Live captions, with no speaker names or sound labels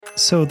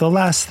So the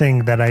last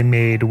thing that I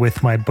made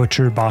with my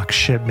Butcher Box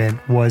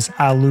shipment was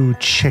aloo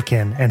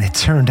chicken, and it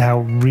turned out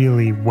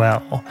really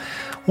well.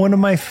 One of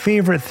my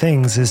favorite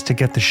things is to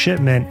get the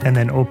shipment and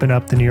then open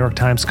up the New York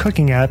Times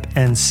cooking app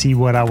and see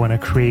what I want to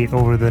create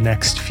over the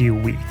next few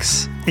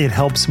weeks. It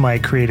helps my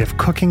creative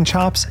cooking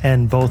chops,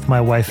 and both my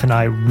wife and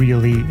I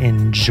really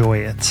enjoy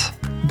it.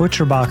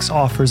 ButcherBox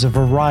offers a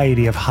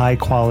variety of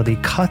high-quality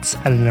cuts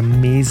at an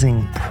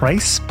amazing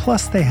price,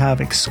 plus they have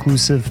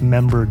exclusive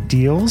member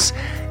deals,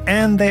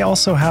 and they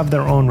also have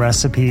their own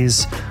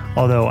recipes,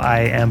 although I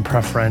am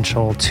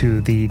preferential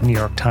to the New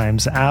York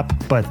Times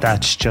app, but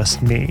that's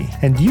just me.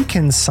 And you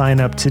can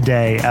sign up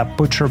today at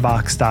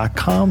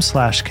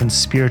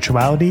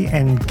butcherbox.com/conspirituality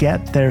and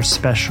get their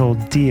special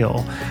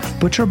deal.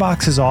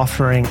 ButcherBox is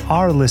offering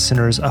our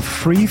listeners a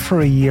free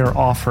for a year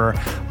offer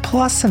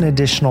plus an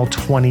additional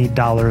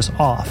 $20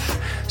 off.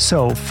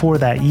 So for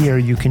that year,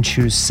 you can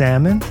choose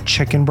salmon,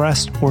 chicken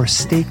breast, or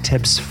steak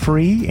tips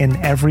free in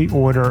every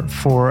order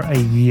for a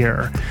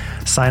year.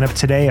 Sign up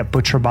today at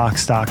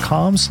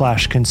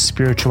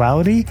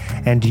butcherbox.com/conspirituality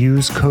and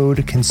use code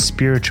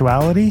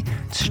conspirituality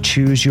to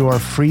choose your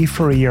free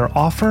for a year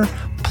offer,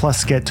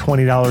 plus get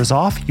 $20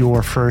 off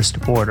your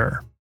first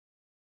order.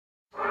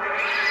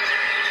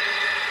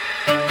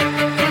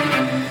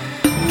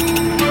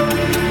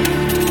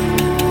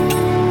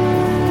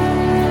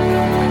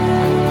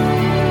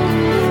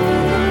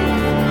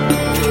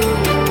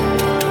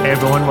 Hey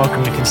everyone,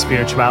 welcome to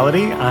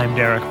Conspirituality. I'm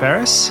Derek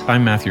Barris.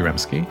 I'm Matthew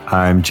Remski.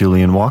 I'm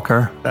Julian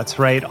Walker. That's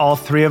right, all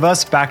three of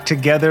us back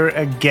together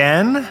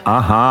again.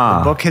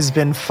 The book has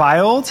been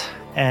filed,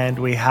 and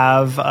we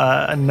have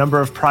a number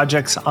of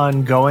projects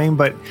ongoing,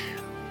 but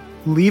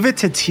leave it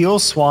to Teal,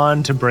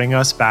 Swan to bring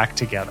us back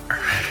together.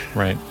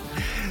 Right.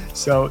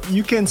 So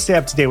you can stay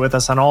up to date with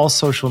us on all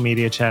social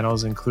media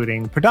channels,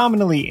 including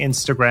predominantly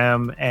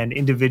Instagram, and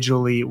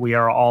individually we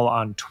are all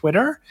on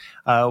Twitter.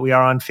 We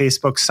are on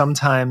Facebook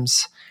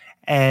sometimes.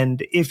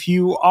 And if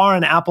you are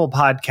on Apple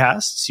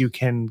Podcasts, you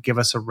can give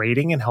us a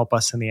rating and help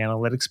us in the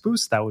analytics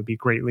boost. That would be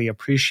greatly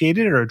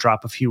appreciated, or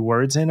drop a few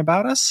words in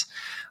about us.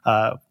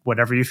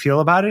 Whatever you feel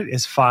about it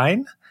is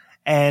fine.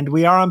 And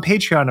we are on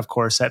Patreon, of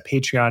course, at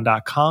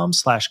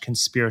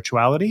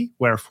patreon.com/conspirituality,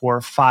 where for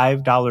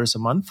 $5 a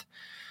month,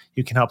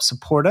 you can help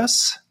support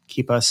us,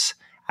 keep us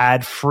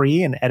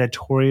ad-free and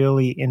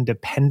editorially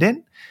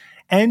independent,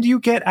 and you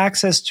get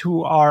access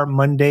to our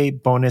Monday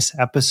bonus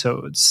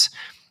episodes.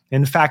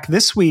 In fact,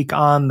 this week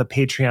on the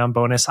Patreon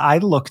bonus, I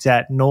looked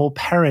at Noel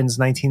Perrin's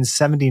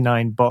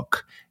 1979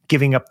 book,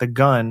 Giving Up the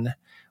Gun,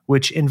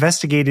 which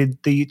investigated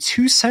the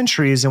 2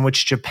 centuries in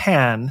which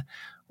Japan,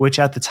 which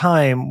at the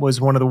time was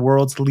one of the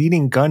world's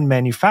leading gun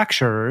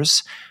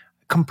manufacturers,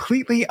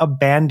 completely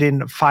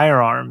abandoned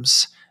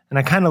firearms. And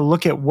I kind of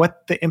look at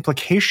what the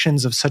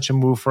implications of such a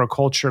move for a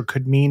culture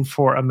could mean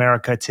for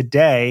America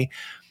today.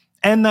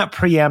 And that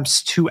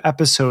preempts 2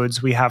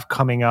 episodes we have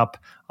coming up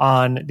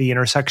on the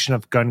intersection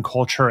of gun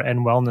culture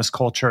and wellness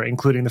culture,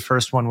 including the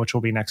first one, which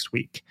will be next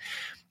week.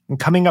 And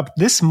coming up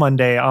this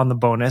Monday on the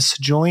bonus,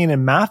 Julian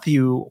and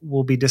Matthew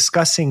will be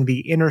discussing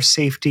the inner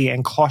safety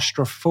and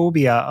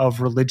claustrophobia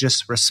of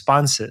religious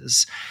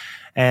responses.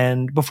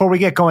 And before we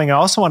get going, I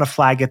also want to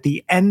flag at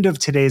the end of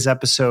today's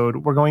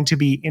episode, we're going to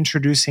be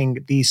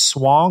introducing the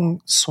Swan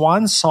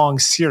Song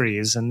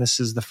series, and this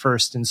is the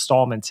first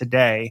installment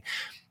today.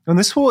 And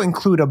this will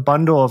include a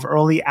bundle of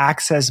early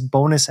access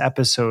bonus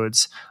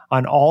episodes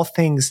on all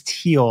things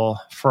Teal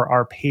for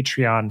our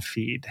Patreon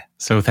feed.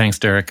 So thanks,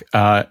 Derek.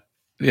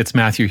 It's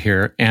Matthew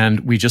here,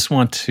 and we just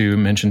want to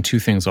mention 2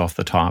 things off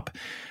the top.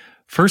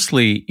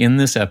 Firstly, in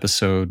this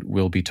episode,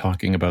 we'll be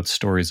talking about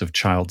stories of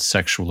child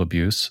sexual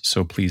abuse,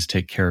 so please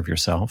take care of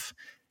yourself.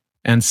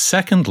 And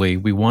secondly,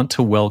 we want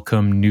to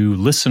welcome new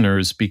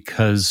listeners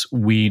because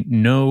we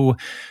know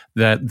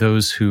that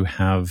those who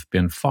have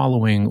been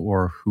following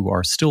or who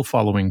are still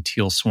following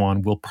Teal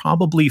Swan will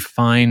probably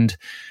find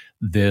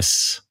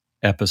this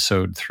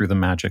episode through the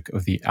magic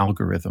of the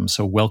algorithm.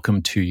 So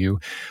welcome to you.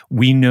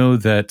 We know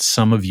that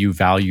some of you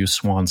value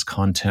Swan's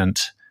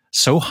content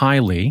so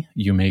highly,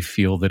 you may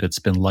feel that it's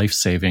been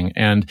life-saving.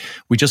 And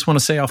we just want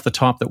to say off the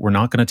top that we're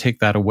not going to take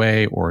that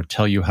away or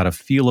tell you how to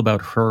feel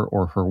about her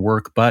or her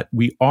work, but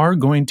we are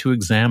going to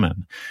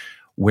examine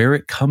where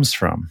it comes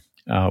from,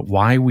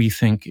 why we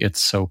think it's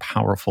so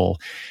powerful,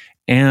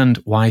 and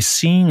why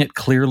seeing it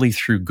clearly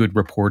through good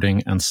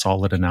reporting and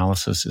solid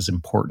analysis is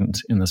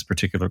important in this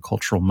particular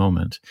cultural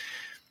moment.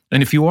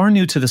 And if you are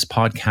new to this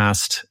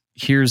podcast,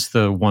 here's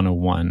the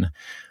 101.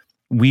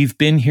 We've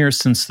been here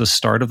since the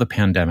start of the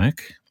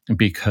pandemic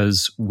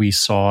because we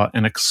saw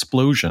an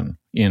explosion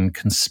in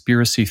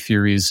conspiracy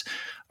theories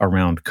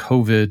around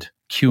COVID,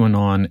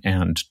 QAnon,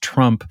 and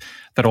Trump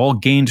that all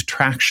gained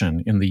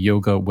traction in the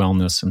yoga,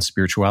 wellness, and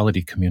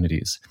spirituality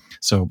communities.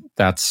 So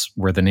that's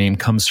where the name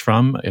comes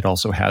from. It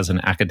also has an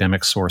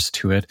academic source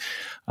to it,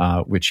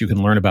 which you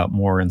can learn about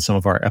more in some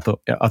of our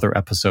other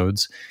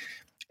episodes.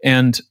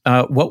 And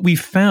what we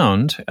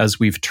found as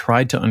we've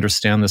tried to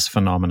understand this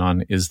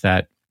phenomenon is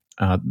that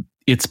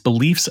its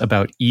beliefs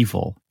about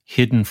evil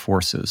hidden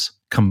forces,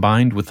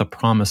 combined with the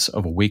promise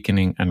of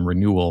awakening and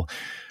renewal,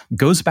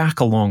 goes back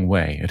a long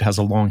way. It has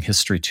a long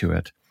history to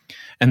it.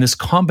 And this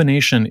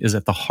combination is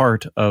at the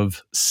heart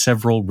of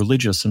several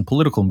religious and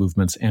political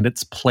movements, and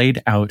it's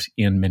played out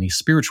in many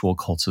spiritual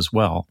cults as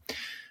well.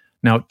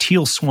 Now,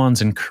 Teal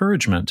Swan's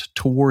encouragement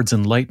towards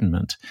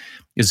enlightenment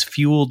is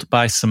fueled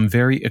by some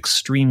very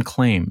extreme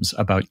claims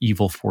about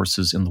evil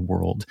forces in the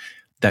world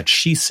that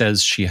she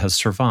says she has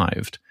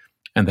survived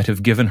and that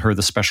have given her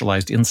the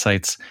specialized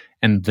insights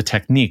and the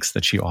techniques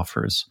that she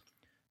offers.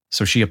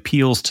 So she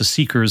appeals to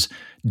seekers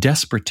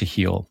desperate to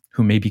heal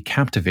who may be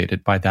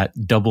captivated by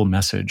that double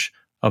message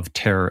of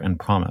terror and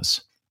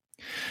promise.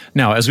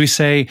 Now, as we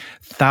say,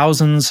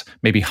 thousands,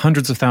 maybe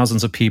hundreds of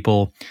thousands of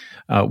people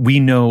we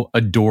know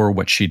adore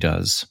what she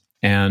does.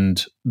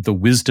 And the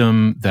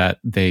wisdom that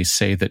they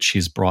say that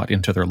she's brought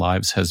into their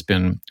lives has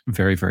been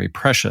very, very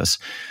precious.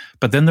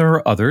 But then there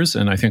are others,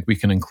 and I think we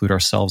can include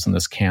ourselves in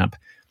this camp,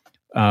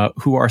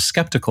 who are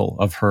skeptical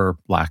of her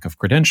lack of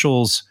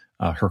credentials,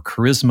 her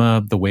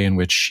charisma, the way in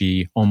which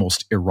she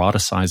almost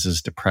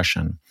eroticizes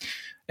depression.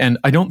 And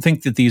I don't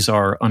think that these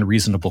are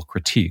unreasonable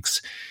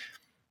critiques.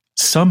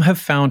 Some have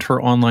found her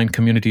online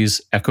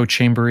communities echo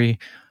chambery.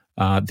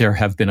 There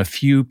have been a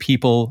few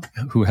people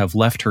who have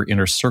left her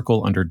inner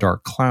circle under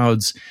dark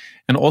clouds,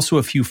 and also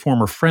a few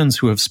former friends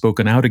who have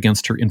spoken out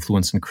against her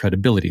influence and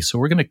credibility. So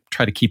we're going to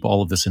try to keep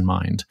all of this in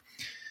mind.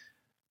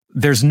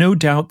 There's no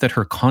doubt that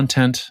her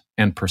content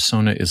and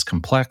persona is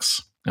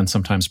complex and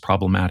sometimes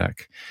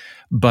problematic.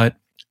 But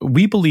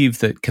we believe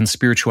that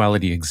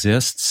conspirituality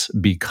exists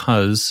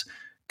because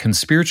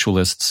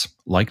conspiritualists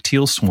like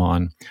Teal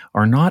Swan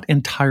are not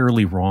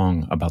entirely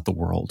wrong about the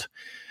world.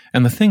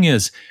 And the thing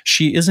is,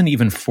 she isn't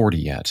even 40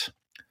 yet.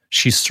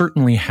 She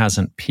certainly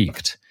hasn't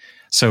peaked.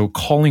 So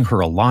calling her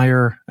a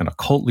liar and a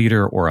cult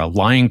leader or a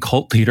lying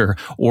cult leader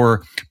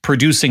or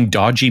producing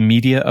dodgy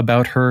media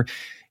about her,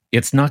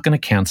 it's not going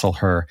to cancel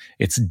her.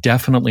 It's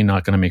definitely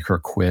not going to make her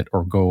quit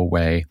or go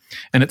away.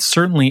 And it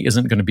certainly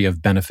isn't going to be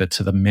of benefit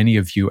to the many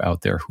of you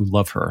out there who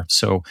love her.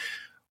 So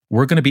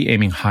we're going to be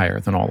aiming higher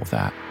than all of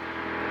that.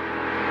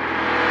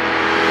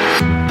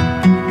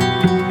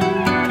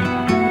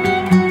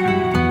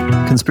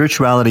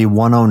 Conspirituality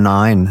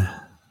 109,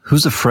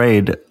 Who's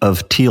Afraid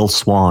of Teal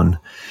Swan?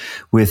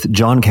 With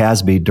John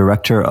Kasbe,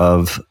 director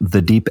of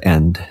The Deep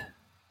End.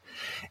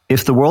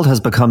 If the world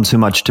has become too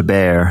much to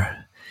bear,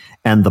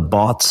 and the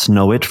bots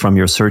know it from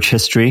your search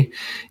history,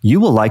 you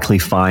will likely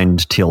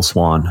find Teal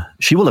Swan.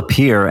 She will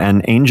appear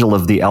an angel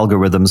of the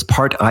algorithms,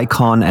 part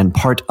icon and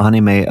part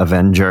anime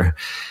avenger.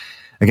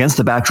 Against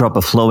the backdrop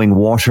of flowing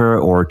water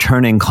or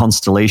turning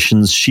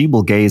constellations, she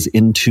will gaze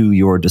into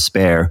your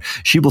despair.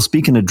 She will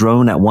speak in a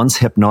drone at once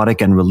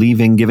hypnotic and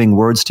relieving, giving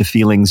words to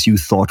feelings you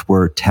thought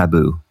were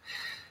taboo.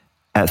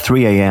 At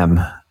 3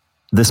 a.m.,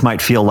 this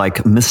might feel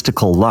like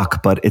mystical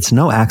luck, but it's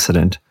no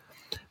accident.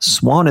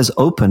 Swan is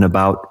open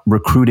about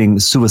recruiting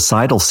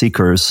suicidal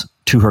seekers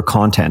to her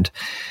content,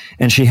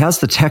 and she has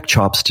the tech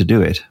chops to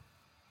do it.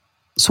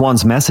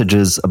 Swan's message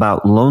is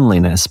about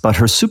loneliness, but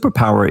her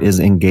superpower is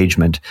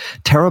engagement.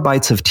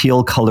 Terabytes of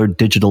teal-colored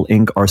digital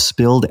ink are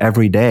spilled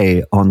every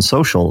day on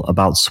social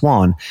about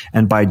Swan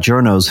and by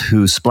journos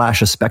who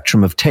splash a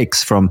spectrum of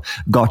takes from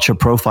gotcha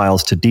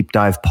profiles to deep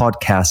dive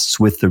podcasts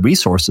with the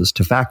resources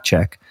to fact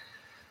check.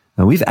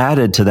 Now, we've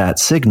added to that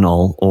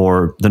signal,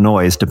 or the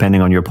noise,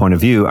 depending on your point of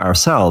view,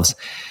 ourselves.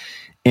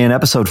 In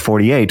episode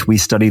 48, we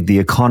studied the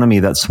economy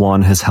that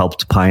Swan has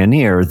helped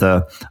pioneer,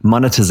 the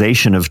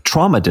monetization of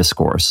trauma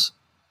discourse.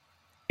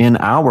 In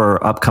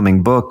our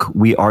upcoming book,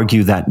 we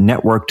argue that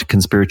networked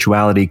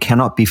conspirituality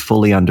cannot be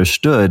fully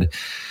understood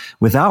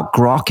without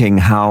grokking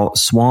how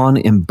Swan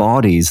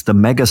embodies the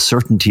mega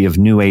certainty of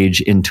New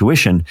Age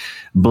intuition,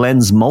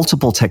 blends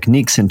multiple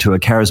techniques into a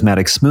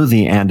charismatic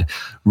smoothie, and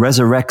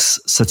resurrects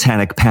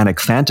satanic panic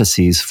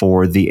fantasies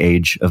for the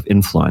age of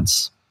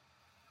influence.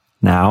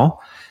 Now,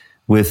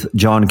 with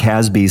John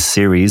Kasbe's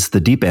series,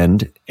 The Deep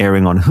End,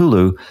 airing on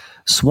Hulu,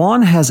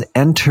 Swan has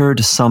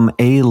entered some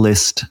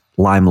A-list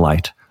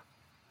limelight.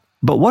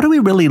 But what do we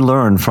really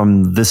learn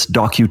from this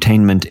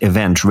docutainment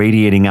event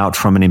radiating out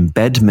from an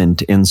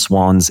embedment in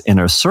Swan's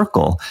inner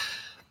circle?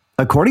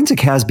 According to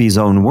Kasbe's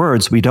own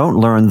words, we don't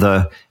learn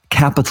the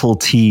capital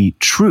T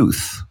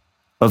truth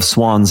of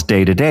Swan's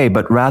day-to-day,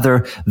 but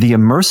rather the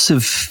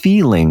immersive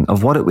feeling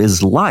of what it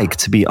was like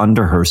to be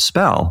under her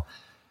spell.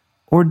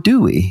 Or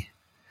do we?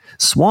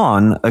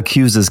 Swan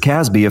accuses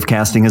Kasbe of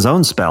casting his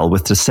own spell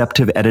with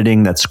deceptive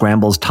editing that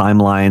scrambles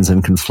timelines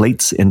and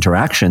conflates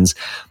interactions,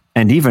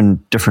 and even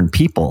different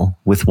people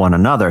with one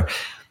another.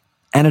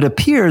 And it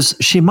appears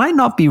she might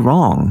not be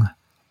wrong.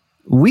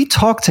 We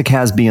talked to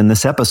Kasbe in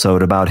this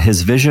episode about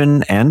his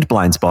vision and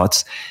blind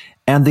spots,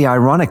 and the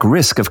ironic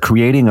risk of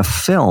creating a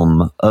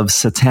film of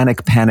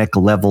satanic panic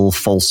level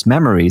false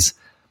memories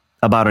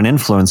about an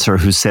influencer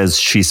who says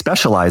she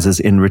specializes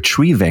in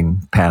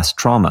retrieving past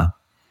trauma.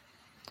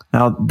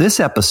 Now, this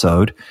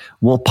episode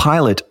will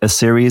pilot a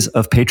series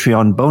of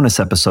Patreon bonus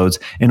episodes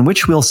in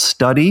which we'll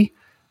study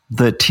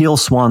the Teal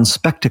Swan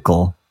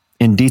spectacle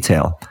in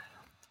detail.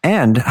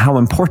 and how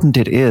important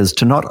it is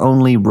to not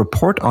only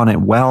report on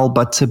it well,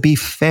 but to be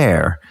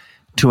fair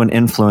to an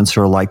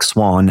influencer like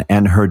Swan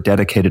and her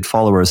dedicated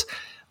followers,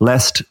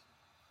 lest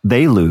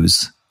they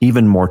lose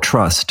even more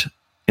trust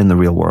in the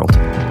real world.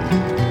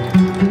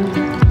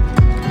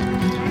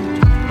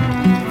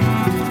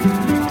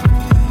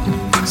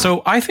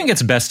 So I think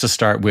it's best to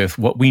start with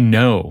what we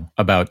know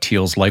about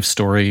Teal's life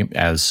story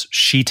as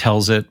she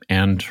tells it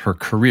and her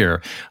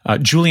career.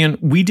 Julian,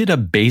 we did a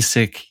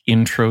basic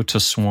intro to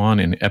Swan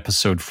in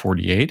episode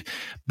 48,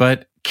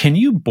 but can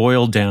you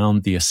boil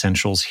down the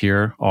essentials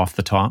here off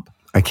the top?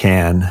 I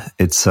can.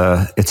 It's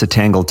a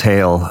tangled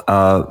tale.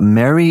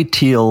 Mary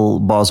Teal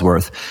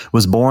Bosworth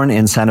was born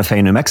in Santa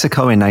Fe, New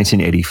Mexico in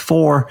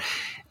 1984.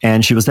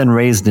 And she was then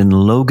raised in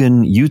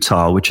Logan,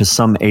 Utah, which is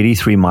some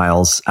 83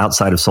 miles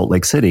outside of Salt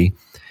Lake City.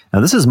 Now,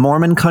 this is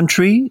Mormon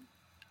country,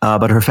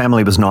 but her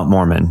family was not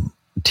Mormon.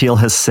 Teal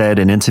has said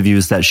in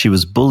interviews that she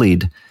was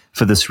bullied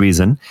for this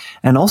reason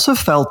and also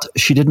felt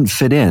she didn't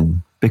fit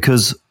in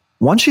because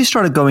once she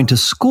started going to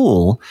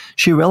school,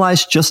 she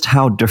realized just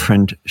how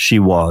different she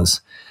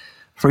was.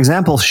 For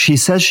example, she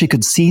says she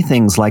could see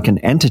things like an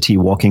entity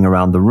walking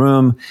around the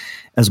room,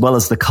 as well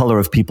as the color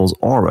of people's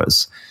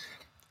auras.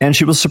 And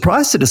she was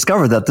surprised to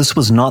discover that this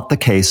was not the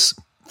case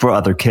for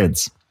other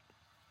kids.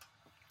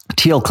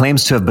 Teal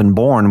claims to have been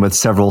born with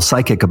several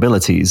psychic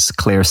abilities,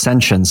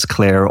 clairsentience,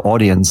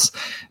 clairaudience,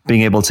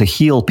 being able to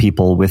heal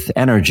people with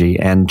energy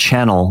and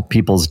channel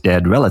people's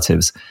dead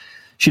relatives.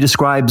 She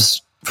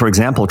describes, for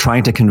example,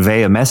 trying to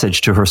convey a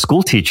message to her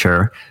school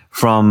teacher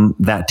from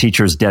that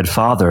teacher's dead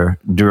father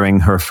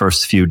during her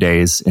first few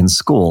days in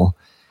school.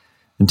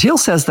 And Teal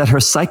says that her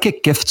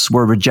psychic gifts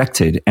were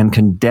rejected and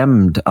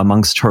condemned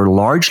amongst her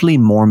largely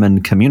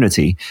Mormon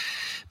community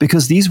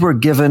because these were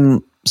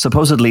given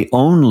supposedly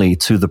only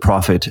to the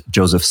prophet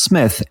Joseph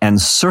Smith and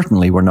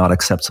certainly were not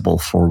acceptable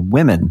for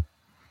women.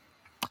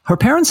 Her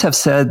parents have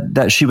said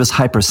that she was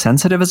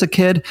hypersensitive as a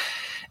kid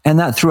and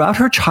that throughout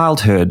her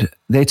childhood,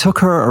 they took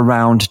her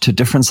around to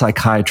different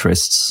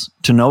psychiatrists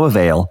to no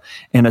avail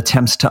in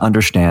attempts to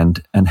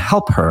understand and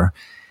help her.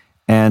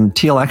 And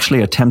Teal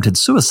actually attempted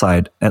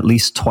suicide at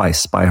least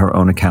twice by her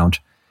own account.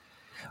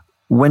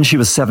 When she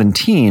was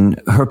 17,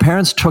 her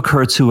parents took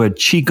her to a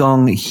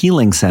Qigong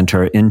healing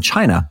center in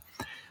China,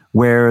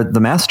 where the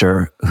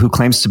master, who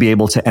claims to be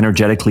able to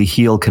energetically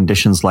heal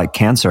conditions like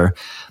cancer,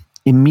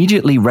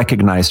 immediately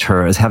recognized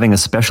her as having a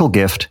special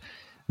gift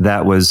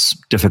that was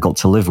difficult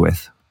to live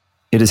with.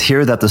 It is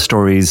here that the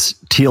stories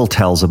Teal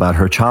tells about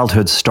her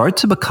childhood start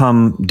to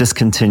become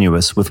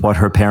discontinuous with what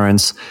her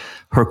parents,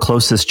 her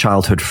closest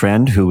childhood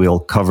friend, who we'll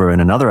cover in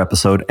another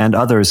episode, and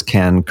others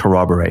can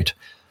corroborate.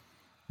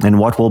 In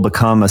what will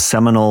become a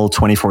seminal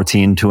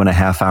 2014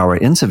 2.5-hour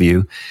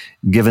interview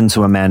given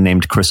to a man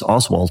named Chris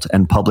Oswalt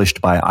and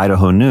published by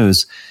Idaho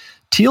News,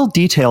 Teal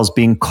details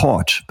being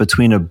caught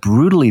between a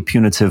brutally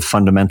punitive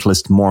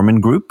fundamentalist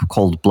Mormon group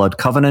called Blood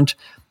Covenant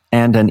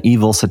and an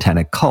evil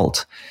satanic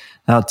cult.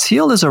 Now,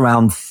 Teal is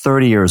around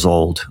 30 years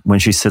old when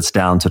she sits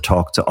down to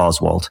talk to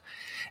Oswalt,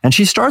 and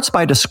she starts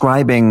by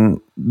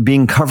describing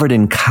being covered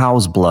in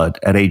cow's blood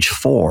at age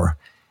 4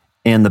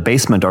 in the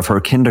basement of her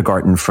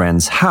kindergarten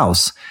friend's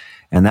house.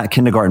 And that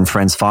kindergarten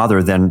friend's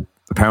father then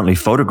apparently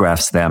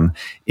photographs them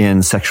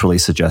in sexually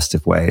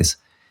suggestive ways.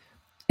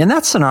 In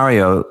that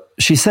scenario,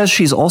 she says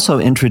she's also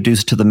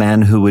introduced to the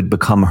man who would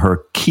become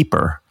her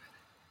keeper.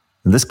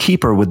 This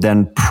keeper would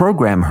then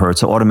program her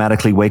to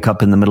automatically wake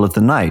up in the middle of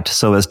the night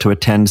so as to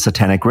attend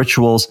satanic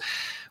rituals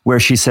where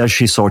she says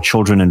she saw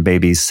children and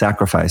babies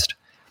sacrificed.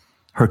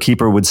 Her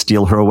keeper would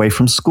steal her away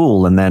from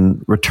school and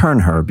then return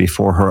her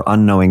before her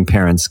unknowing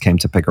parents came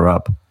to pick her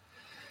up.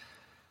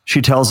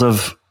 She tells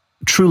of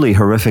truly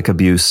horrific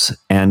abuse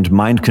and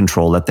mind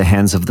control at the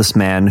hands of this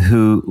man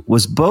who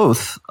was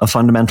both a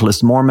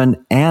fundamentalist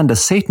Mormon and a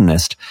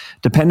Satanist,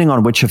 depending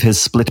on which of his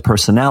split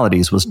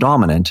personalities was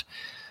dominant.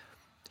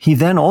 He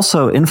then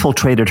also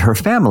infiltrated her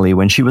family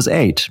when she was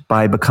 8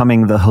 by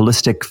becoming the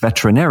holistic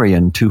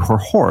veterinarian to her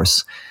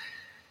horse.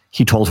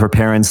 He told her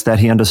parents that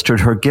he understood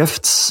her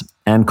gifts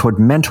and could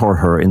mentor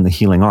her in the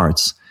healing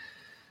arts.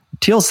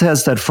 Teal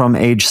says that from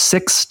age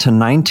 6 to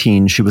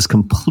 19, she was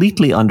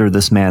completely under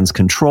this man's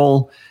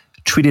control,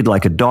 treated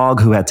like a dog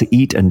who had to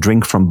eat and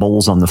drink from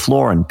bowls on the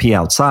floor and pee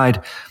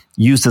outside,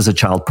 used as a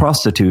child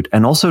prostitute,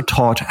 and also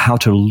taught how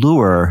to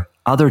lure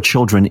other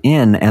children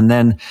in and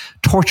then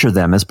torture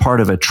them as part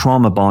of a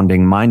trauma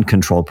bonding mind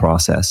control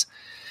process.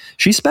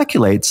 She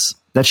speculates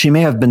that she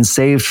may have been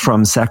saved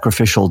from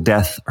sacrificial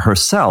death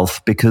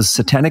herself because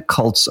satanic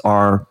cults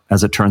are,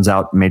 as it turns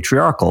out,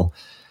 matriarchal.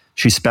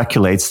 She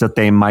speculates that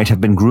they might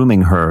have been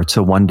grooming her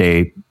to one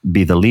day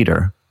be the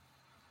leader.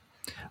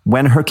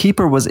 When her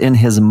keeper was in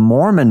his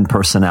Mormon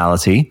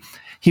personality,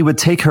 he would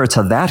take her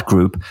to that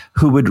group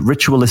who would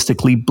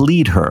ritualistically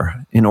bleed her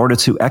in order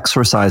to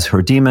exorcise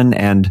her demon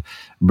and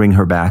bring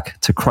her back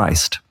to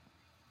Christ.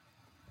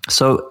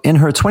 So in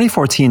her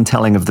 2014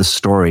 telling of this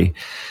story,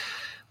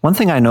 One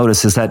thing I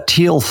notice is that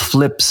Teal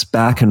flips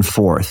back and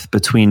forth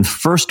between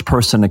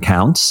first-person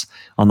accounts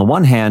on the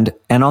one hand,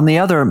 and on the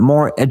other,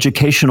 more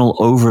educational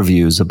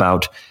overviews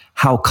about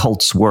how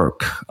cults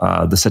work,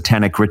 the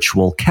satanic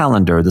ritual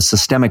calendar, the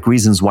systemic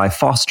reasons why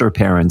foster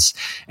parents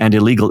and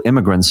illegal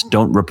immigrants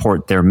don't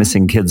report their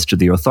missing kids to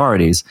the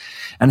authorities,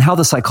 and how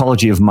the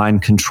psychology of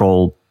mind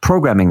control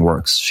programming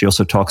works. She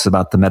also talks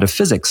about the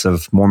metaphysics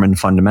of Mormon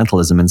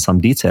fundamentalism in some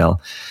detail.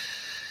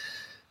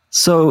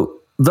 So,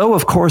 though,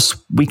 of course,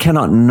 we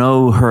cannot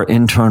know her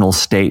internal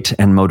state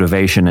and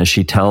motivation as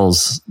she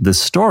tells this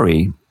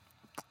story,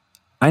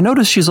 I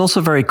notice she's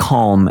also very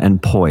calm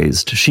and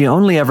poised. She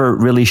only ever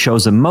really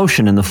shows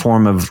emotion in the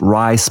form of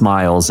wry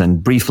smiles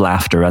and brief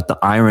laughter at the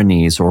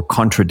ironies or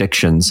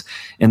contradictions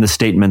in the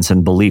statements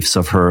and beliefs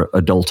of her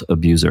adult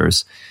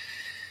abusers.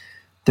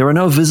 There are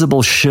no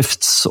visible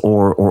shifts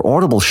or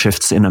audible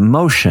shifts in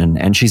emotion,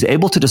 and she's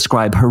able to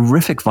describe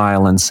horrific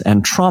violence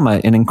and trauma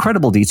in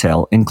incredible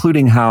detail,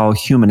 including how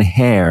human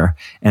hair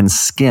and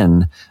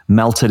skin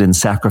melted in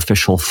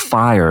sacrificial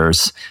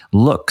fires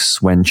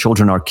looks when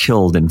children are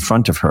killed in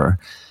front of her.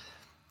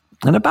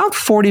 And about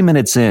 40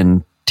 minutes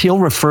in, Teal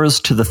refers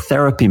to the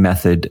therapy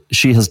method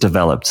she has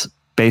developed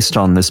based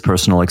on this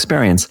personal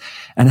experience,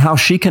 and how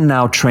she can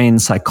now train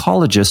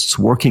psychologists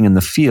working in the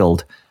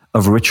field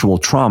of ritual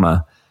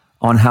trauma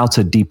on how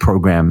to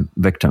deprogram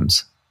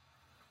victims.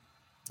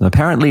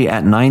 Apparently,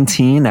 at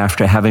 19,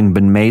 after having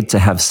been made to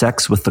have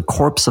sex with the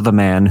corpse of a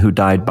man who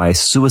died by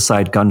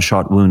suicide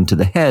gunshot wound to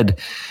the head,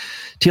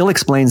 Teal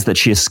explains that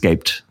she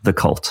escaped the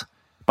cult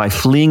by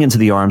fleeing into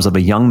the arms of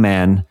a young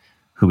man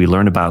who we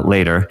learn about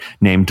later,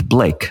 named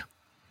Blake.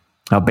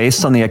 Now,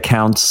 based on the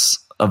accounts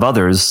of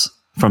others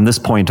from this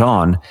point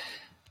on,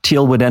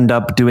 Teal would end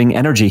up doing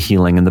energy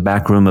healing in the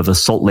back room of a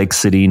Salt Lake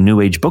City New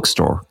Age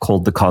bookstore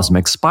called the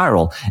Cosmic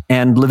Spiral,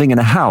 and living in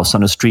a house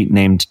on a street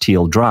named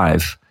Teal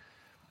Drive.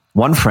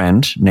 One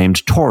friend,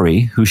 named Tori,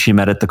 who she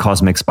met at the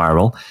Cosmic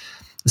Spiral,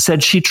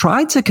 said she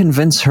tried to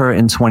convince her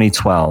in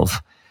 2012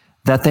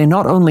 that they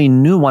not only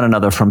knew one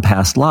another from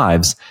past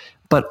lives,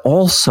 but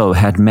also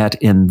had met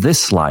in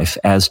this life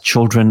as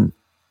children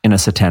in a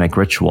satanic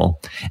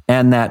ritual,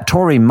 and that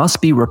Tori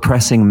must be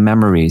repressing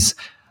memories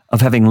of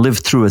having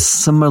lived through a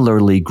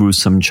similarly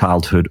gruesome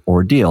childhood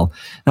ordeal.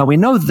 Now, we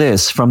know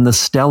this from the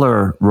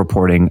stellar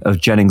reporting of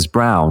Jennings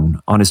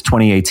Brown on his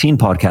 2018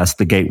 podcast,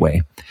 The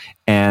Gateway.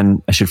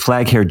 And I should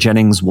flag here,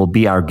 Jennings will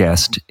be our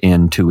guest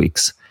in 2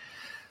 weeks.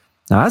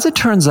 Now, as it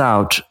turns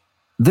out,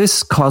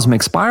 this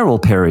Cosmic Spiral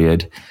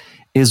period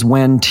is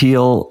when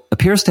Teal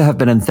appears to have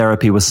been in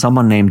therapy with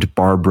someone named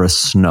Barbara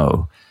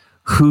Snow,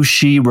 who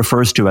she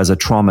refers to as a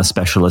trauma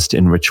specialist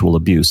in ritual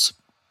abuse.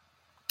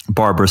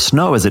 Barbara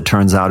Snow, as it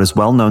turns out, is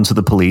well known to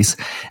the police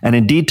and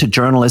indeed to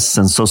journalists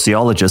and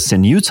sociologists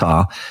in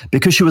Utah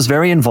because she was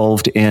very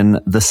involved in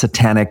the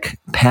satanic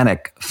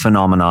panic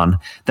phenomenon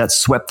that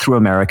swept through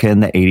America in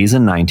the 80s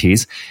and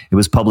 90s. It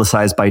was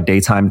publicized by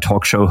daytime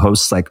talk show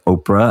hosts like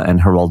Oprah and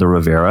Geraldo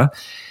Rivera.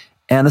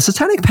 And the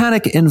satanic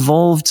panic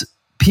involved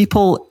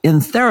people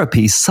in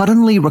therapy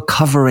suddenly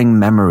recovering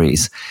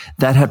memories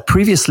that had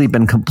previously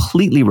been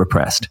completely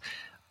repressed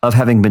of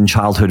having been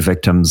childhood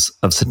victims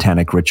of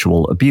satanic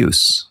ritual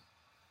abuse.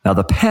 Now,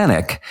 the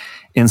panic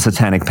in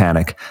Satanic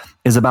Panic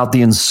is about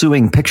the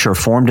ensuing picture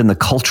formed in the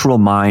cultural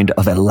mind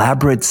of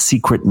elaborate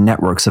secret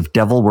networks of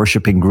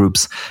devil-worshipping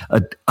groups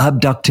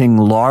abducting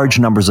large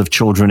numbers of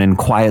children in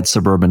quiet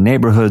suburban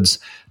neighborhoods,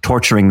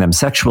 torturing them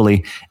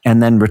sexually,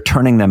 and then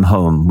returning them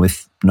home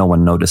with no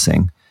one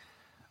noticing.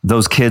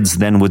 Those kids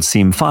then would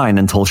seem fine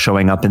until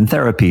showing up in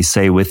therapy,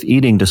 say with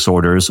eating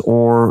disorders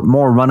or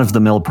more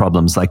run-of-the-mill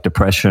problems like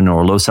depression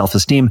or low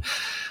self-esteem,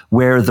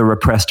 where the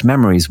repressed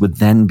memories would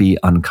then be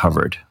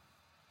uncovered.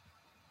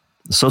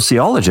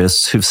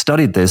 Sociologists who've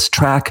studied this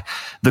track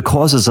the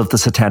causes of the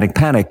Satanic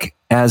Panic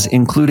as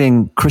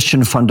including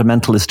Christian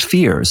fundamentalist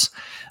fears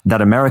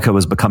that America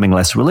was becoming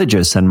less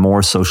religious and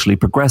more socially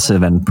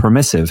progressive and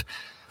permissive.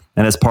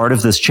 And as part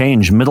of this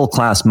change,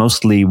 middle-class,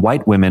 mostly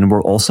white women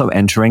were also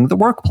entering the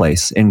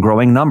workplace in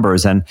growing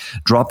numbers and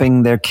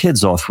dropping their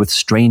kids off with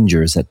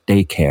strangers at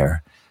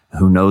daycare.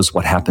 Who knows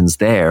what happens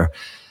there?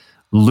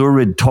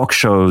 Lurid talk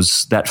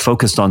shows that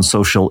focused on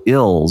social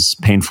ills,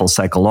 painful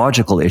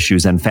psychological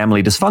issues, and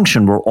family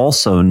dysfunction were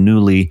also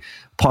newly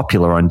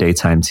popular on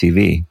daytime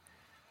TV.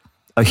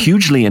 A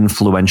hugely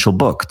influential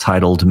book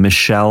titled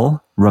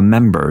Michelle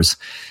Remembers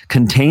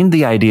contained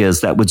the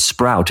ideas that would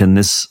sprout in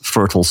this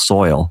fertile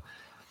soil.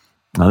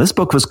 Now, this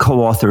book was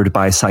co-authored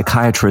by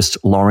psychiatrist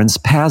Lawrence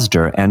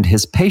Pasder and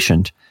his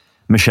patient,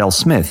 Michelle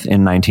Smith,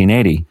 in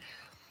 1980.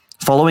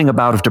 Following a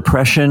bout of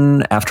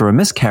depression after a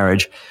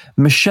miscarriage,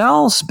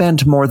 Michelle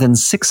spent more than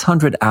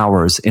 600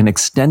 hours in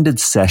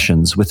extended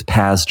sessions with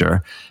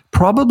Pasder,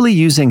 probably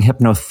using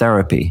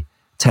hypnotherapy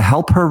to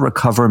help her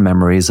recover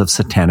memories of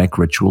satanic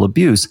ritual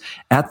abuse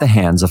at the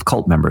hands of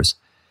cult members.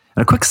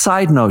 And a quick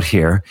side note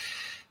here,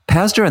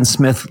 Pasder and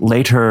Smith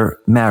later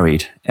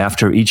married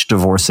after each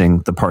divorcing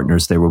the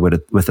partners they were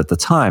with at the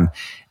time,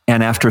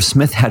 and after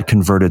Smith had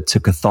converted to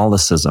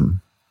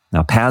Catholicism.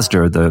 Now,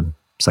 Pasder, the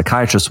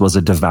psychiatrist was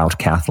a devout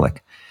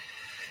Catholic.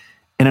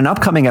 In an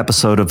upcoming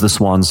episode of the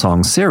Swan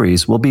Song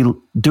series, we'll be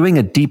doing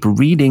a deep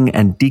reading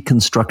and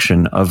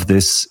deconstruction of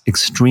this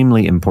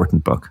extremely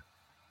important book.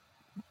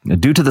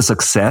 Due to the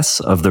success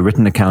of the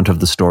written account of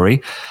the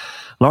story,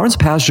 Lawrence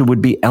Pastor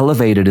would be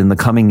elevated in the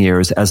coming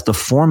years as the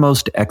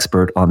foremost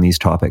expert on these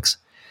topics.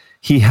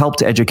 He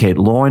helped educate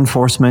law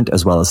enforcement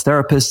as well as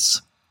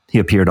therapists. He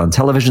appeared on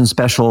television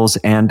specials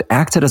and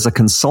acted as a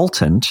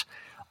consultant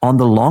on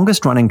the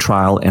longest-running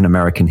trial in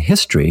American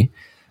history.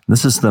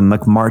 This is the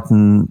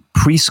McMartin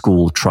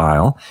preschool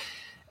trial.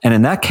 And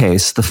in that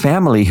case, the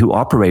family who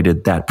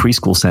operated that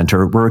preschool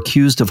center were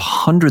accused of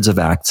hundreds of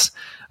acts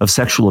of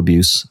sexual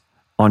abuse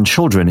on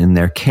children in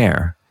their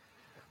care.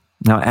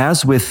 Now,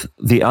 as with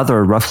the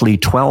other roughly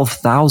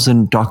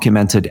 12,000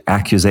 documented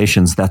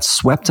accusations that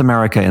swept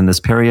America in this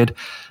period,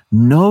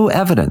 no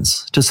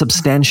evidence to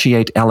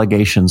substantiate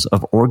allegations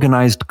of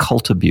organized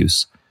cult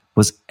abuse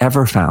was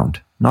ever found,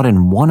 not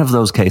in one of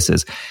those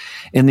cases.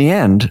 In the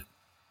end,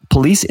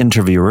 police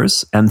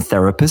interviewers and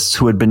therapists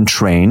who had been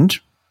trained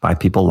by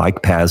people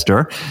like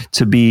Pastor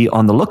to be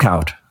on the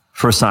lookout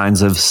for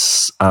signs of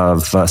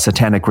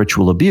satanic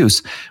ritual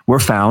abuse were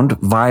found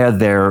via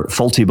their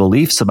faulty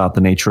beliefs about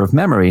the nature of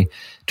memory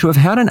to have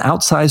had an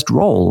outsized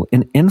role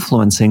in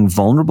influencing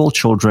vulnerable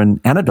children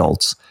and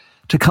adults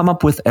to come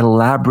up with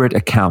elaborate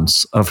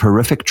accounts of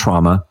horrific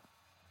trauma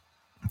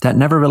that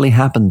never really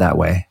happened that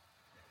way.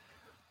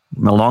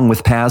 Along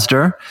with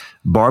Pastor,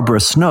 Barbara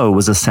Snow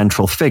was a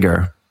central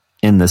figure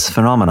in this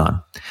phenomenon.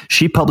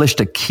 She published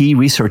a key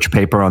research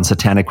paper on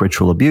satanic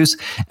ritual abuse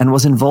and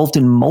was involved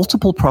in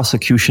multiple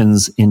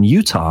prosecutions in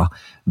Utah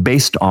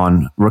based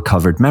on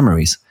recovered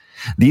memories.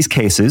 These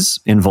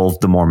cases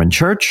involved the Mormon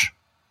Church,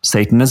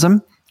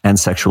 Satanism, and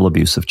sexual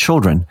abuse of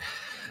children.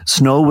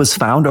 Snow was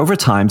found over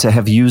time to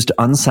have used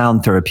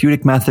unsound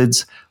therapeutic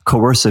methods,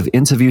 coercive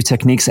interview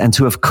techniques, and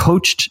to have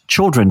coached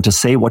children to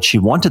say what she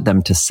wanted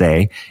them to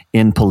say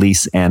in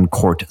police and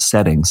court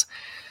settings.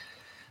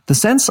 The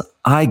sense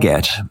I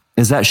get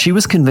is that she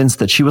was convinced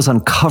that she was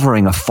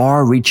uncovering a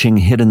far-reaching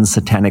hidden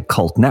satanic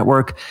cult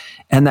network,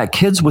 and that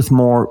kids with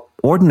more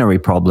ordinary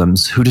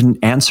problems who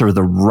didn't answer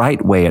the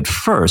right way at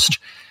first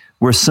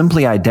were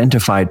simply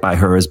identified by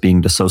her as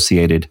being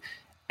dissociated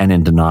and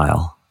in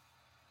denial.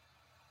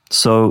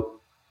 So,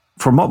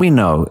 from what we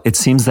know, it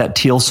seems that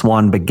Teal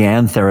Swan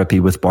began therapy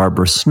with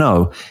Barbara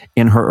Snow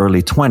in her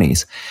early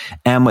 20s.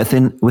 And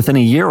within a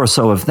year or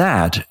so of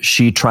that,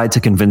 she tried to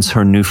convince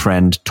her new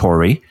friend,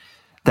 Tori,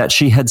 that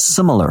she had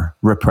similar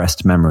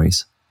repressed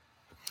memories.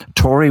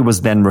 Tori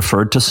was then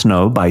referred to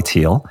Snow by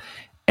Teal,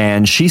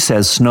 and she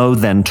says Snow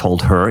then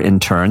told her in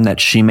turn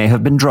that she may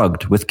have been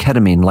drugged with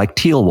ketamine like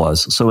Teal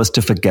was, so as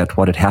to forget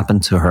what had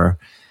happened to her.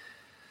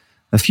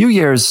 A few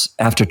years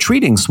after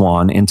treating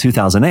Swan in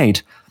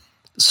 2008,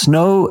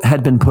 Snow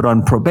had been put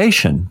on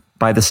probation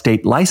by the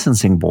state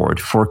licensing board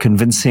for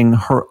convincing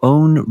her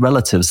own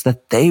relatives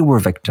that they were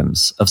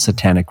victims of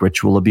satanic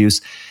ritual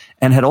abuse,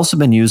 and had also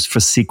been used for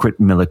secret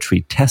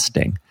military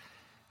testing.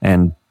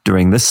 And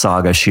during this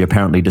saga, she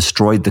apparently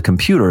destroyed the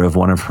computer of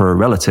one of her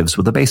relatives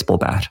with a baseball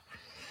bat.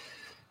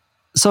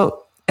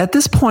 So at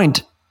this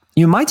point,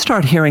 you might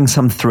start hearing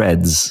some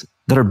threads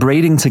that are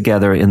braiding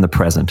together in the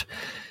present.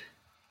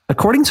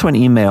 According to an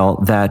email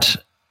that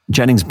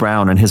Jennings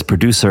Brown and his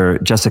producer,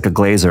 Jessica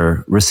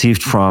Glazer,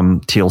 received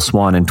from Teal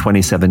Swan in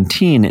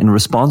 2017 in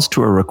response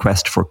to a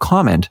request for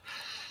comment,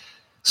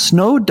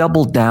 Snow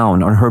doubled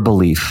down on her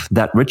belief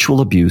that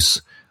ritual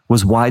abuse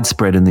was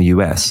widespread in the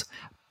US,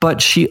 but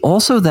she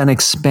also then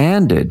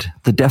expanded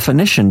the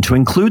definition to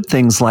include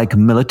things like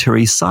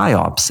military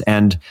psyops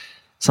and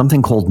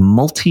something called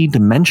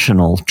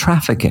multidimensional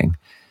trafficking.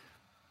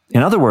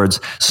 In other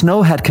words,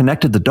 Snow had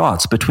connected the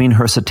dots between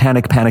her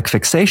satanic panic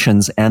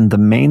fixations and the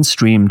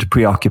mainstreamed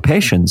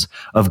preoccupations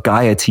of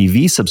Gaia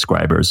TV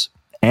subscribers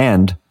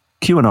and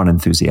QAnon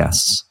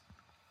enthusiasts.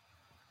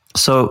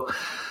 So,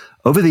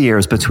 over the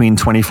years between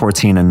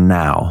 2014 and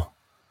now,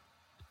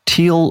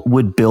 Teal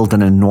would build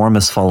an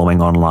enormous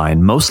following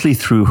online, mostly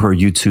through her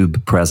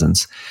YouTube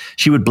presence.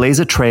 She would blaze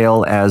a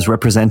trail as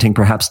representing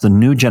perhaps the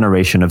new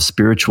generation of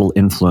spiritual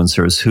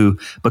influencers who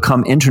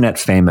become internet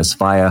famous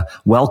via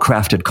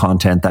well-crafted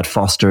content that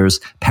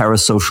fosters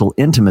parasocial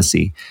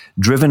intimacy,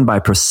 driven by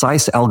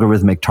precise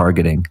algorithmic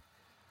targeting.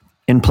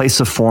 In place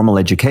of formal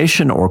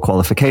education or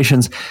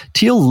qualifications,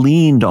 Teal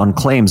leaned on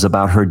claims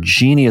about her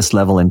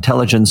genius-level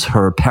intelligence,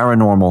 her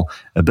paranormal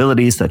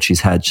abilities that she's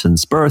had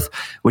since birth,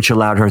 which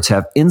allowed her to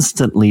have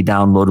instantly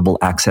downloadable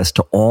access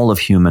to all of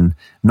human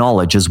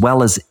knowledge, as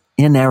well as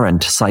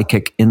inerrant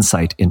psychic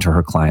insight into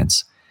her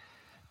clients.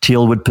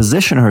 Teal would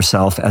position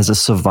herself as a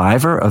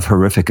survivor of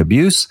horrific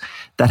abuse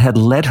that had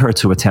led her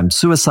to attempt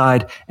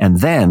suicide and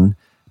then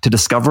to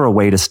discover a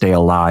way to stay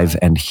alive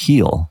and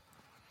heal.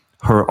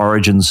 Her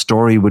origin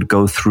story would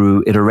go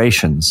through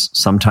iterations,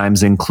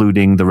 sometimes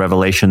including the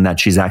revelation that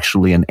she's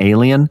actually an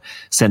alien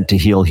sent to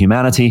heal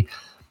humanity,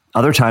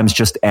 other times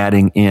just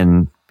adding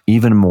in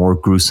even more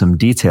gruesome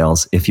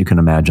details, if you can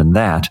imagine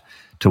that,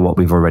 to what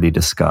we've already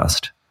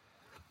discussed.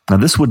 Now,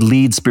 this would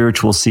lead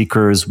spiritual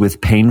seekers with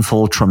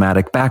painful,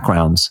 traumatic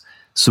backgrounds,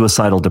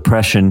 suicidal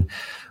depression,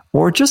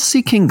 or just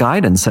seeking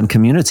guidance and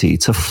community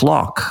to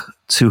flock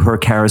to her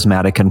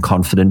charismatic and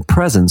confident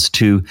presence,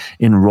 to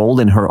enroll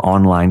in her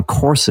online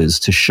courses,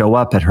 to show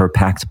up at her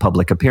packed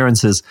public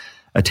appearances,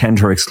 attend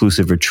her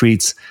exclusive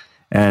retreats,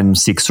 and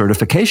seek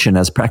certification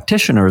as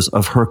practitioners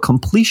of her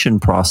completion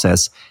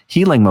process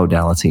healing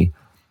modality.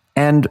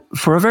 And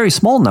for a very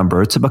small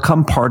number, to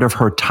become part of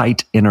her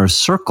tight inner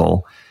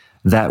circle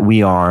that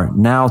we are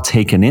now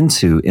taken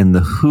into in the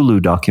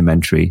Hulu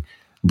documentary,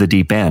 The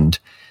Deep End,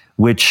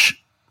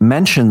 which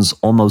mentions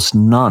almost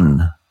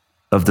none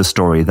of the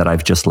story that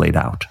I've just laid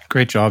out.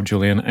 Great job,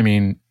 Julian. I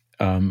mean,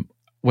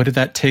 what did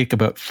that take?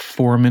 About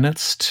 4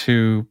 minutes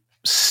to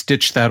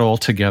stitch that all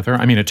together?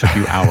 I mean, it took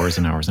you hours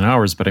and hours and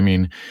hours, but I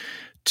mean,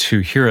 to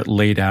hear it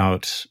laid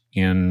out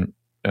in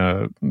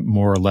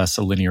more or less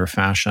a linear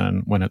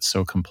fashion when it's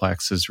so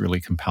complex is really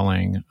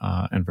compelling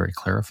and very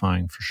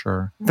clarifying for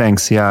sure.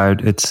 Thanks. Yeah,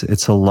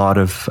 it's a lot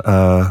of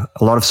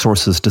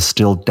sources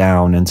distilled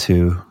down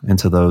into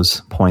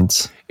those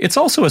points. It's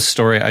also a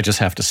story, I just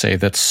have to say,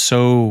 that's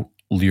so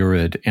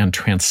lurid and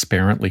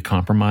transparently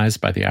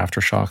compromised by the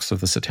aftershocks of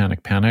the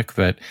Satanic Panic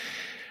that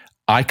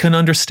I can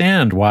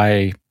understand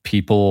why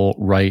people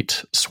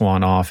write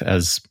Swan off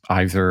as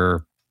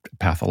either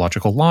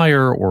pathological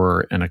liar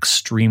or an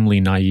extremely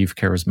naive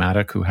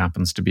charismatic who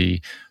happens to be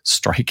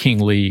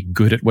strikingly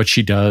good at what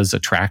she does,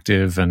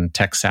 attractive and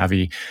tech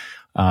savvy,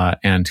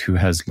 and who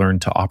has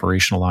learned to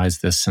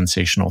operationalize this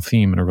sensational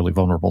theme in a really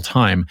vulnerable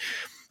time.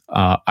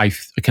 I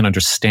can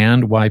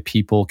understand why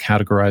people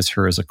categorize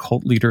her as a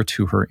cult leader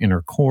to her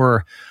inner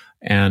core,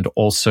 and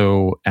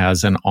also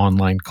as an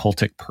online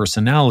cultic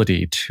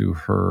personality to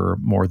her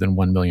more than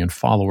 1 million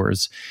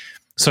followers.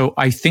 So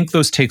I think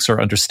those takes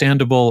are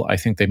understandable. I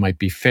think they might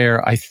be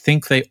fair. I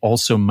think they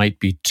also might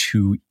be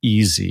too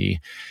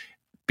easy,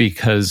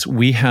 because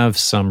we have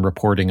some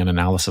reporting and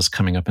analysis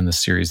coming up in this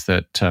series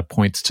that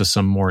points to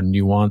some more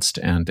nuanced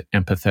and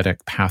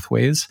empathetic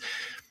pathways.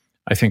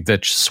 I think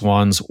that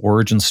Swan's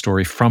origin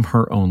story from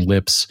her own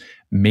lips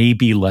may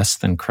be less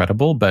than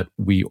credible, but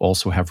we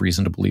also have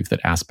reason to believe that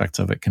aspects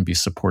of it can be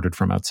supported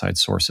from outside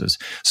sources.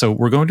 So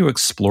we're going to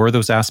explore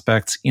those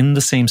aspects in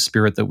the same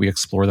spirit that we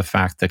explore the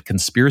fact that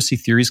conspiracy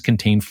theories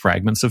contain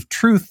fragments of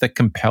truth that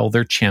compel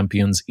their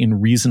champions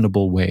in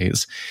reasonable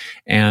ways,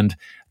 and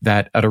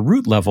that at a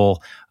root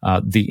level,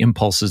 the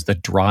impulses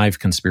that drive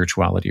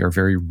conspirituality are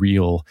very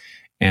real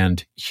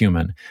and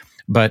human.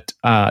 But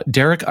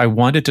Derek, I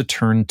wanted to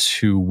turn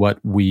to what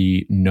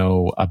we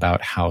know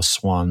about how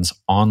Swan's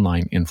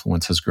online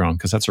influence has grown,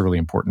 because that's a really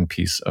important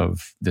piece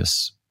of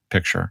this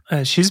picture.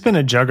 She's been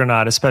a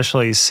juggernaut,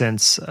 especially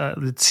since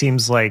it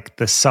seems like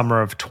the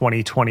summer of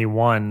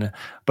 2021.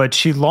 But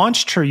she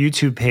launched her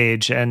YouTube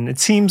page, and it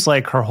seems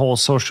like her whole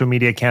social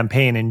media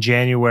campaign in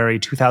January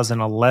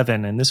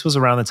 2011. And this was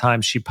around the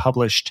time she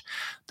published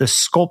The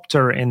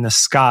Sculptor in the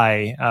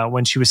Sky,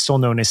 when she was still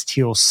known as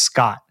Teal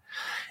Scott.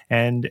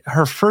 And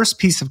her first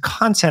piece of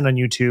content on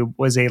YouTube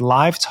was a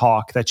live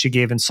talk that she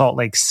gave in Salt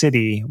Lake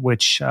City,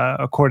 which,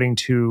 according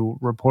to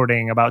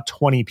reporting, about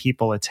 20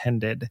 people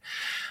attended.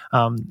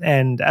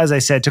 And as I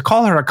said, to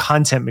call her a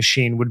content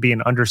machine would be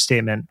an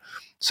understatement.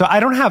 So I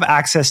don't have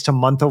access to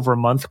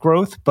month-over-month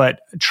growth,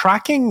 but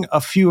tracking a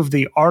few of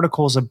the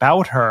articles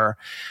about her,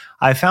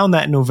 I found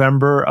that in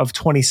November of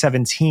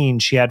 2017,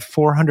 she had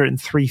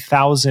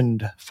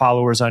 403,000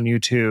 followers on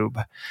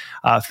YouTube,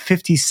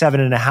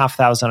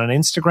 57,500 on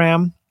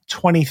Instagram,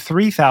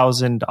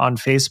 23,000 on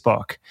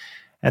Facebook.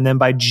 And then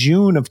by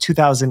June of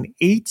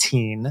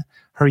 2018,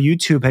 her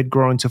YouTube had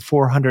grown to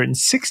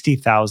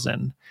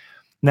 460,000.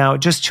 Now,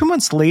 just 2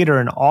 months later,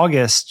 in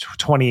August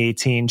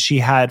 2018, she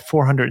had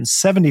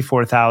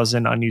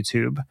 474,000 on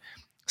YouTube,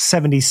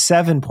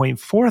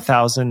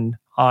 77,400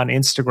 on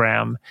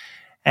Instagram.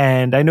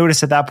 And I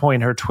noticed at that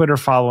point, her Twitter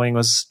following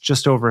was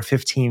just over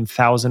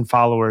 15,000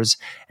 followers.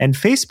 And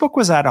Facebook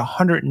was at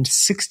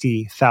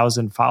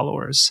 160,000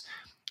 followers.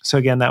 So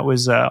again, that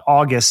was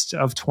August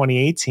of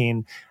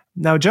 2018.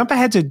 Now jump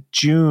ahead to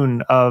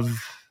June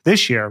of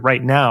this year,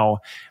 right now.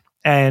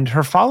 And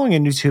her following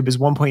on YouTube is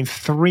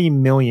 1.3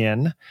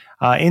 million,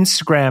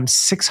 Instagram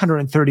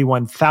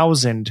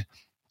 631,000,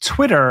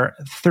 Twitter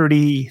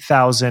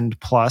 30,000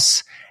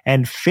 plus,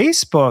 and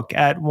Facebook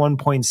at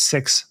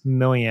 1.6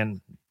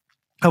 million.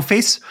 Now,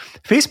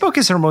 Facebook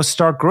is her most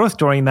stark growth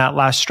during that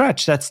last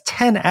stretch. That's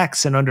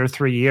 10x in under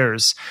 3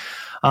 years.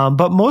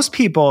 But most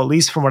people, at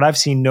least from what I've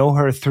seen, know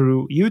her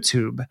through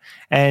YouTube.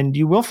 And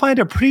you will find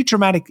a pretty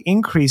dramatic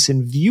increase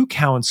in view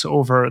counts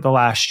over the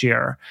last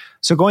year.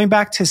 So going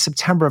back to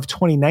September of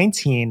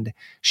 2019,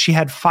 she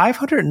had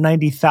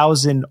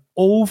 590,000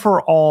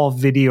 overall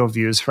video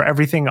views for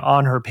everything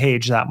on her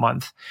page that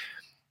month.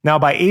 Now,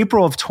 by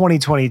April of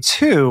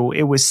 2022,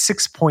 it was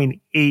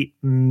 6.8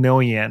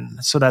 million.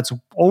 So that's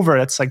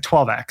like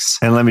 12x.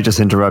 And let me just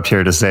interrupt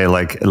here to say,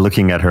 like,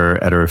 looking at her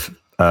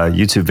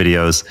YouTube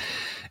videos,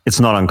 it's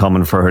not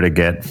uncommon for her to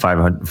get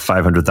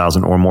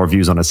 500,000 or more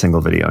views on a single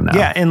video now.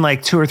 Yeah, in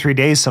like 2 or 3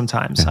 days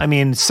sometimes. I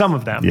mean, some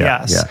of them,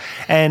 yes. Yeah.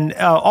 And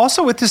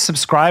also with the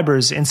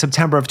subscribers, in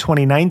September of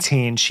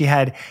 2019, she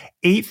had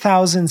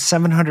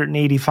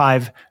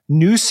 8,785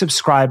 new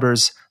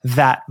subscribers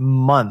that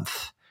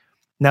month.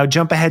 Now,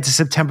 jump ahead to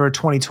September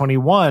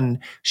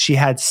 2021, she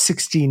had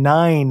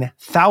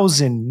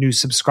 69,000 new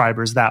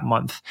subscribers that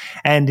month.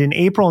 And in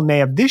April and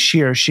May of this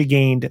year, she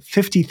gained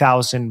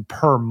 50,000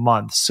 per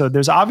month. So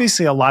there's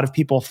obviously a lot of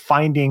people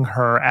finding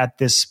her at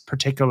this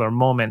particular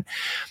moment.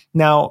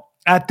 Now,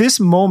 at this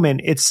moment,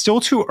 it's still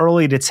too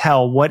early to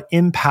tell what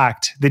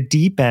impact the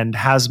deep end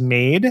has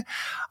made.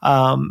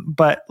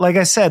 But like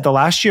I said, the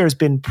last year has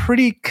been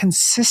pretty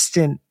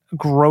consistent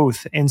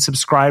growth in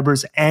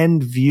subscribers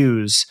and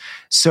views.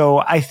 So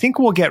I think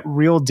we'll get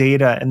real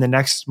data in the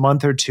next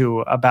month or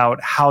two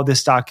about how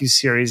this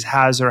docuseries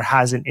has or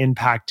hasn't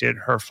impacted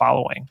her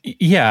following.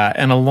 Yeah,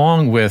 and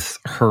along with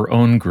her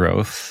own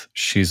growth,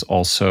 she's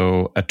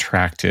also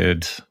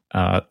attracted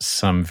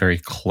some very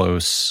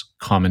close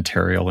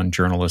commentarial and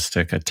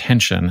journalistic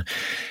attention.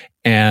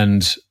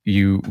 And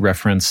you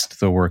referenced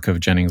the work of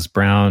Jennings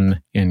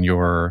Brown in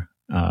your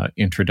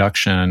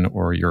introduction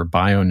or your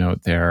bio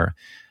note there,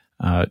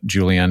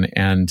 Julian,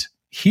 and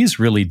he's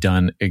really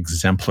done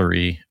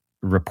exemplary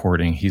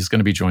reporting. He's going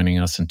to be joining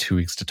us in 2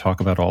 weeks to talk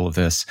about all of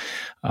this.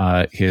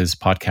 His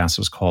podcast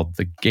was called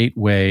The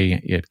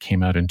Gateway. It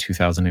came out in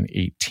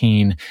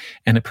 2018,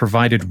 and it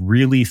provided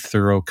really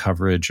thorough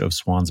coverage of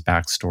Swan's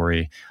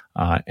backstory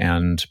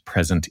and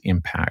present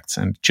impacts.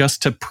 And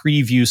just to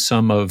preview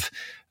some of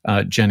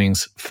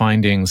Jennings'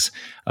 findings,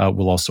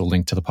 we'll also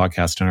link to the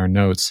podcast in our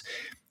notes.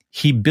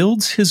 He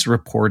builds his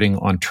reporting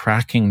on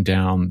tracking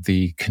down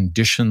the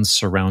conditions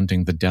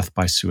surrounding the death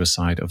by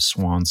suicide of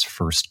Swan's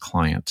first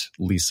client,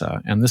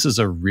 Lisa. And this is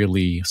a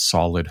really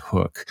solid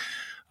hook,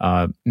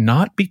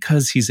 not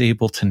because he's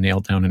able to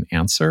nail down an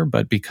answer,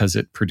 but because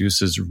it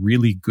produces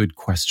really good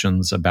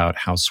questions about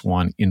how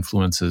Swan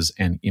influences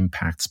and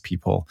impacts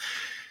people.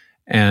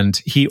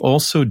 And he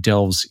also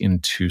delves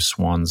into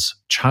Swan's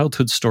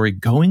childhood story,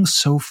 going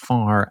so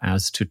far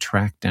as to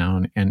track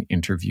down and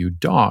interview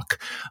Doc,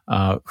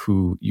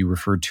 who you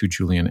referred to,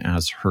 Julian,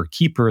 as her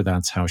keeper.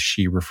 That's how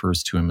she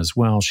refers to him as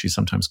well. She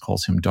sometimes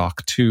calls him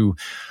Doc too.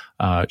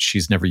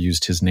 She's never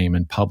used his name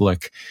in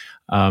public.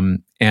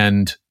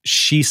 And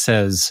she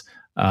says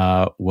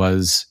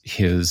was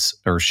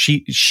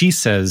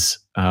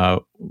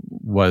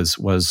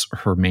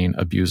her main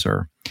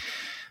abuser.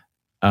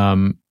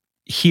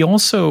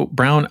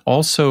 Brown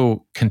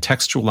also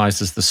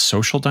contextualizes the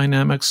social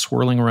dynamics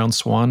swirling around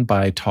Swan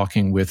by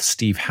talking with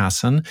Steve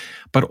Hassan,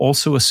 but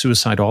also a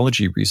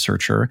suicidology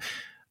researcher,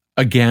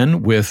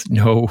 again, with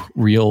no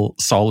real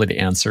solid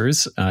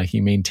answers.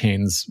 He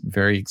maintains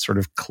very sort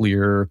of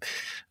clear,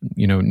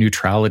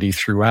 neutrality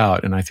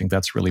throughout, and I think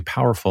that's really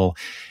powerful.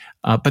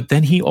 But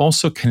then he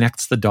also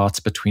connects the dots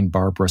between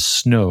Barbara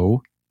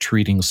Snow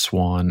treating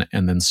Swan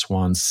and then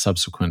Swan's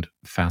subsequent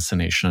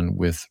fascination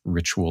with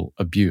ritual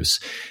abuse.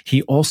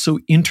 He also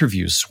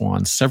interviews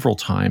Swan several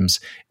times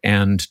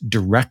and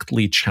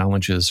directly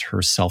challenges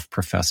her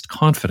self-professed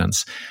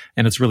confidence.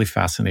 And it's really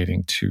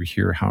fascinating to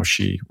hear how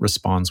she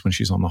responds when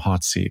she's on the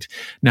hot seat.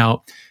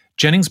 Now,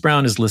 Jennings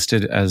Brown is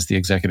listed as the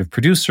executive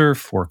producer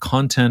for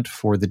content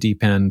for The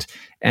Deep End,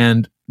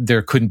 and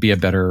there couldn't be a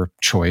better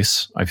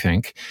choice, I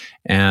think.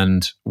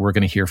 And we're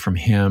going to hear from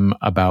him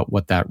about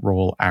what that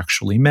role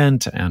actually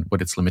meant and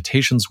what its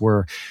limitations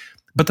were.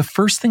 But the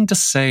first thing to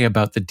say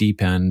about The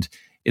Deep End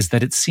is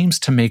that it seems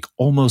to make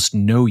almost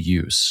no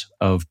use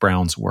of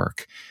Brown's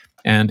work.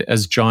 And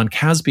as John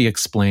Kasbe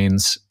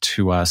explains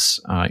to us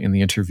in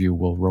the interview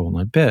we'll roll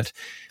in a bit,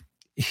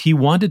 he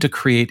wanted to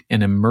create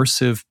an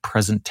immersive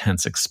present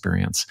tense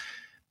experience.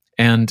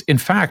 And in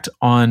fact,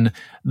 on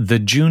the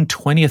June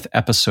 20th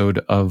episode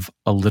of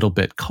A Little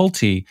Bit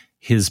Culty,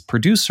 his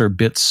producer,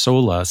 Bit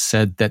Sola,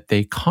 said that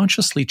they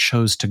consciously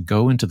chose to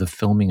go into the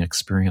filming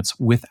experience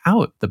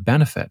without the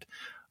benefit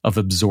of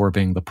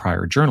absorbing the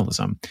prior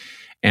journalism.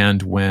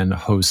 And when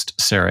host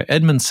Sarah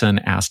Edmondson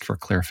asked for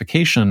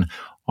clarification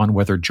on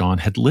whether John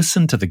had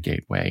listened to The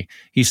Gateway,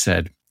 he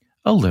said,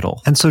 a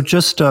little. And so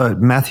just,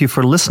 Matthew,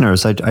 for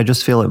listeners, I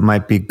just feel it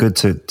might be good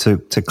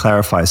to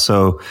clarify.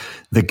 So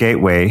The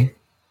Gateway,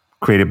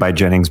 created by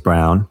Jennings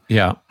Brown.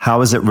 Yeah.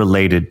 How is it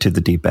related to The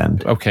Deep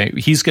End? Okay.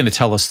 He's going to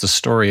tell us the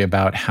story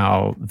about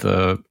how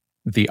the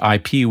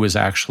IP was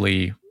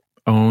actually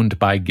owned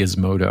by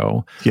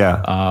Gizmodo,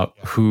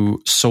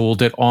 who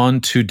sold it on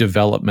to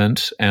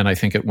development. And I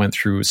think it went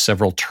through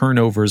several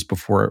turnovers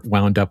before it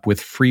wound up with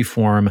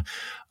Freeform,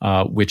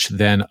 which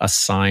then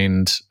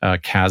assigned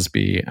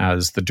Kasbe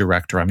as the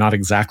director. I'm not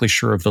exactly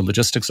sure of the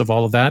logistics of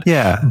all of that.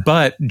 Yeah.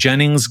 But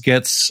Jennings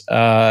gets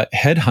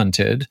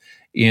headhunted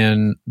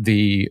in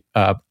the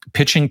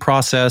pitching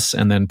process,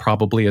 and then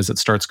probably as it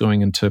starts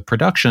going into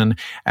production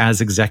as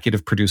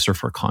executive producer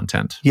for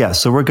content. Yeah,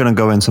 so we're going to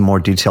go into more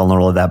detail on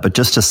all of that, but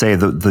just to say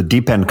the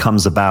deep end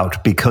comes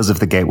about because of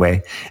the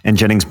gateway, and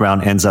Jennings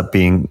Brown ends up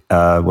being,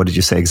 what did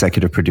you say,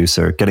 executive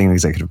producer, getting an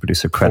executive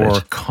producer credit.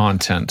 For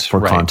content.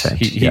 For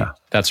content, yeah.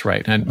 That's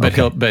right.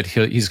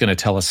 He's going to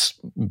tell us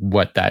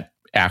what that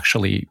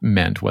actually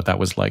meant, what that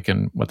was like,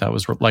 and what that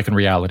was like in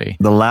reality.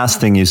 The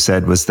last thing you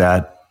said was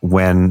that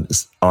when,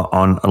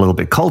 on a little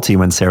bit culty,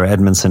 when Sarah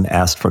Edmondson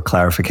asked for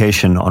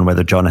clarification on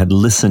whether John had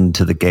listened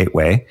to the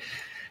gateway,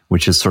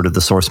 which is sort of the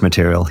source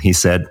material, he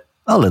said,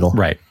 a little.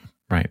 Right.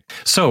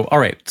 So, all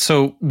right.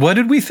 So what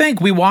did we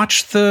think? We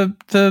watched the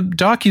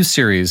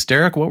docuseries.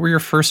 Derek, what were your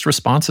first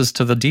responses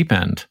to The Deep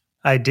End?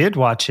 I did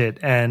watch it,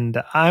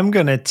 and I'm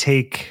going to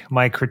take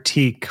my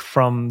critique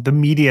from the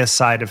media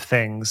side of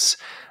things.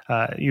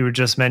 You were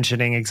just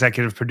mentioning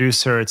executive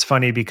producer. It's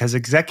funny because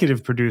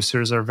executive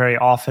producers are very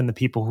often the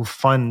people who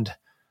fund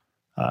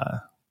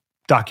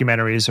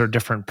documentaries or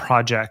different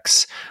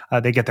projects.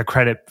 They get the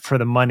credit for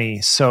the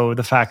money. So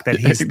the fact that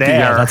he's there,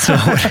 yeah, that's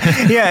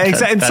exactly.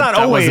 It's not that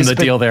always wasn't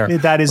the deal there.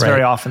 That is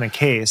very often the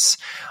case.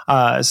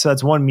 So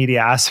that's one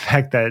media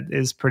aspect that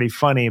is pretty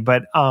funny.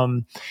 But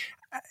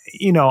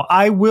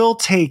I will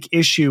take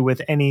issue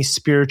with any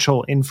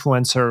spiritual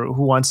influencer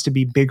who wants to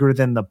be bigger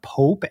than the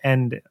Pope,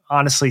 and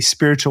honestly,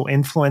 spiritual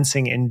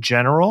influencing in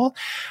general.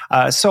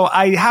 So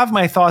I have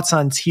my thoughts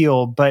on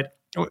Teal, but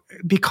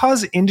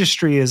because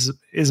industry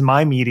is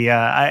my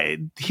media,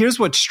 here's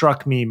what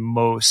struck me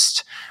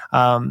most.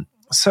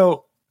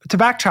 So to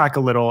backtrack a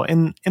little,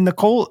 in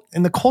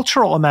the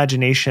cultural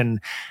imagination,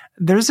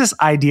 there's this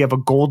idea of a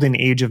golden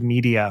age of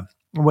media,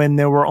 when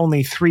there were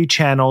only 3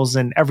 channels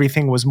and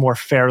everything was more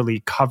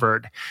fairly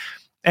covered.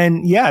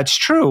 And yeah, it's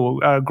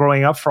true.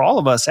 Growing up for all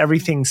of us,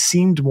 everything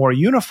seemed more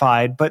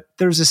unified, but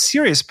there's a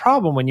serious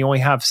problem when you only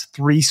have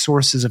 3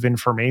 sources of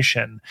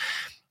information.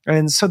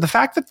 And so the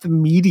fact that the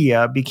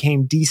media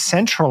became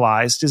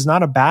decentralized is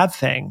not a bad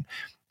thing.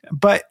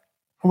 But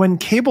when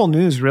cable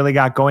news really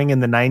got going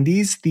in the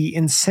 90s, the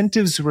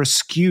incentives were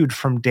skewed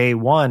from day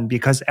one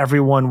because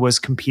everyone was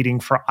competing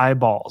for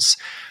eyeballs.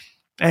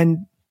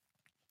 And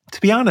to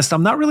be honest,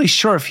 I'm not really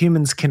sure if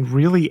humans can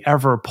really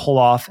ever pull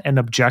off an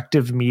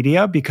objective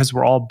media because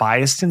we're all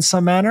biased in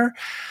some manner.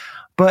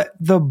 But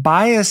the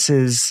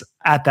biases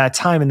at that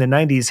time in the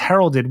 90s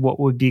heralded what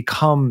would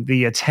become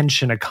the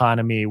attention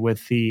economy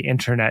with the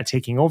internet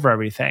taking over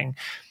everything.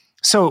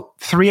 So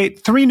three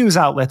news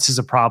outlets is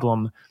a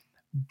problem,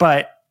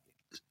 but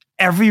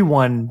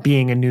everyone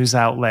being a news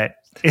outlet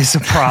is a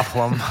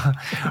problem,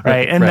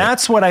 right? And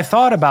that's what I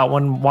thought about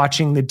when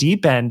watching The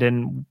Deep End,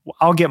 and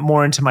I'll get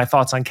more into my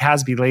thoughts on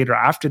Kasbe later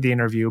after the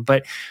interview,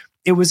 but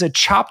it was a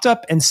chopped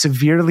up and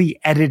severely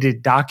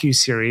edited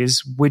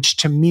docuseries, which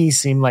to me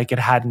seemed like it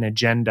had an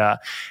agenda.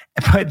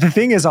 But the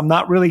thing is, I'm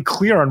not really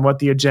clear on what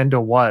the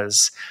agenda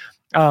was.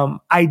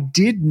 I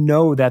did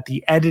know that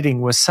the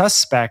editing was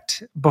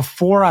suspect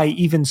before I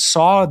even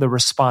saw the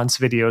response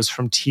videos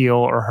from Teal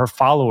or her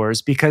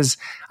followers, because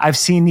I've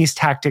seen these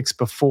tactics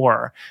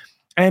before.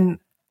 And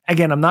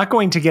again, I'm not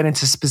going to get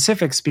into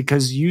specifics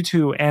because you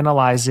two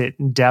analyze it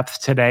in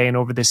depth today and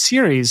over this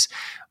series,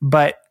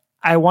 but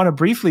I want to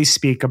briefly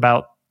speak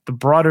about the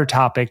broader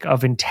topic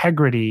of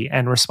integrity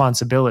and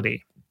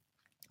responsibility.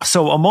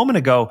 So a moment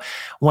ago,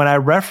 when I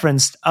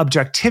referenced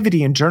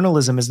objectivity in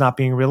journalism as not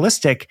being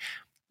realistic,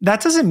 that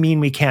doesn't mean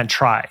we can't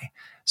try.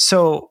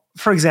 So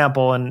for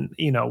example, and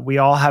we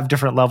all have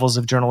different levels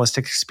of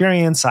journalistic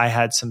experience. I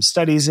had some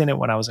studies in it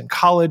when I was in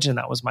college, and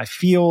that was my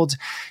field.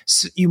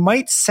 So you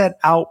might set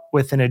out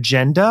with an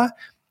agenda,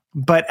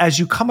 but as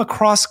you come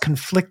across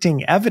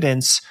conflicting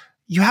evidence,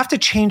 you have to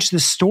change the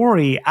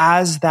story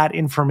as that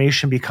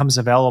information becomes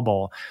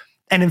available.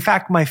 And in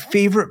fact, my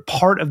favorite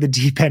part of The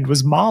Deep End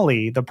was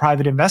Molly, the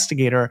private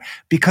investigator,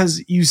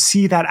 because you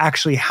see that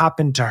actually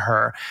happen to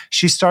her.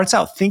 She starts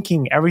out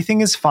thinking everything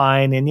is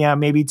fine. And yeah,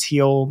 maybe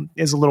Teal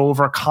is a little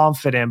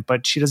overconfident,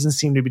 but she doesn't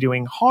seem to be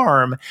doing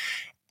harm.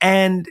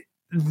 And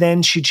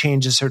then she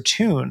changes her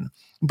tune.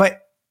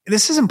 But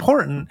this is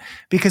important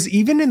because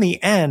even in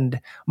the end,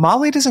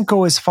 Molly doesn't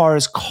go as far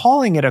as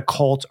calling it a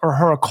cult or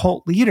her a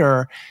cult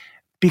leader,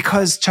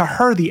 because to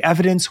her, the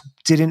evidence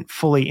didn't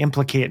fully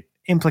implicate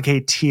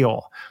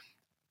Teal.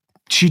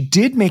 She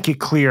did make it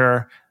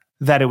clear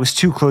that it was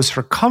too close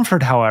for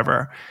comfort,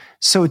 however.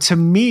 So to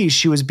me,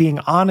 she was being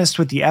honest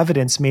with the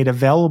evidence made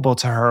available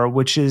to her,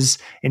 which is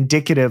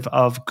indicative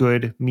of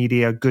good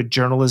media, good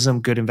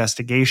journalism, good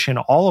investigation,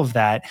 all of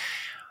that.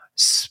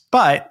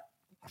 But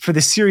for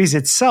the series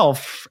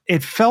itself,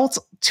 it felt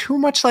too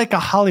much like a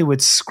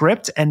Hollywood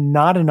script and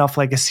not enough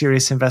like a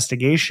serious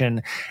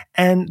investigation.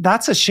 And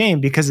that's a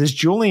shame because, as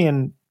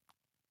Julian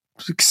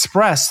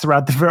expressed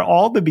throughout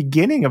all the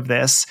beginning of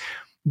this,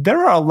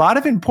 there are a lot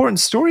of important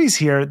stories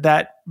here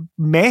that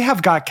may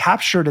have got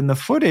captured in the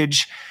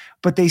footage,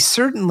 but they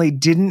certainly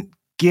didn't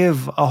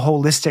give a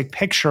holistic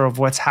picture of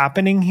what's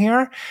happening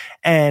here.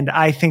 And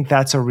I think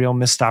that's a real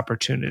missed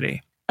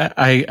opportunity.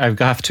 I've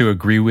got to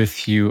agree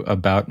with you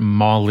about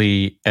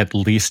Molly, at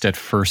least at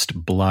first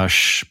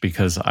blush,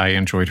 because I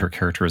enjoyed her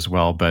character as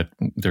well. But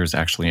there's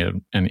actually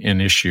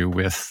an issue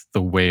with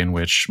the way in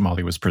which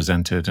Molly was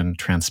presented and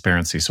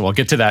transparency. So I'll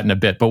get to that in a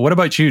bit. But what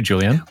about you,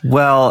 Julian?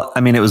 Well,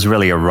 I mean, it was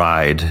really a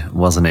ride,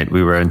 wasn't it?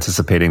 We were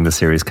anticipating the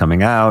series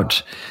coming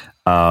out.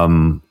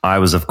 I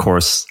was, of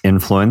course,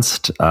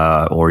 influenced,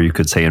 or you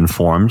could say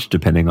informed,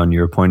 depending on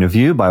your point of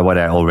view, by what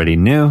I already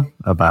knew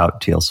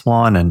about Teal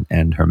Swan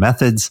and her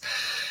methods.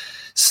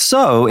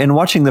 So in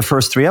watching the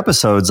first 3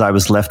 episodes, I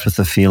was left with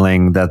the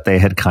feeling that they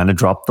had kind of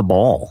dropped the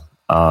ball.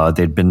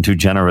 They'd been too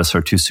generous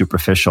or too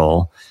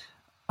superficial.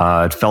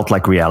 It felt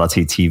like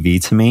reality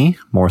TV to me,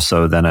 more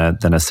so than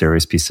a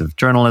serious piece of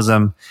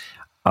journalism.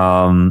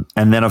 And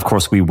then, of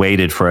course, we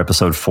waited for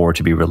episode 4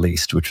 to be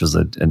released, which was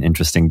an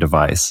interesting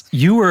device.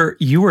 You were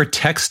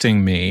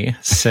texting me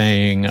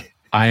saying,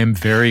 I am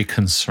very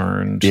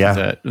concerned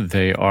that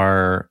they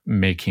are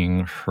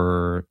making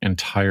her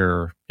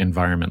entire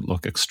environment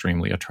look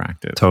extremely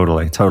attractive.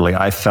 Totally.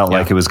 I felt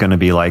like it was going to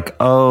be like,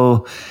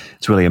 oh,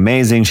 it's really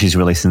amazing. She's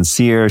really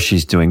sincere.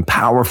 She's doing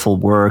powerful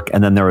work.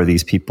 And then there are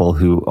these people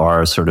who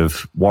are sort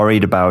of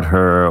worried about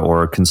her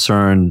or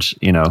concerned,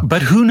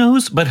 But who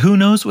knows? What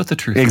the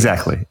truth is.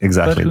 Exactly.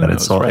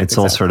 That it's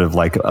all sort of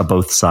like a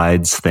both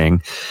sides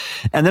thing.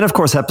 And then, of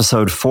course,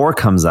 episode 4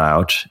 comes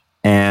out.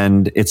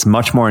 And it's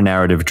much more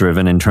narrative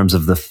driven in terms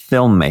of the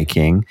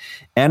filmmaking.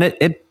 And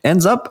it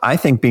ends up, I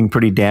think, being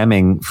pretty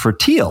damning for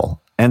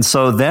Teal. And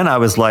so then I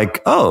was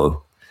like,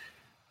 oh,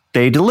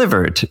 they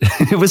delivered.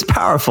 It was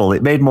powerful.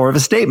 It made more of a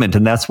statement.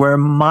 And that's where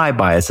my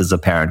bias is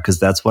apparent,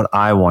 because that's what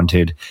I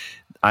wanted.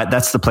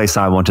 That's the place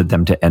I wanted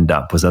them to end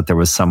up, was that there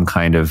was some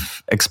kind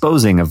of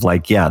exposing of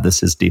like, yeah,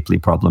 this is deeply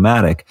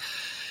problematic.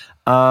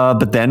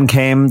 But then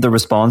came the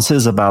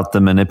responses about the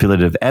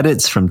manipulative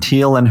edits from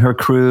Teal and her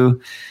crew.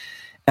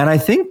 And I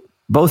think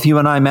both you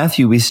and I,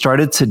 Matthew, we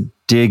started to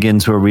dig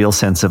into a real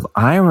sense of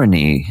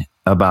irony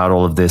about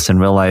all of this and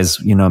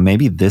realize,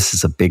 maybe this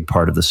is a big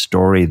part of the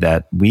story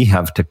that we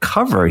have to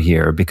cover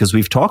here, because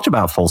we've talked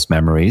about false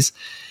memories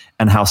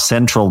and how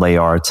central they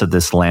are to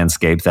this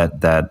landscape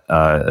that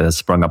has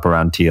sprung up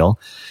around Teal.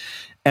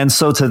 And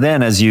so to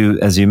then, as you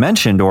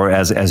mentioned, or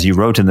as you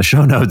wrote in the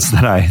show notes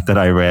that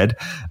I read,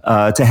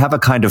 to have a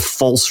kind of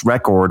false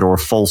record or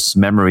false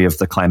memory of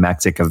the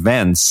climactic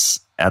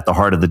events at the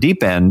heart of the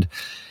deep end,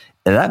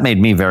 that made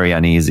me very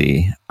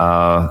uneasy.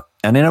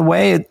 And in a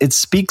way, it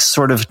speaks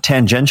sort of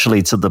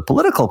tangentially to the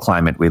political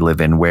climate we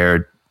live in,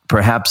 where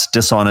perhaps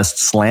dishonest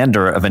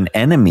slander of an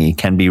enemy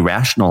can be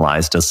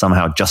rationalized as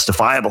somehow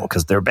justifiable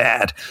because they're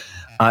bad.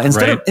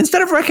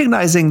 Instead of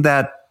recognizing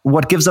that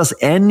what gives us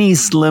any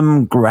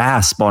slim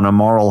grasp on a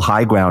moral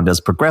high ground as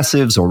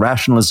progressives or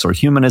rationalists or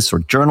humanists or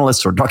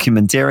journalists or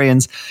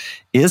documentarians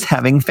is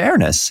having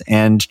fairness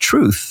and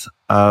truth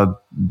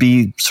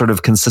be sort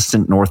of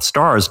consistent North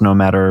Stars, no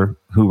matter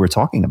who we're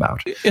talking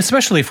about.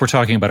 Especially if we're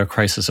talking about a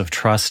crisis of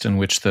trust in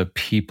which the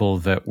people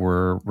that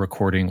we're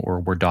recording or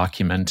we're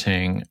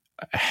documenting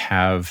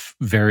have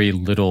very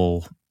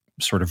little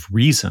sort of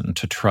reason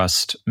to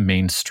trust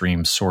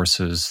mainstream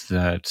sources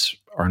that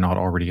are not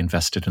already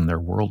invested in their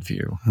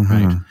worldview,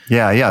 right?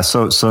 Yeah.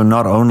 So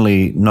not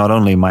only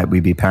might we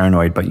be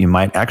paranoid, but you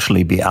might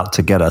actually be out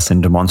to get us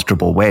in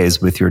demonstrable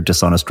ways with your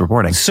dishonest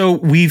reporting. So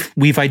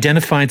we've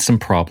identified some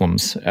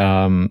problems.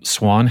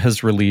 Swan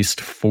has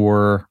released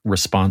 4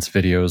 response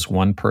videos,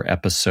 1 per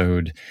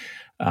episode.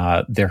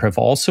 There have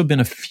also been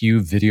a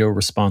few video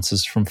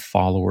responses from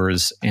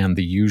followers and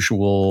the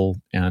usual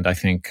and I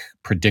think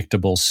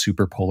predictable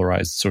super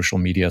polarized social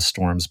media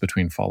storms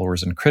between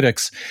followers and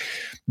critics.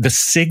 The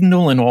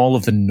signal in all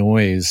of the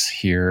noise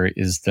here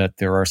is that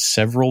there are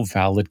several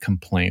valid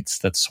complaints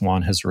that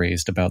Swan has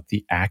raised about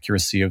the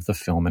accuracy of the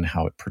film and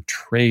how it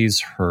portrays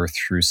her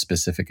through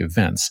specific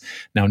events.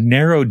 Now,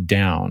 narrowed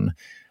down,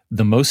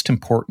 the most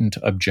important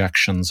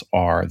objections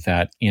are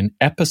that in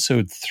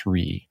episode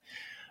 3,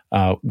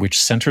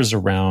 which centers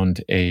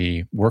around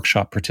a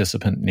workshop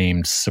participant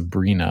named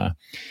Sabrina,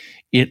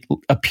 it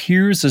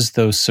appears as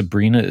though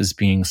Sabrina is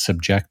being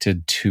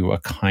subjected to a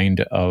kind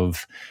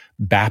of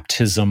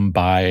baptism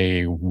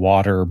by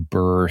water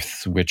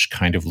birth, which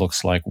kind of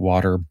looks like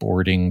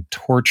waterboarding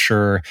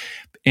torture.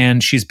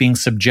 And she's being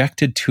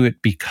subjected to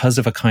it because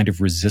of a kind of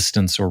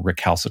resistance or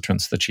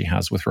recalcitrance that she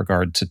has with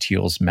regard to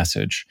Teal's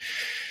message.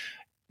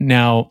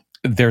 Now,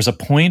 there's a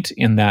point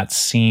in that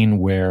scene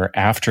where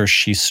after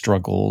she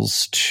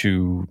struggles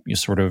to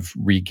sort of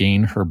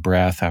regain her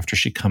breath after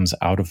she comes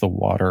out of the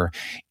water,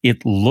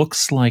 it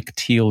looks like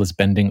Teal is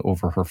bending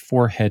over her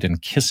forehead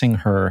and kissing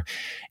her.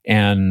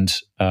 And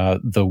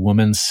the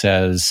woman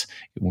says,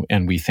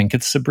 and we think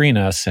it's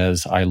Sabrina,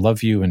 says, "I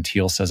love you." And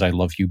Teal says, "I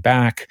love you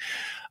back."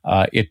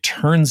 It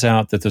turns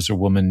out that there's a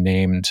woman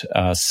named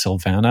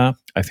Silvana,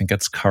 I think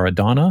it's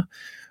Caradonna,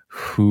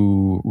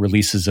 who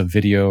releases a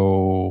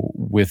video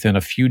within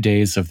a few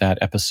days of that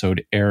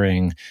episode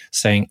airing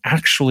saying,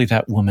 actually,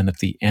 that woman at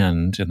the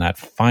end in that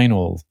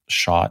final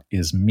shot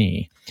is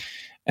me.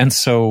 And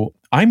so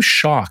I'm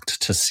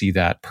shocked to see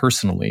that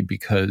personally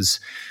because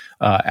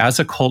as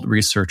a cult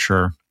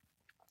researcher,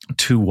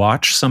 to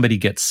watch somebody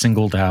get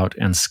singled out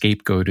and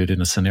scapegoated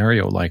in a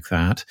scenario like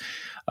that,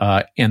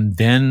 and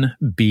then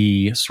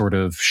be sort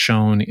of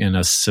shown in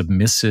a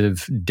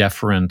submissive,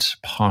 deferent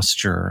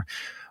posture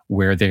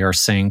where they are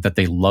saying that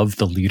they love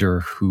the leader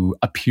who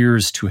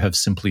appears to have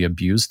simply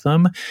abused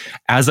them.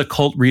 As a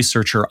cult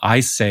researcher,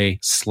 I say,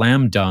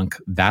 slam dunk,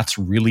 that's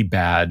really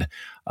bad.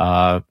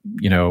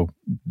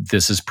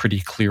 This is pretty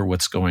clear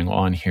what's going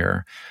on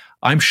here.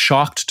 I'm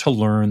shocked to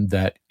learn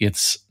that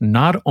it's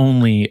not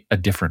only a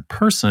different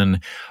person,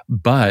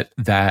 but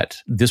that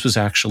this was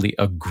actually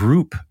a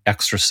group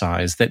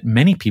exercise that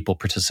many people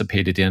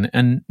participated in,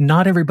 and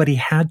not everybody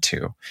had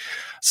to.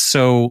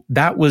 So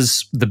that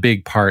was the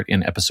big part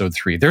in episode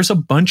 3. There's a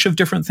bunch of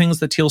different things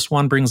that Teal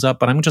Swan brings up,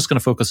 but I'm just going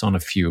to focus on a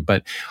few.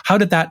 But how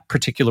did that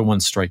particular one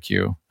strike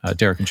you,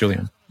 Derek and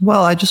Julian?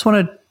 Well,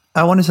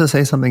 I wanted to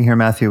say something here,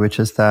 Matthew, which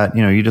is that,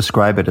 you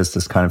describe it as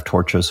this kind of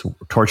torturous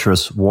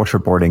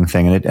waterboarding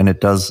thing, and it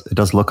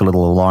does look a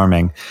little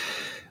alarming.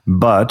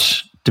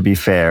 But to be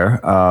fair,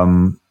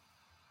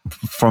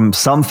 from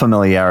some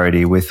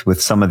familiarity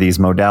with some of these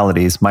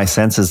modalities, my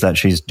sense is that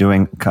she's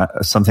doing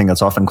something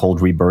that's often called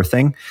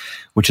rebirthing,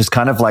 which is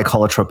kind of like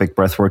holotropic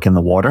breathwork in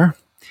the water.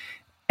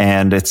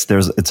 And it's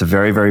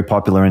very, very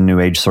popular in New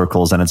Age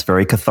circles, and it's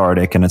very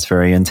cathartic and it's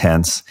very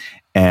intense.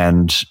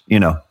 And,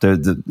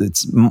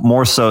 it's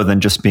more so than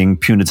just being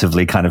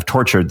punitively kind of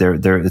tortured.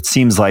 There, it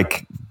seems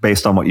like,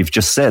 based on what you've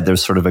just said,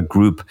 there's sort of a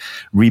group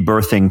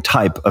rebirthing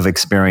type of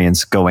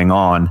experience going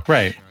on.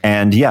 Right.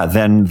 And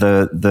then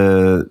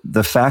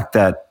the fact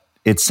that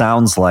it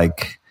sounds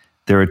like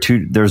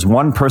there's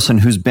one person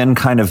who's been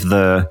kind of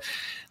the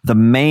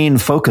main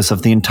focus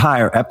of the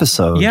entire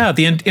episode. Yeah,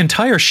 the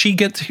entire, she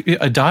gets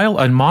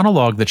a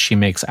monologue that she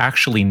makes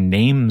actually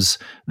names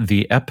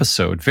the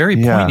episode very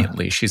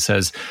poignantly. She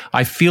says,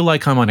 I feel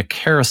like I'm on a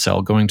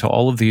carousel going to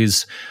all of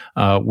these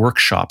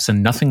workshops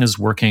and nothing is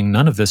working.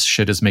 None of this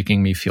shit is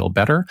making me feel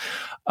better.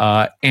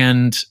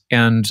 And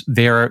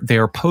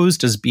they're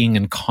posed as being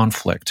in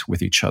conflict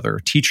with each other,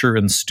 teacher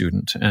and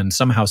student. And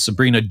somehow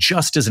Sabrina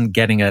just isn't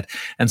getting it.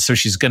 And so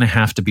she's going to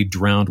have to be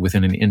drowned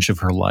within an inch of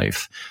her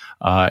life.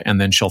 And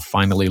then she'll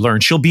finally learn.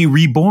 She'll be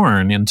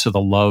reborn into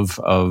the love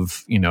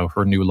of,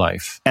 her new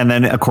life. And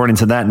then according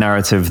to that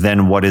narrative,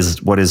 then what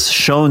is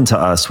shown to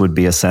us would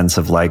be a sense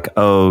of like,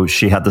 oh,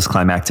 she had this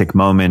climactic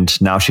moment.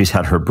 Now she's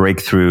had her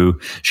breakthrough.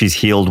 She's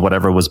healed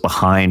whatever was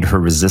behind her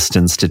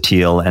resistance to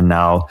Teal. And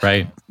now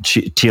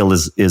Teal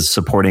is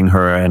supporting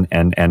her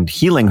and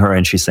healing her.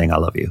 And she's saying, I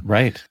love you.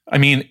 Right. I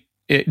mean,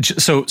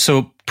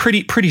 so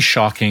pretty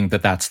shocking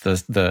that's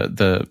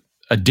a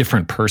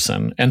different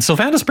person. And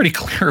Sylvana's pretty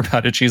clear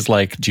about it. She's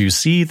like, do you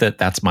see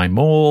that's my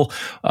mole?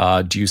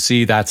 Do you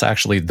see that's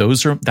my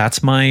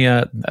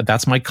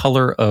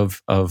color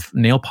of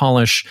nail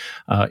polish?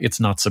 It's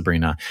not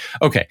Sabrina.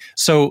 Okay.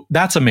 So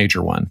that's a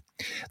major one.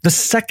 The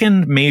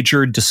second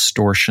major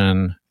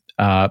distortion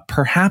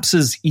perhaps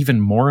is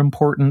even more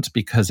important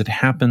because it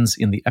happens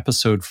in the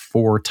episode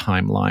 4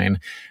 timeline.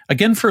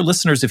 Again, for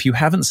listeners, if you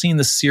haven't seen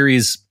this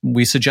series,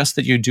 we suggest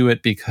that you do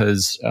it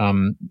because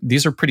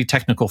these are pretty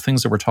technical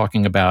things that we're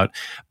talking about,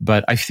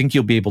 but I think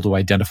you'll be able to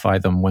identify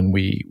them when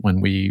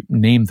we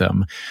name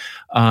them.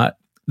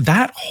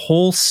 That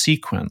whole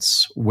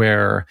sequence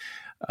where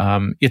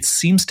it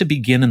seems to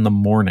begin in the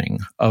morning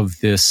of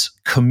this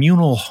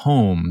communal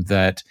home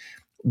that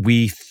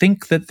we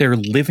think that they're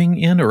living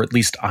in, or at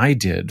least I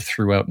did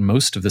throughout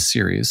most of the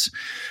series.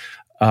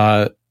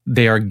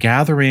 They are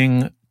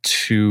gathering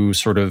to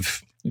sort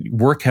of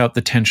work out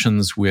the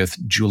tensions with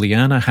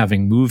Juliana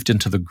having moved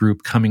into the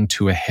group coming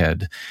to a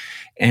head.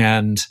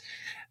 And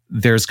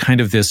there's kind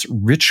of this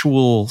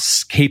ritual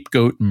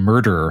scapegoat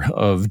murder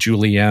of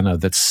Juliana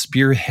that's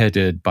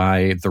spearheaded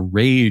by the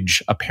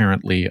rage,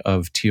 apparently,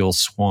 of Teal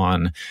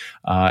Swan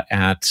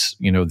at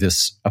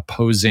this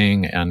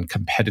opposing and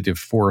competitive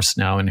force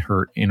now in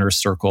her inner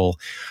circle.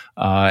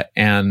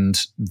 And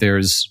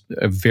there's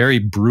a very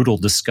brutal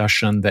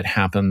discussion that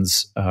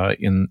happens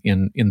in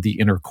the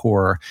inner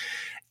core.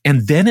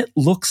 And then it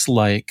looks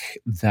like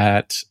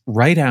that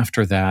right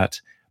after that,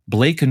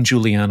 Blake and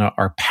Juliana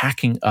are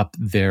packing up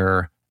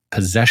their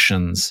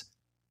possessions,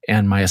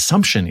 and my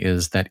assumption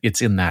is that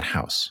it's in that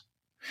house,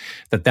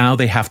 that now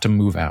they have to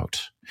move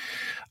out.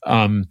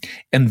 And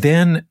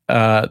then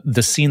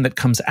the scene that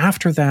comes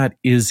after that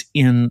is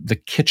in the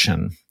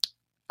kitchen,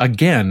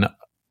 again,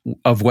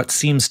 of what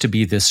seems to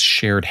be this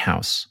shared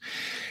house.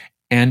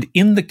 And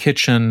in the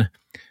kitchen,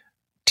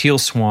 Teal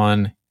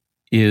Swan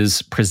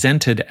is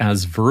presented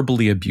as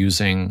verbally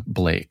abusing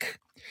Blake.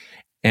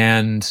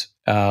 And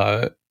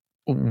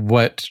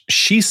what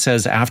she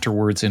says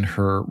afterwards in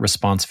her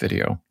response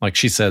video, like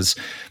she says,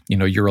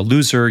 you're a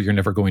loser, you're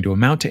never going to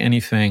amount to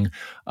anything.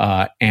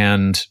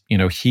 And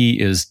he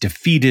is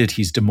defeated,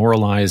 he's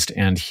demoralized,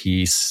 and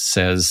he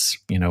says,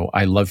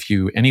 I love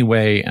you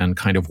anyway, and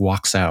kind of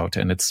walks out.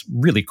 And it's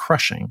really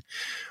crushing.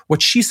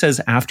 what she says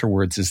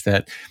afterwards is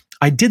that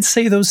I did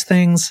say those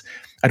things.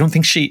 I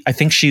think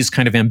she's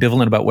kind of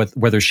ambivalent about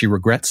whether she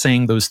regrets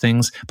saying those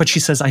things, but she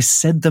says, I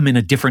said them in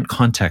a different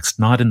context,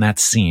 not in that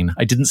scene.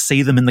 I didn't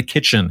say them in the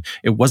kitchen.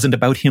 It wasn't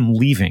about him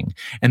leaving.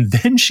 And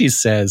then she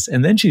says,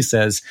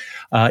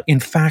 in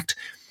fact,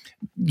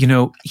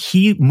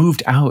 he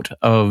moved out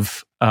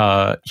of,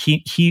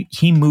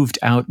 he moved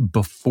out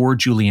before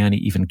Juliana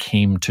even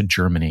came to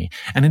Germany.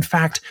 And in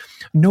fact,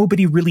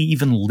 nobody really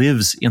even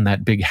lives in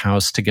that big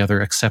house together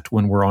except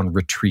when we're on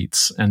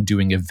retreats and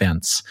doing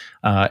events.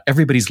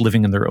 Everybody's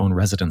living in their own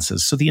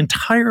residences. So the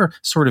entire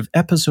sort of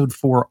episode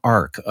 4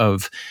 arc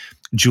of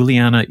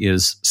Juliana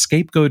is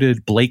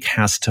scapegoated. Blake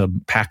has to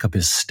pack up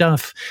his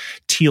stuff.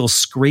 Teal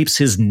scrapes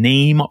his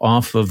name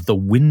off of the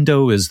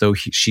window as though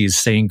she's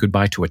saying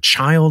goodbye to a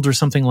child or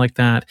something like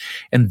that.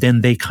 And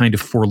then they kind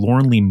of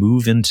forlornly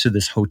move into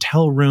this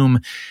hotel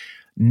room.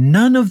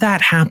 None of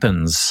that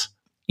happens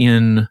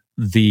in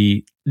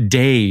the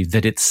day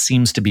that it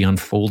seems to be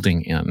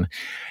unfolding in.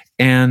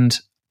 And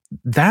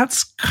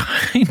that's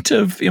kind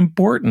of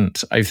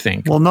important, I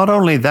think. Well, not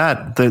only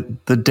that,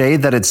 the day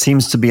that it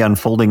seems to be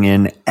unfolding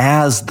in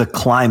as the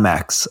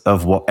climax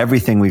of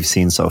everything we've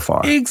seen so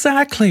far.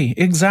 Exactly.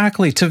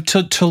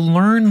 To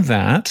learn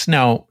that.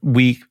 Now,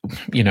 we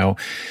will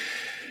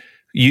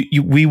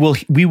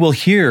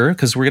hear,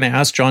 because we're going to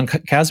ask John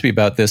Kasbe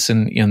about this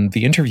in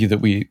the interview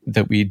that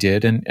we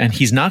did, and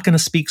he's not going to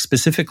speak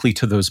specifically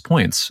to those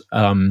points.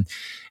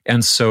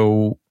 And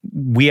so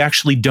we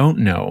actually don't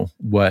know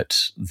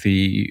what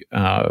the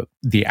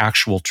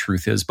actual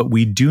truth is, but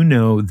we do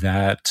know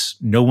that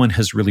no one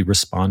has really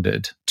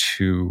responded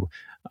to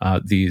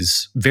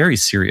these very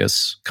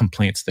serious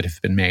complaints that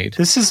have been made.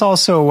 This is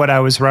also what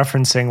I was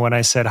referencing when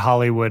I said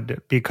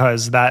Hollywood,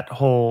 because that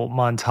whole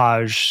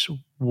montage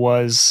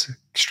was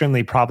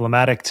extremely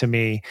problematic to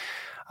me,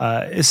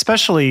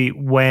 especially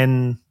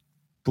when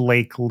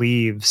Blake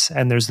leaves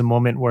and there's the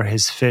moment where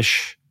his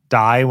fish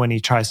die when he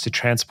tries to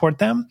transport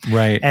them.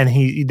 Right. And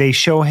they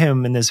show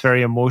him in this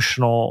very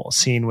emotional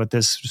scene with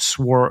this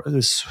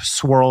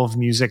swirl of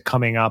music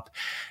coming up,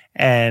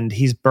 and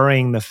he's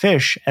burying the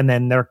fish, and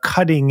then they're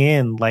cutting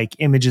in like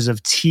images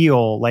of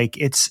Teal, like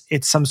it's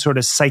some sort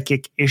of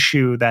psychic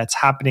issue that's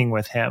happening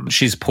with him.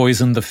 She's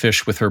poisoned the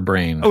fish with her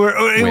brain.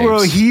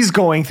 Or he's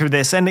going through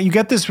this, and you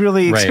get this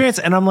really experience.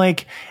 Right. And I'm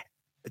like,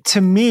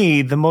 to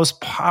me, the most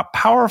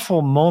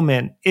powerful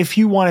moment, if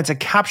you wanted to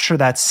capture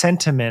that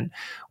sentiment,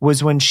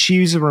 was when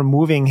she's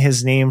removing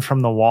his name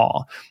from the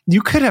wall.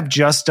 You could have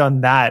just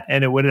done that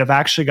and it would have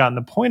actually gotten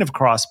the point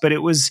across, but it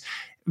was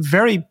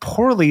very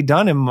poorly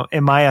done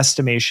in my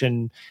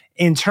estimation,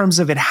 in terms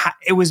of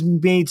it was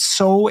made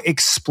so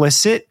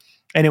explicit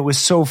and it was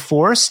so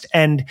forced.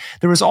 And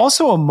there was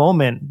also a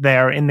moment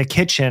there in the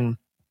kitchen.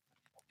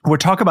 We're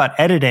talking about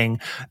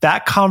editing,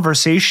 that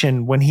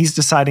conversation when he's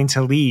deciding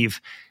to leave.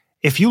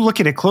 If you look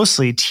at it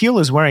closely, Teal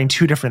is wearing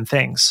 2 different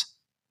things.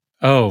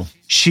 Oh.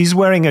 She's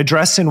wearing a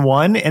dress in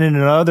one, and in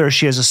another,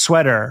 she has a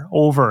sweater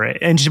over it.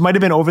 And she might have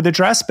been over the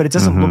dress, but it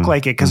doesn't look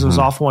like it because it was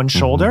off one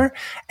shoulder.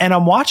 And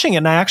I'm watching it,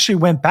 and I actually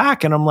went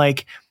back, and I'm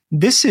like,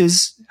 this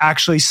is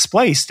actually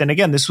spliced. And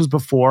again, this was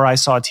before I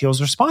saw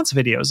Teal's response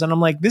videos. And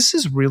I'm like, this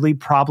is really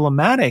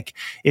problematic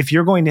if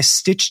you're going to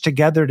stitch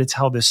together to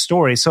tell this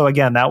story. So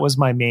again, that was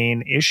my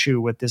main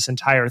issue with this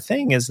entire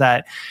thing, is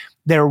that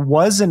there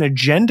was an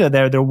agenda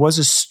there. There was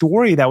a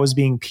story that was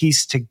being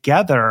pieced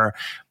together,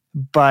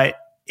 but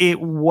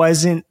it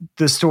wasn't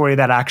the story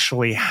that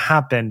actually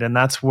happened. And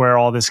that's where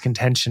all this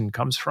contention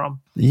comes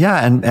from.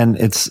 Yeah. And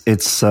it's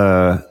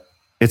so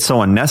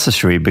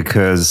unnecessary,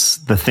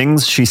 because the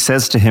things she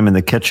says to him in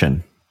the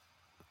kitchen,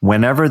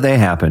 whenever they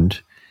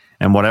happened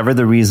and whatever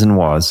the reason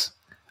was,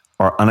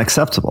 are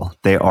unacceptable.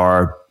 They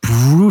are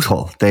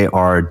brutal. They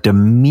are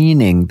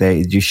demeaning.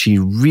 She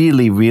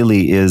really,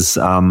 really is,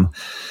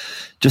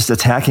 just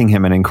attacking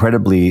him in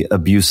incredibly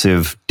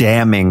abusive,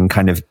 damning,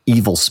 kind of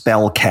evil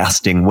spell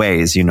casting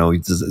ways.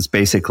 It's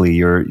basically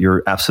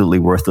you're absolutely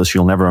worthless.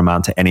 You'll never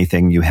amount to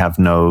anything. You have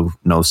no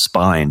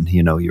spine.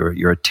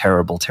 You're a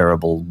terrible,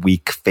 terrible,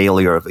 weak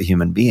failure of a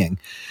human being.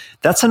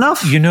 That's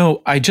enough.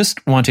 I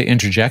just want to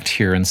interject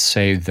here and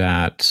say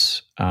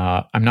that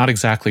I'm not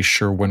exactly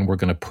sure when we're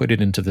going to put it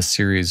into the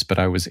series, but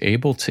I was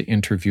able to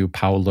interview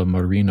Paola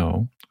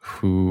Marino,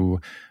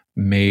 who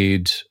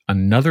made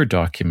another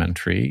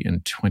documentary in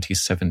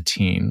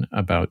 2017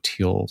 about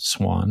Teal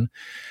Swan.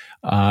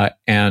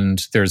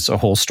 And there's a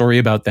whole story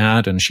about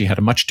that, and she had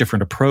a much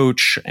different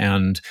approach.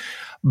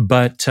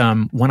 But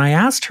when I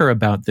asked her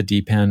about the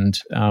deep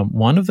end,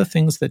 one of the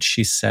things that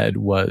she said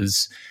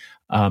was,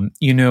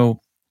 Teal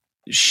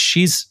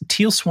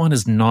Swan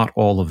is not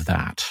all of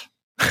that.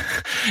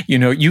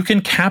 You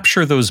can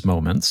capture those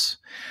moments,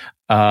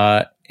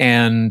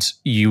 and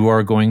you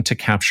are going to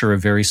capture a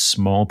very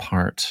small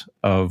part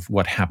of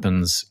what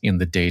happens in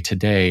the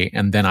day-to-day.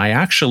 And then I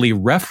actually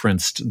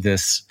referenced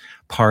this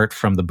part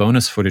from the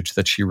bonus footage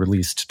that she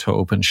released to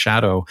Open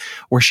Shadow,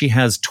 where she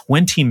has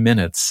 20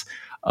 minutes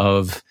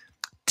of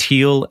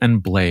Teal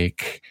and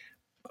Blake,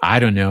 I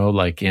don't know,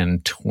 like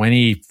in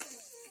 20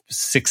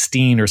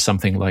 16 or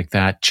something like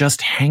that,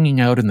 just hanging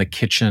out in the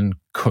kitchen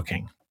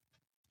cooking.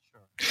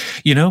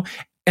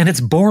 And it's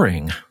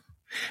boring.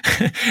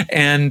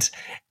 and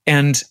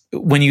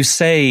when you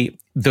say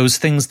those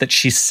things that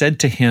she said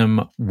to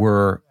him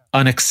were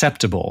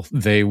unacceptable,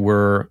 they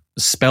were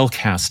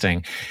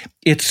spellcasting,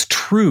 it's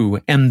true.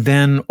 And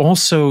then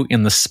also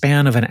in the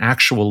span of an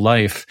actual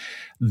life,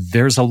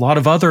 there's a lot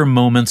of other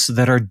moments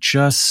that are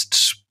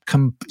just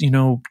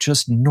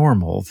just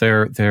normal.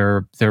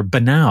 They're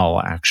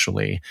banal,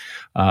 actually.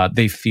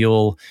 They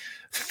feel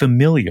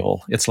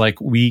familial. It's like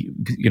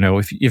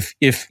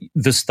if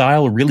the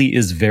style really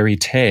is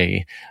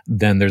verite,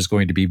 then there's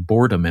going to be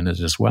boredom in it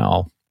as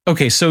well.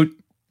 Okay, so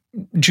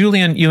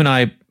Julian, you and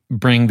I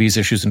bring these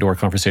issues into our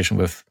conversation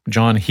with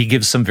John. He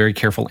gives some very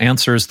careful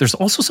answers. There's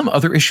also some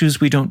other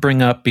issues we don't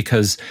bring up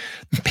because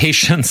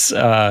patience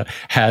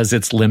has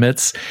its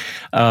limits.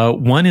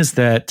 One is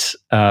that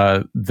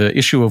the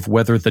issue of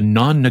whether the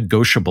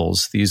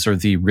non-negotiables, these are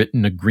the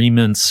written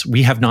agreements,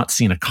 we have not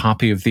seen a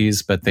copy of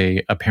these, but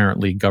they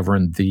apparently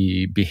govern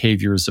the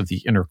behaviors of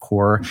the inner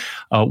core,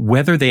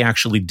 whether they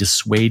actually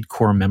dissuade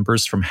core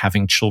members from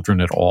having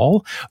children at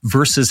all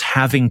versus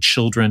having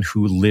children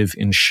who live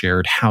in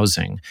shared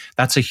housing.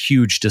 That's a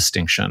huge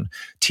distinction.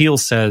 Teal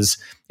says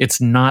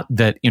it's not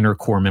that inner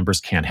core members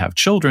can't have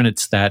children.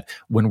 It's that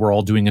when we're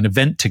all doing an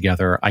event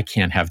together, I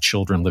can't have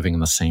children living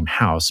in the same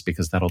house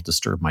because that'll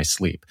disturb my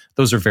sleep.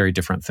 Those are very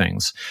different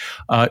things.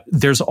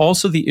 There's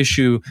also the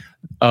issue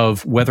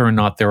of whether or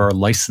not there are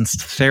licensed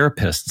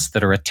therapists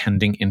that are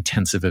attending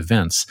intensive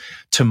events.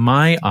 To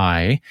my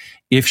eye,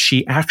 if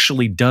she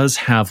actually does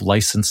have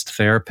licensed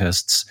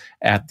therapists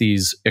at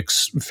these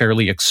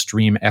fairly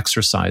extreme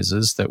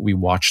exercises that we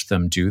watch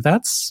them do,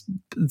 that's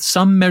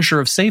some measure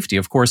of safety.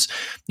 Of course,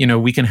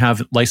 we can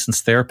have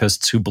licensed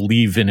therapists who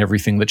believe in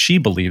everything that she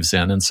believes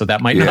in, and so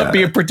that might not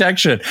be a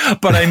protection.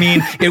 But I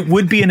mean, it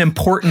would be an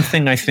important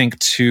thing, I think,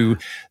 to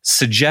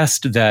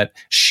suggest that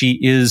she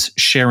is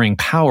sharing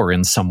power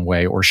in some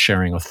way or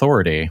sharing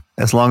authority.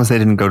 As long as they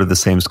didn't go to the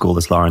same school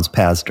as Lawrence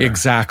Pastor.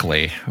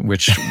 Exactly,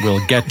 which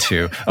we'll get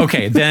to.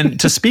 Okay, then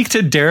to speak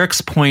to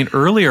Derek's point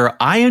earlier,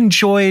 I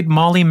enjoyed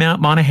Molly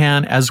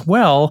Monahan as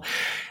well.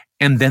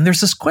 And then there's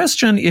this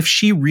question, if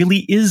she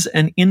really is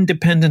an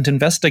independent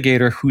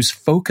investigator who's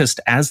focused,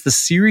 as the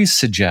series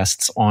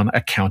suggests, on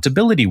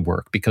accountability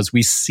work, because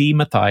we see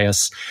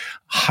Matthias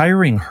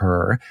hiring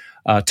her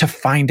to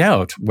find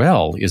out,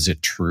 well, is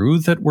it true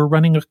that we're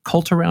running a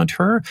cult around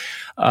her?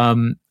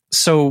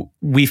 So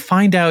we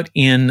find out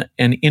in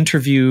an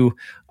interview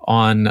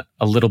on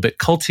A Little Bit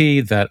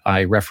Culty that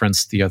I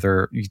referenced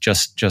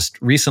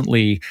just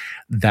recently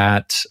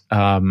that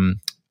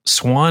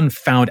Swan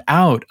found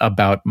out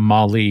about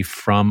Molly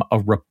from a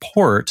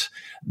report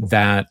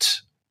that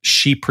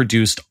she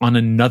produced on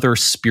another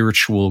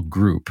spiritual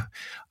group.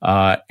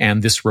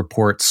 And this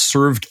report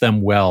served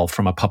them well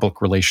from a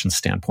public relations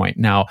standpoint.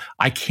 Now,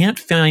 I can't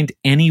find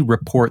any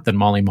report that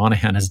Molly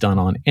Monahan has done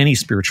on any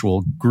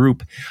spiritual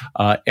group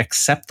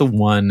except the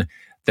one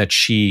that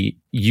she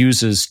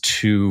uses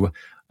to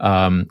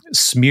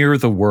smear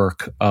the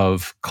work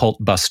of cult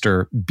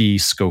buster B.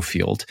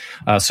 Schofield.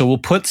 So we'll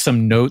put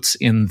some notes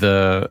in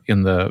the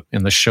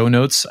show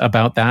notes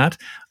about that.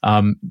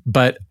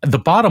 But the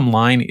bottom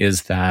line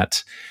is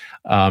that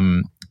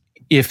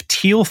if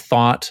Teal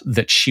thought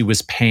that she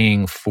was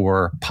paying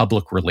for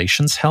public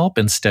relations help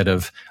instead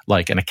of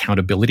like an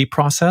accountability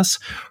process,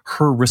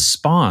 her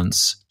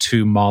response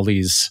to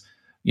Molly's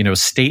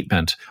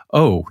statement,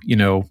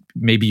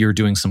 maybe you're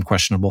doing some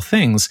questionable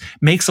things,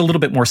 makes a little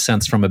bit more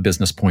sense from a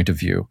business point of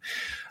view.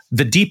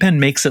 The deep end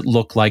makes it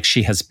look like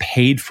she has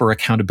paid for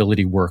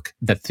accountability work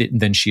that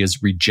then she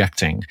is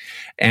rejecting.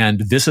 And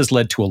this has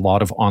led to a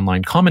lot of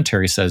online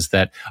commentary says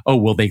that,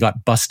 they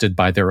got busted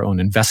by their own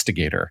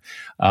investigator.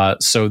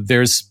 So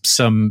there's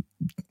some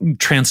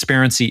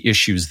transparency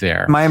issues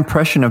there. My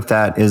impression of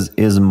that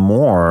is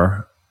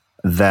more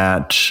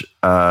that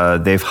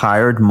they've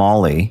hired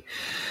Molly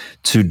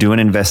to do an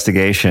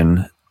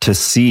investigation to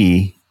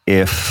see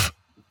if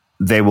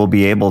they will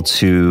be able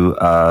to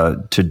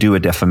do a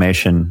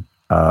defamation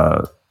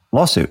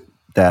lawsuit.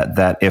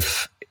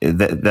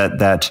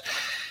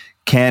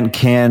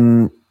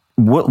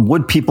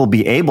 Would people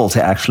be able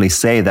to actually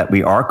say that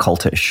we are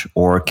cultish,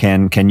 or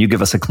can you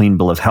give us a clean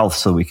bill of health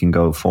so we can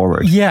go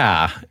forward?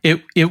 Yeah,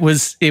 it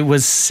was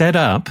set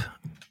up.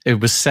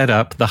 It was set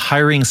up, the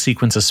hiring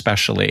sequence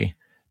especially,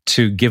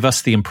 to give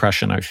us the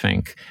impression, I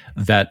think,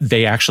 that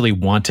they actually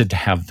wanted to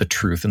have the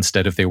truth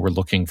instead of they were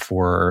looking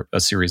for a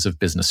series of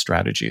business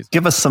strategies.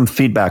 Give us some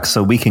feedback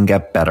so we can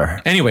get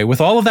better. Anyway, with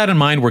all of that in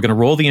mind, we're going to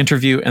roll the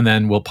interview and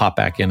then we'll pop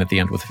back in at the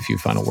end with a few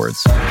final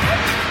words.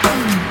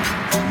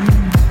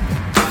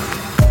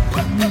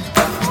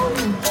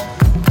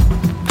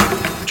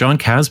 John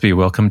Kasbe,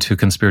 welcome to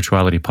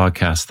Conspirituality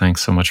Podcast.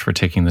 Thanks so much for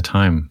taking the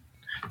time.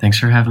 Thanks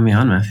for having me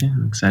on, Matthew.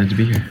 I'm excited to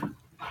be here.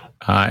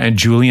 And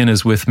Julian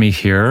is with me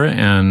here,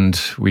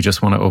 and we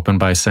just want to open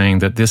by saying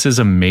that this is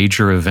a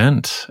major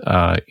event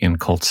in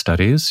cult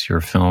studies,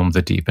 your film,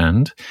 The Deep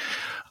End.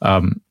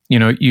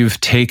 you've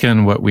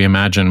taken what we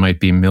imagine might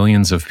be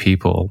millions of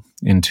people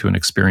into an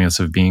experience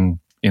of being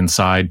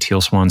inside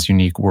Teal Swan's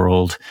unique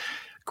world,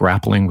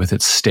 grappling with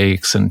its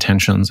stakes and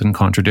tensions and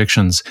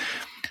contradictions.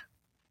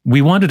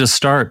 We wanted to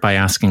start by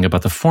asking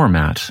about the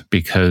format,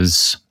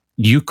 because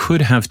you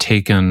could have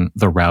taken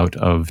the route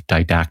of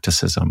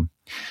didacticism.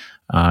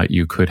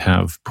 You could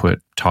have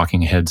put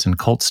talking heads and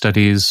cult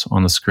studies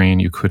on the screen.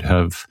 You could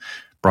have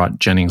brought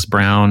Jennings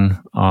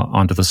Brown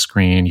onto the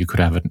screen. You could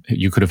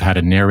have had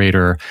a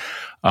narrator.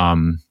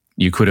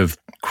 You could have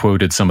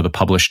quoted some of the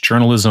published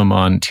journalism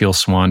on Teal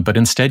Swan, but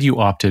instead you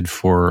opted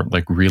for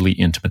like really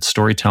intimate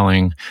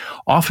storytelling,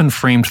 often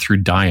framed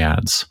through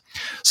dyads.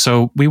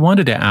 So we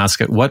wanted to ask,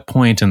 at what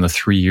point in the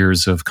 3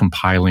 years of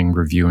compiling,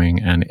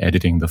 reviewing, and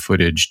editing the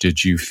footage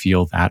did you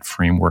feel that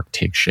framework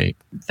take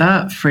shape?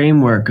 That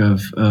framework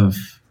of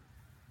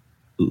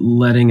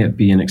letting it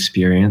be an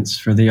experience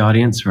for the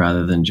audience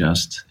rather than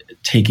just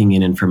taking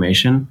in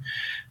information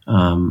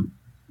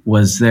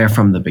was there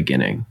from the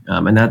beginning.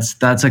 And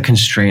that's a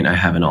constraint I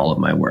have in all of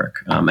my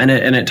work. And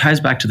it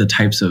ties back to the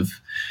types of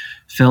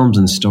films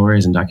and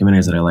stories and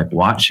documentaries that I like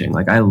watching.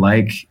 Like, I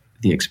like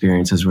the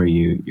experiences where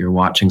you're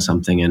watching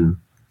something and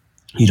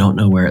you don't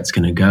know where it's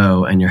going to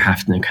go, and you're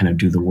having to kind of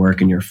do the work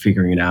and you're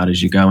figuring it out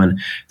as you go. And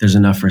there's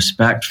enough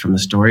respect from the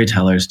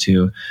storytellers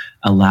to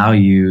allow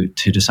you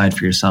to decide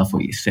for yourself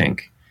what you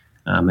think.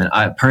 And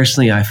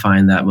I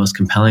find that most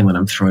compelling when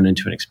I'm thrown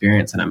into an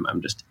experience and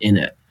I'm just in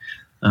it.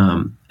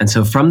 And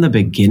so from the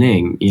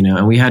beginning,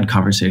 and we had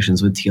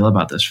conversations with Teal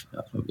about this,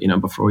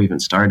 before we even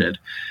started,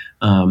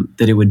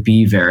 that it would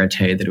be verite,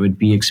 that it would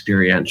be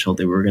experiential,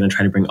 that we were going to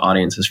try to bring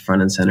audiences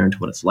front and center into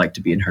what it's like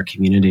to be in her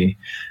community.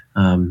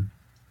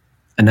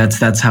 And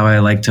that's how I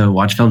like to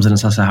watch films, and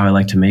it's also how I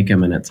like to make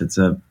them. And it's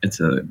a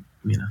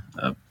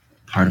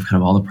part of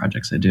kind of all the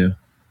projects I do.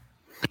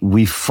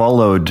 We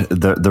followed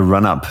the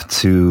run up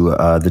to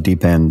The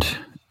Deep End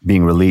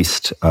being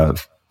released,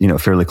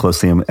 fairly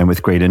closely and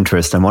with great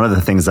interest. And one of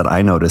the things that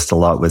I noticed a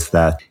lot was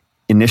that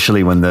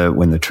initially, when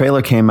the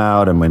trailer came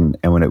out and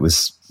when it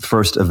was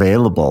first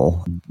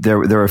available, there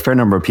were a fair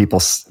number of people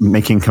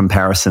making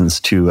comparisons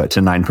to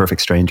Nine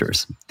Perfect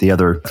Strangers, the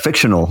other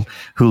fictional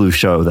Hulu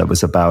show that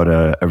was about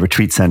a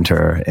retreat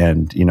center,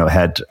 and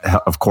had,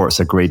 of course,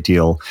 a great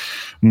deal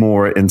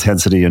more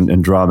intensity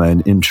and drama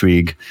and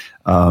intrigue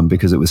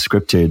because it was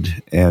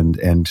scripted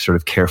and sort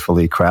of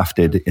carefully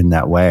crafted in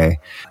that way.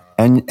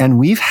 And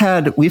we've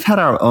had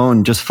our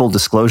own, just full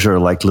disclosure,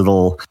 like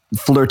little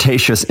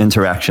flirtatious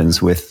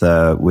interactions with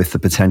the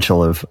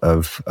potential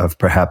of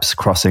perhaps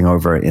crossing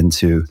over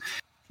into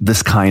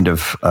this kind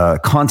of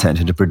content,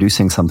 into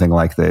producing something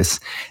like this.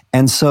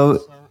 And so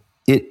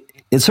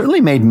it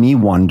certainly made me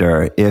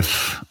wonder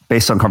if,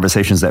 based on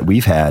conversations that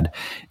we've had,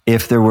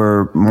 if there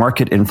were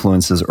market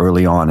influences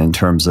early on in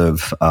terms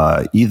of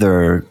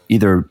either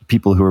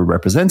people who are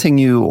representing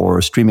you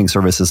or streaming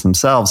services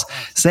themselves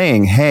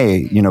saying,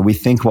 hey, we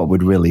think what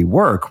would really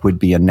work would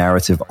be a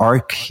narrative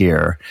arc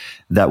here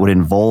that would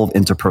involve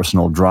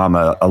interpersonal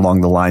drama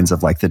along the lines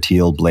of like the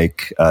Teal,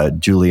 Blake,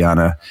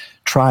 Juliana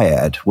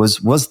triad.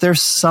 Was there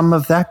some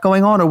of that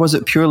going on, or was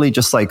it purely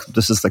just like,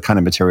 this is the kind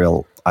of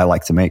material I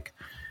like to make?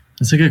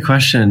 That's a good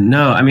question.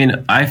 No, I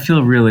mean, I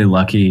feel really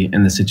lucky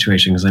in this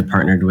situation because I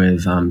partnered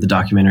with the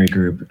documentary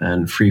group,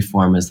 and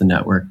Freeform is the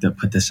network that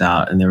put this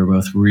out, and they were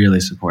both really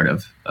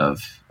supportive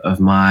of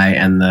my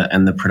and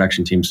the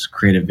production team's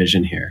creative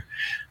vision here.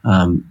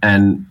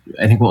 And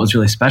I think what was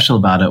really special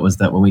about it was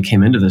that when we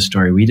came into this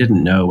story, we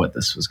didn't know what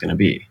this was going to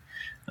be.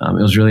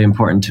 It was really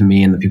important to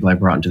me and the people I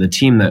brought into the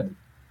team that,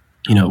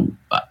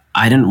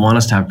 I didn't want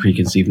us to have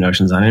preconceived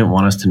notions. I didn't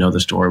want us to know the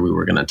story we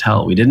were going to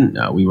tell. We didn't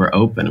know. We were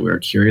open. We were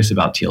curious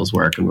about Teal's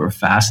work, and we were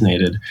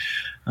fascinated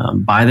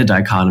by the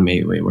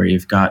dichotomy where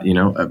you've got,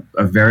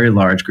 a very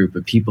large group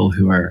of people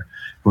who are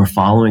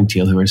following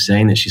Teal, who are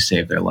saying that she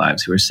saved their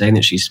lives, who are saying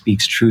that she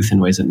speaks truth in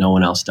ways that no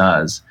one else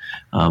does.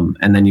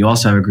 And then you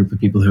also have a group of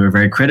people who are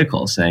very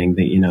critical, saying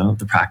that,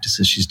 the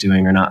practices she's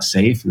doing are not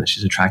safe and that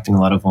she's attracting a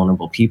lot of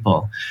vulnerable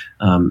people.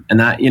 And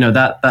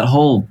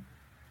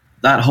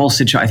that whole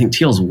situation, I think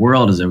Teal's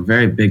world is a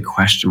very big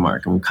question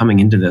mark. And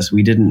coming into this,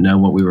 we didn't know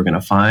what we were going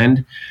to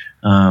find.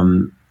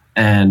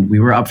 And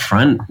we were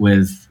upfront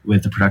with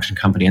the production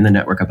company and the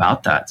network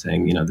about that,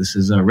 saying, this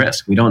is a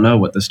risk. We don't know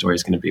what the story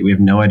is going to be. We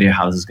have no idea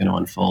how this is going to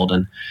unfold.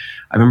 And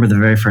I remember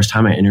the very first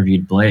time I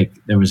interviewed Blake,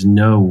 there was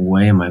no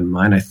way in my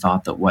mind I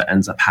thought that what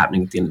ends up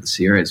happening at the end of the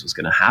series was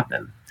going to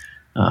happen.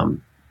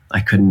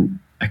 I couldn't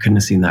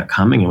have seen that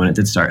coming. And when it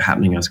did start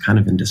happening, I was kind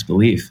of in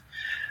disbelief.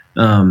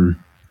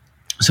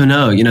 So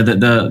no,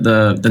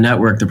 the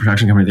network, the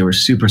production company, they were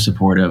super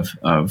supportive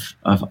of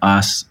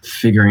us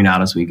figuring it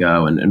out as we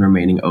go and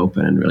remaining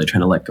open and really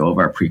trying to let go of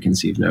our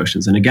preconceived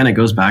notions. And again, it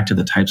goes back to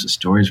the types of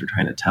stories we're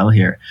trying to tell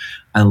here.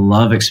 I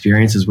love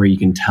experiences where you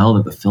can tell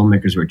that the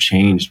filmmakers were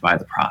changed by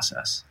the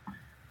process.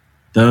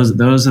 Those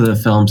are the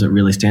films that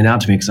really stand out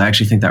to me because I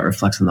actually think that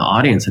reflects on the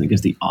audience, and it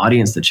gives the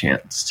audience the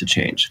chance to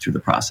change through the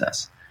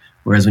process.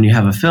 Whereas when you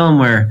have a film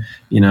where,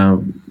 you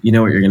know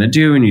what you're going to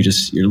do and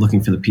you're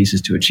looking for the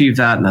pieces to achieve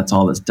that, and that's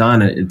all that's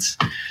done, it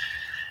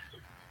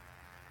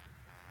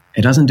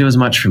it doesn't do as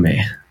much for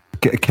me.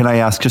 Can I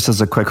ask, just as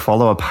a quick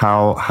follow-up,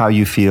 how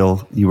you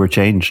feel you were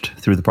changed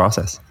through the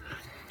process?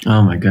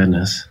 Oh my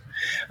goodness.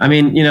 I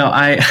mean,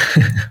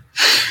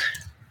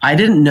 I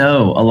didn't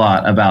know a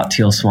lot about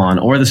Teal Swan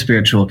or the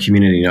spiritual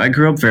community. I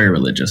grew up very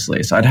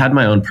religiously, so I'd had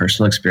my own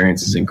personal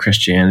experiences in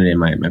Christianity.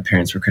 My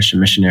parents were Christian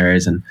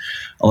missionaries, and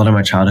a lot of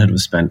my childhood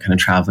was spent kind of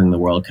traveling the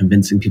world,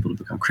 convincing people to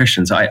become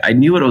Christians. So I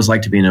knew what it was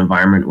like to be in an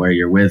environment where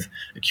you're with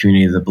a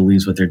community that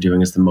believes what they're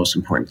doing is the most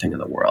important thing in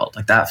the world.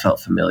 Like, that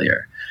felt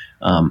familiar.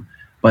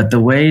 But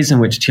the ways in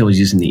which Teal was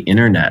using the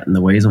internet and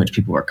the ways in which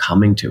people were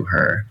coming to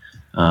her,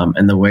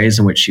 and the ways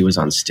in which she was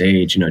on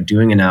stage,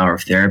 doing an hour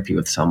of therapy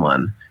with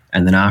someone,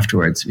 and then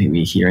afterwards,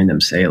 me hearing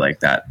them say like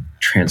that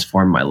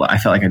transformed my life. I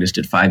felt like I just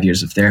did 5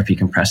 years of therapy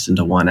compressed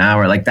into 1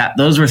 hour. Like that,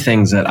 those were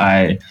things that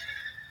I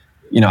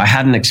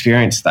hadn't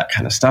experienced that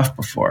kind of stuff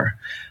before.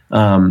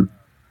 In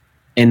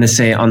the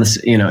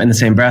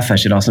same breath, I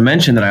should also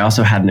mention that I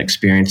also hadn't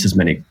experienced as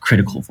many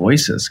critical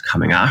voices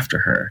coming after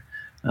her.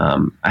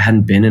 I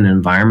hadn't been in an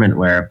environment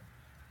where,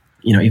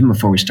 even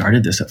before we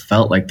started this, it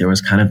felt like there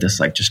was kind of this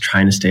like just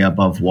trying to stay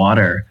above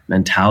water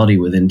mentality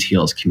within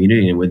Teal's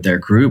community and with their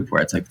group,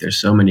 where it's like there's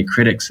so many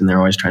critics and they're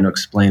always trying to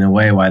explain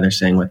away why they're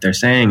saying what they're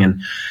saying. And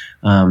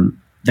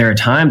there are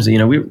times,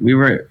 we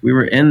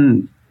were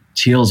in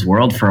Teal's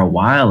world for a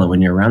while, and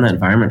when you're around that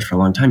environment for a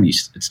long time, it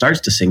starts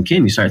to sink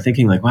in. You start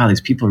thinking like, wow,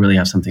 these people really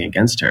have something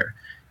against her.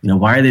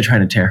 Why are they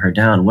trying to tear her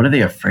down? What are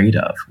they afraid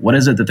of? What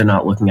is it that they're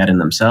not looking at in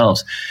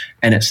themselves?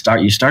 And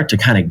you start to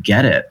kind of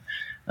get it.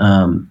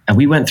 And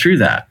we went through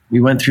that. We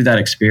went through that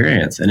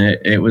experience, and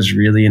it was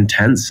really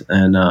intense,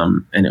 and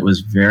it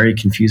was very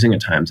confusing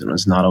at times, and it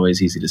was not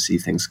always easy to see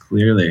things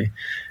clearly.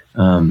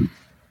 And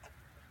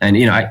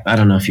I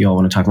don't know if you all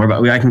want to talk more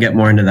about. I can get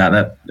more into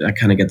that. That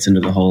kind of gets into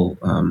the whole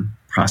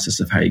process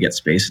of how you get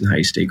space and how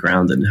you stay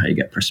grounded and how you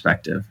get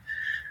perspective.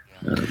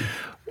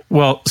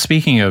 Well,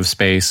 speaking of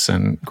space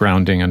and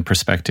grounding and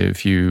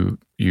perspective, you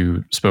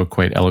spoke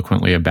quite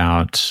eloquently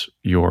about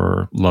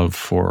your love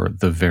for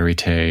the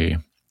verite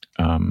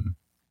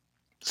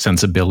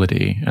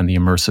sensibility and the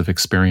immersive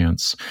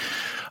experience.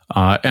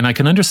 And I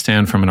can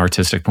understand from an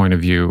artistic point of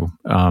view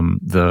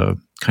the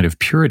kind of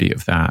purity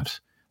of that.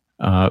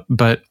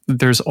 But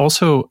there's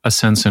also a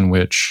sense in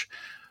which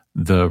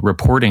the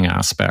reporting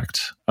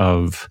aspect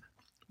of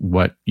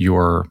what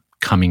you're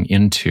coming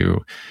into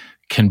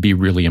can be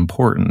really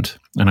important.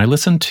 And I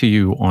listened to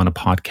you on a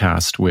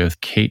podcast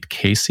with Kate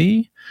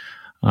Casey.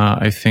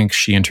 I think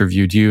she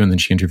interviewed you, and then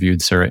she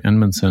interviewed Sarah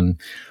Edmondson.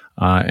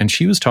 And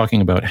she was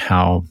talking about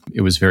how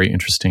it was very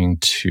interesting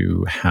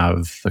to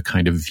have the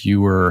kind of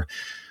viewer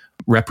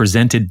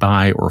represented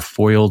by or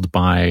foiled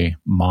by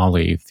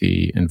Molly,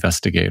 the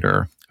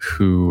investigator,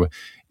 who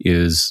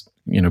is,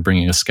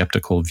 bringing a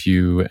skeptical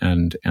view.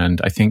 And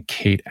I think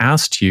Kate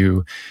asked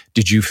you,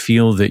 did you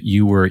feel that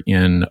you were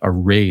in a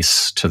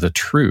race to the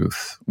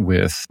truth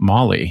with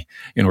Molly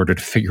in order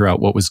to figure out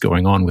what was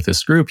going on with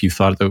this group? You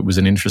thought that it was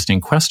an interesting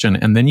question.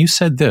 And then you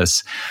said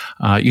this,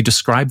 you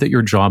described that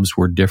your jobs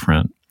were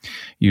different.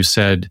 You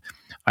said,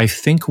 I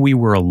think we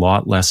were a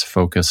lot less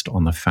focused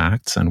on the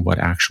facts and what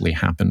actually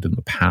happened in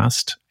the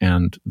past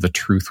and the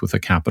truth with a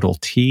capital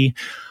T.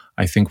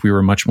 I think we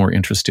were much more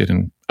interested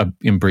in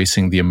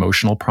embracing the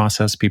emotional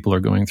process people are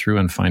going through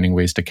and finding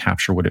ways to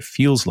capture what it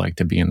feels like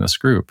to be in this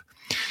group.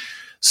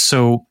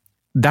 So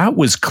that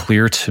was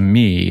clear to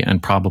me,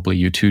 and probably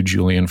you too,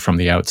 Julian, from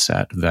the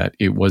outset, that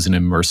it was an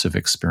immersive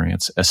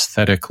experience,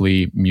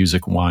 aesthetically,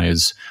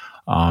 music-wise.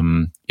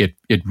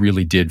 It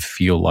really did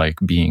feel like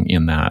being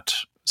in that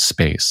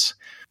space.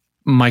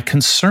 My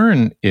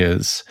concern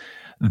is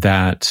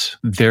that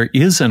there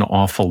is an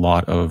awful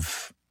lot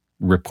of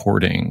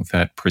reporting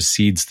that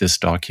precedes this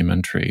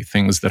documentary,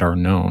 things that are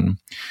known.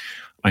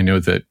 I know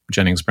that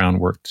Jennings Brown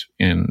worked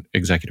in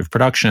executive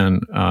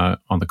production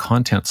on the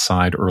content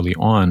side early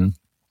on,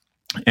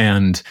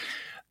 and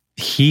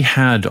he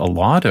had a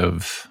lot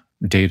of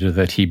data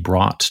that he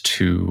brought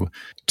to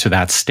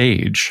that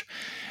stage.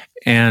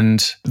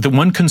 And the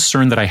one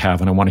concern that I have,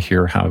 and I want to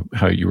hear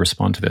how you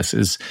respond to this,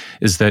 is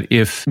that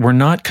if we're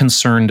not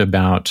concerned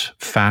about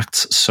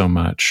facts so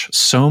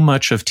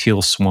much of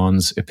Teal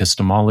Swan's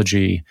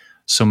epistemology,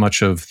 so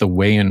much of the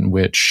way in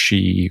which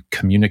she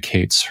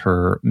communicates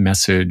her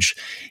message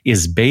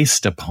is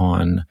based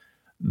upon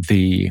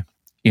the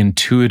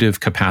intuitive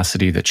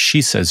capacity that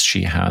she says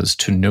she has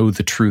to know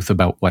the truth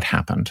about what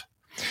happened.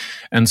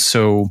 And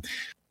so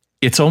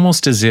it's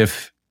almost as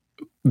if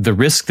the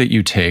risk that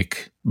you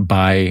take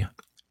by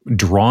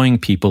drawing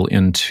people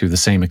into the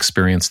same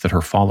experience that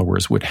her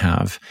followers would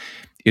have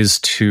is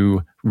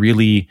to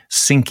really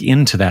sink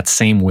into that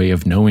same way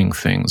of knowing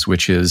things,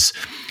 which is,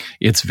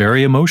 it's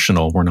very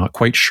emotional. We're not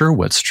quite sure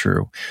what's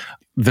true.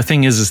 The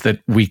thing is that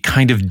we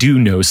kind of do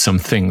know some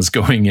things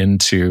going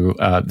into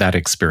that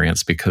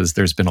experience because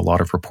there's been a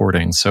lot of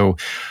reporting. So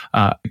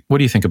what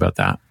do you think about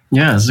that?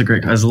 Yeah, this is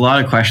there's a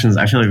lot of questions.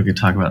 I feel like we could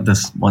talk about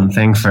this one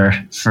thing for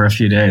a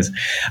few days.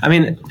 I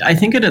mean, I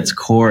think at its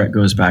core, it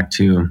goes back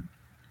to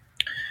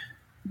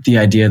the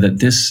idea that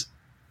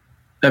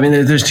I mean,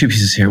 there's two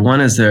pieces here. One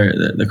is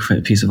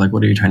the piece of like,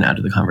 what are you trying to add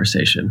to the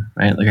conversation,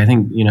 right? Like, I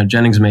think,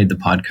 Jennings made the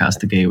podcast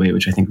The Gateway,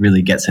 which I think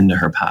really gets into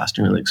her past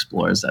and really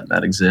explores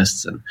that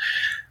exists. And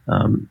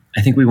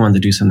I think we wanted to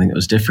do something that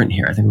was different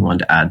here. I think we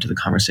wanted to add to the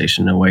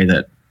conversation in a way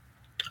that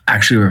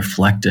actually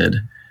reflected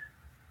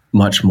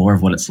much more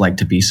of what it's like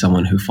to be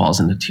someone who falls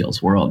into Teal's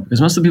world.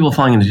 Because most of the people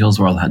falling into Teal's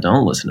world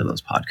don't listen to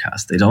those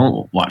podcasts. They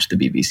don't watch the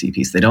BBC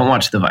piece. They don't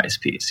watch the Vice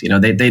piece.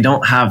 They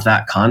don't have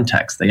that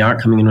context. They aren't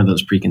coming in with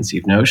those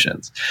preconceived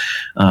notions.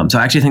 So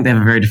I actually think they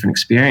have a very different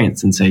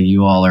experience than, say,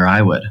 you all or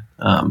I would,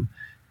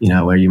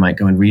 where you might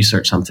go and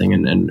research something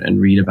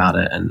and read about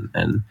it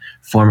and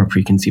form a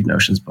preconceived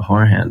notions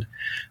beforehand.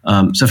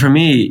 So for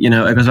me,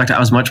 it goes back to, I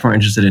was much more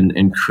interested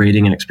in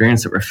creating an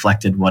experience that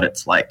reflected what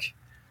it's like.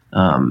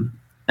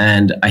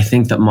 And I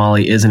think that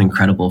Molly is an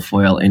incredible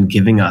foil in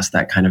giving us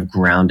that kind of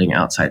grounding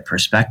outside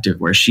perspective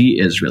where she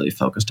is really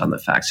focused on the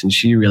facts and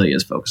she really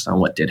is focused on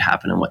what did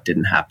happen and what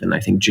didn't happen. I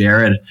think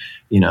Jared,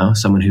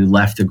 someone who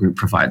left the group,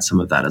 provides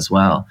some of that as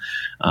well.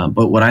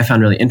 But what I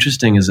found really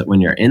interesting is that when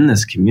you're in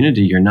this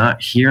community, you're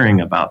not hearing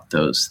about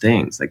those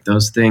things. Like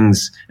those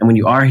things, and when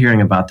you are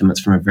hearing about them, it's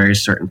from a very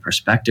certain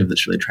perspective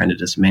that's really trying to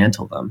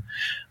dismantle them.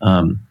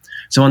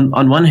 So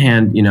on one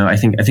hand, I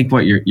think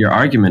what your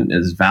argument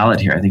is valid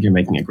here. I think you're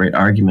making a great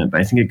argument, but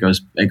I think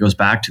it goes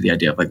back to the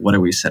idea of like, what are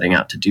we setting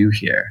out to do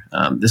here?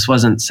 This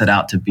wasn't set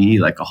out to be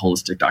like a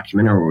holistic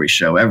documentary where we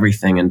show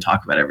everything and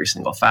talk about every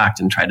single fact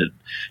and try to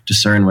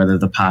discern whether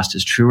the past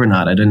is true or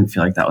not. I didn't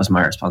feel like that was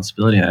my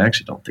responsibility. I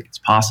actually don't think it's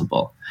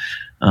possible.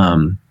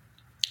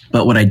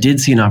 But what I did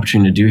see an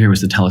opportunity to do here was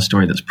to tell a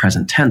story that's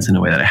present tense in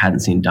a way that I hadn't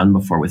seen done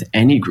before with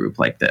any group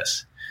like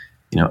this.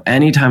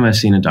 Anytime I've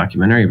seen a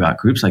documentary about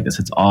groups like this,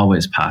 it's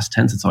always past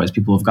tense. It's always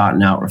people have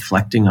gotten out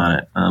reflecting on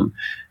it. And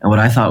what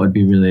I thought would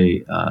be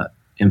really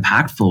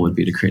impactful would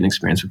be to create an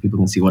experience where people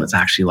can see what it's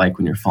actually like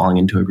when you're falling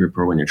into a group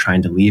or when you're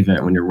trying to leave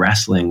it, when you're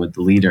wrestling with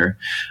the leader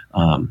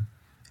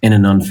in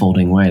an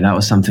unfolding way. That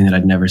was something that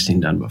I'd never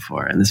seen done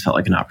before. And this felt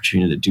like an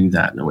opportunity to do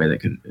that in a way that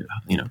could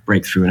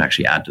break through and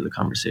actually add to the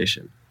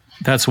conversation.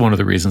 That's one of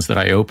the reasons that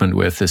I opened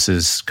with this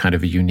is kind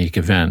of a unique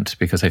event,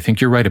 because I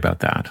think you're right about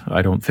that.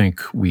 I don't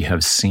think we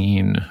have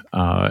seen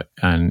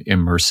an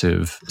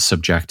immersive,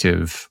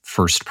 subjective,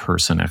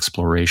 first-person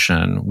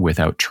exploration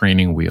without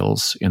training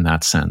wheels in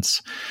that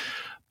sense.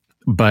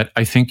 But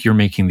I think you're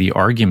making the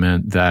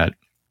argument that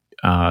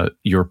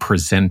you're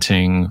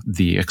presenting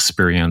the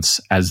experience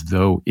as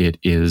though it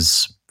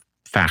is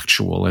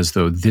factual, as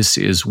though this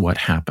is what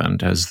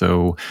happened, as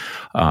though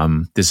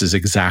this is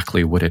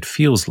exactly what it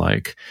feels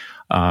like.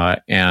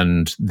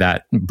 And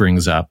that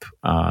brings up,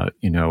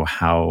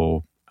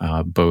 how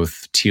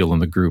both Teal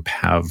and the group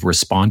have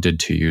responded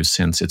to you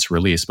since its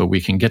release, but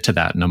we can get to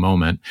that in a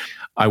moment.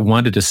 I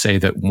wanted to say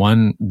that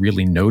one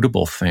really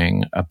notable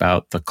thing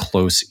about the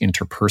close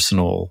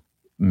interpersonal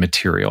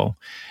material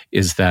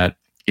is that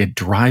it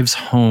drives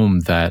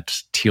home that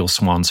Teal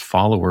Swan's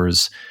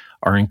followers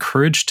are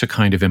encouraged to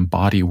kind of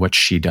embody what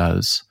she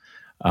does,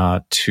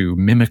 to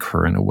mimic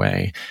her in a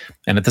way.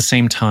 And at the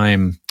same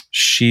time,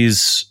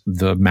 she's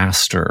the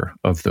master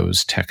of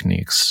those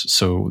techniques.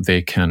 So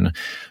they can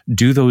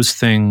do those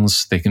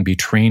things, they can be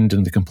trained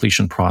in the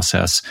completion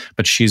process,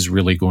 but she's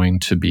really going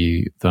to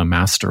be the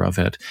master of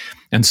it.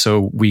 And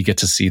so we get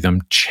to see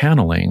them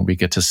channeling, we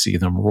get to see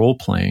them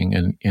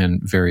role-playing in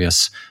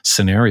various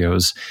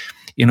scenarios.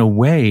 In a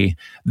way,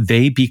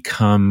 they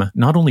become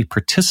not only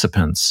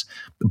participants,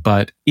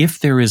 but if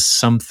there is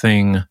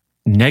something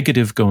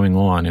negative going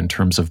on in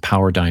terms of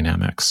power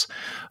dynamics,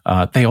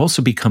 they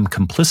also become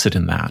complicit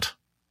in that.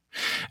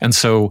 And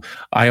so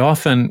I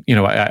often,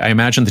 I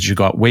imagine that you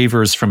got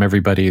waivers from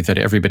everybody, that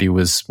everybody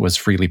was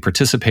freely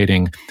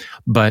participating.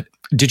 But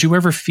did you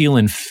ever feel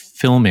in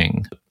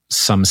filming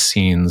some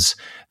scenes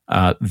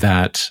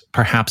that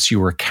perhaps you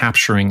were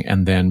capturing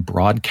and then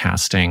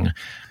broadcasting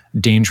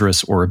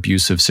dangerous or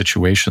abusive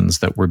situations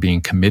that were being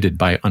committed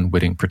by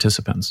unwitting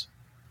participants?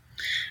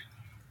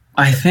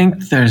 I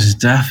think there's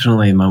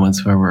definitely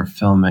moments where we're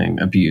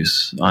filming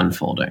abuse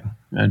unfolding.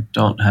 I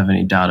don't have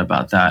any doubt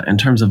about that. In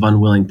terms of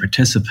unwilling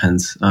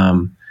participants,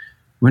 we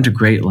went to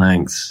great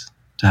lengths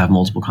to have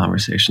multiple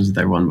conversations with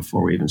everyone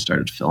before we even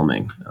started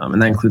filming.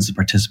 And that includes the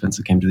participants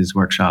that came to these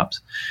workshops.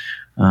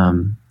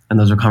 And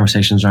those are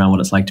conversations around what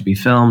it's like to be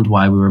filmed,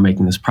 why we were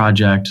making this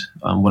project,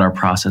 what our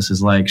process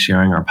is like,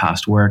 sharing our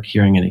past work,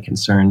 hearing any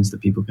concerns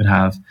that people could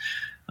have,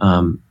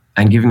 and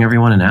giving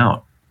everyone an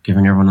out,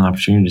 giving everyone an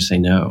opportunity to say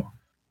no.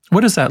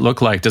 What does that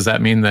look like? Does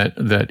that mean that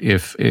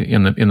if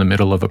in the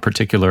middle of a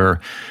particular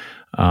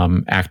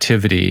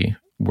activity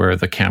where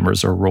the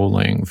cameras are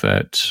rolling,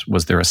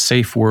 was there a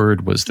safe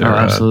word? Was there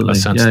a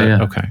sense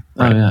that okay?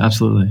 Right. Oh yeah,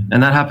 absolutely.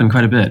 And that happened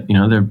quite a bit.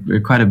 There were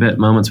quite a bit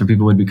moments where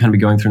people would be kind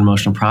of going through an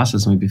emotional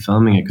process and we'd be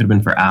filming. It could have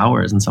been for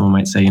hours, and someone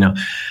might say,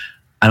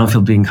 I don't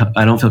feel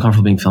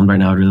comfortable being filmed right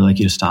now. I'd really like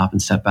you to stop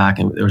and step back.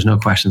 And there was no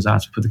questions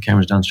asked. We put the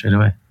cameras down straight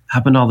away.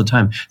 Happened all the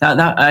time. That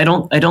I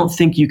don't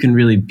think you can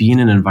really be in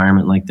an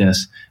environment like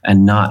this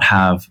and not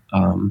have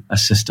a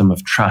system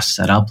of trust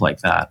set up like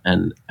that,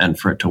 and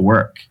for it to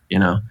work.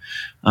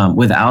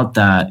 Without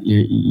that,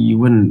 you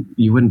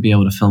wouldn't be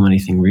able to film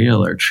anything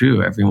real or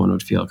true. Everyone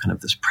would feel kind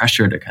of this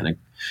pressure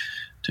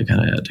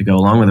to go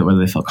along with it, whether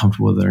they felt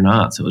comfortable with it or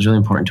not. So it was really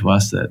important to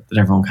us that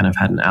everyone kind of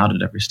had an out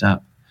at every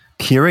step.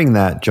 Hearing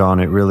that, John,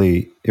 it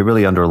really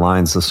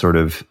underlines the sort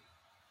of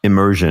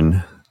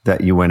immersion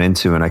that you went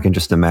into. And I can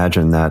just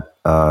imagine that,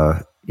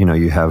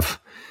 you have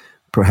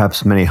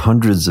perhaps many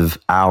hundreds of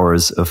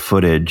hours of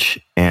footage,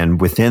 and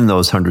within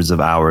those hundreds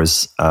of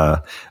hours,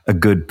 a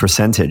good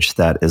percentage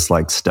that is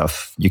like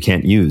stuff you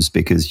can't use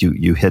because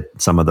you hit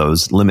some of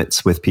those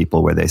limits with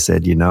people where they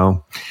said,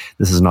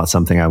 this is not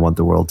something I want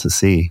the world to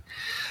see.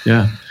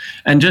 Yeah.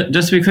 And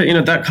just to be clear,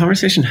 that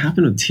conversation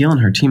happened with Teal and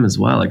her team as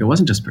well. Like, it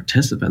wasn't just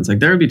participants. Like,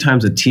 there would be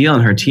times that Teal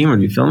and her team would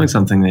be filming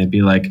something. They'd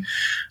be like,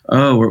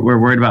 oh, we're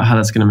worried about how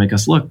that's going to make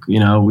us look. We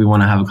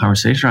want to have a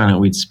conversation around it.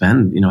 We'd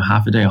spend,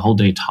 half a day, a whole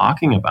day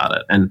talking about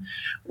it. And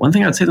one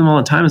thing I'd say to them all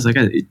the time is like,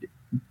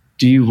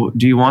 do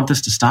you want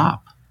this to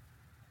stop?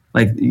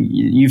 Like,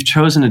 you've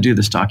chosen to do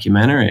this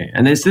documentary.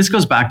 And this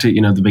goes back to,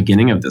 the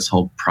beginning of this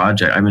whole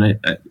project. I mean,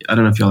 I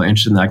don't know if y'all are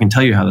interested in that. I can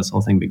tell you how this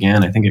whole thing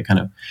began. I think it kind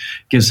of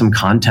gives some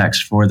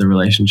context for the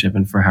relationship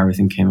and for how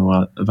everything came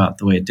about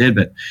the way it did.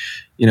 But,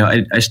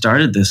 I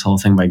started this whole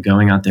thing by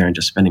going out there and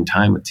just spending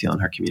time with Teal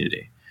and her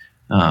community,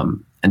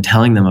 and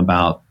telling them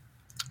about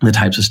the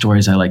types of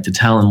stories I like to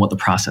tell and what the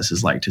process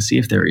is like, to see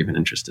if they were even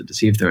interested, to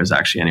see if there was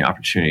actually any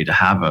opportunity to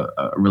have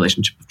a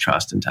relationship of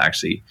trust and to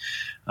actually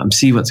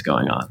see what's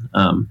going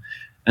on.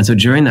 And so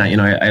during that,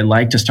 I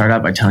like to start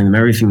out by telling them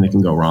everything that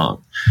can go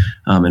wrong,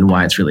 and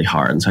why it's really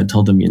hard. And so I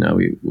told them,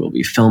 we will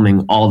be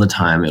filming all the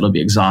time. It'll be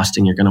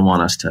exhausting. You're going to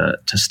want us to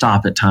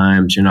stop at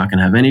times. You're not going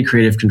to have any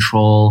creative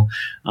control.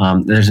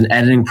 There's an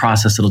editing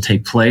process that'll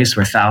take place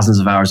where thousands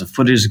of hours of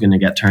footage is going to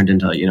get turned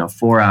into,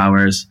 4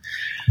 hours.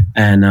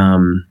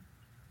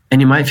 And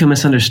you might feel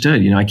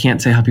misunderstood. I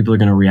can't say how people are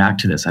going to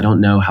react to this. I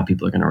don't know how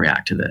people are going to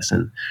react to this.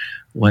 And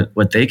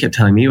what they kept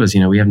telling me was,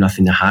 we have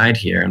nothing to hide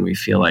here. And we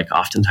feel like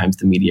oftentimes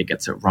the media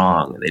gets it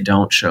wrong. They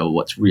don't show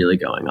what's really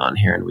going on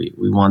here. And we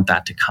want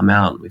that to come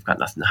out. We've got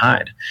nothing to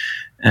hide.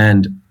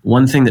 And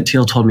one thing that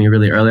Teal told me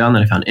really early on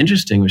that I found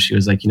interesting was she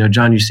was like,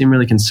 John, you seem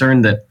really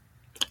concerned that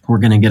we're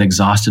going to get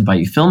exhausted by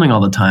you filming all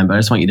the time. But I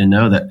just want you to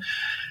know that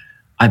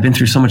I've been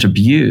through so much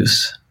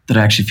abuse that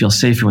I actually feel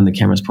safer when the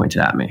camera's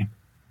pointed at me.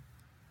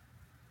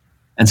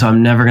 And so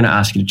I'm never going to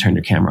ask you to turn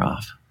your camera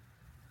off.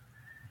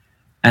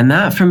 And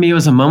that for me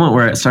was a moment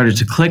where it started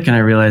to click, and I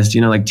realized,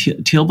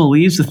 Teal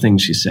believes the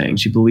things she's saying.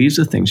 She believes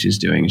the things she's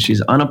doing.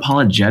 She's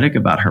unapologetic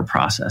about her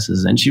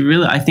processes. And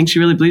I think she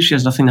really believes she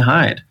has nothing to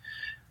hide.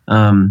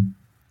 And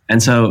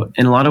so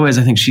in a lot of ways,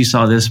 I think she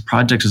saw this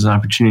project as an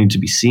opportunity to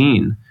be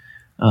seen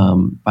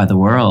by the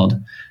world.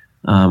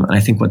 And I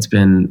think what's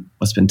been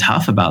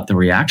tough about the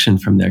reaction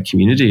from their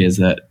community is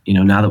that,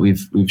 now that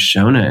we've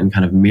shown it and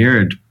kind of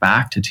mirrored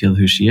back to Teal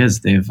who she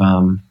is, they've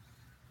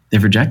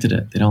rejected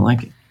it. They don't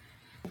like it.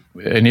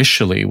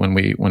 Initially, when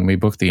we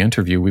booked the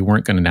interview, we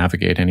weren't going to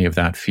navigate any of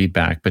that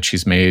feedback, but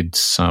she's made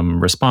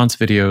some response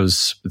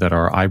videos that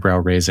are eyebrow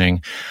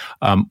raising.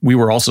 We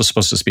were also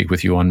supposed to speak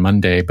with you on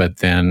Monday, but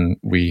then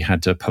we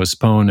had to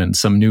postpone, and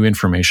some new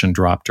information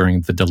dropped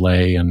during the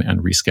delay and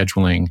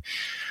rescheduling.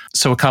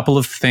 So a couple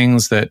of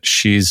things that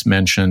she's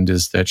mentioned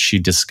is that she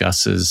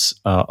discusses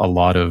a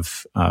lot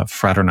of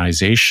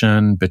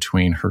fraternization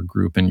between her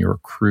group and your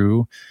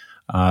crew,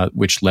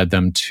 which led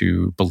them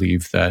to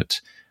believe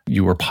that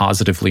you were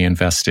positively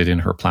invested in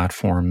her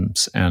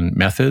platforms and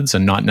methods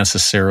and not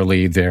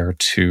necessarily there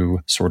to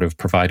sort of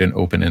provide an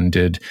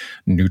open-ended,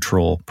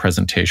 neutral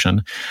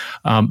presentation.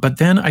 But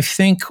then I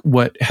think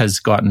what has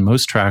gotten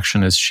most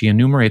traction is she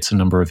enumerates a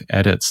number of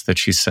edits that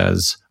she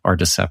says are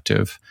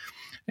deceptive.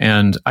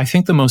 And I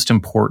think the most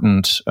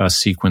important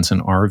sequence in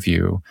our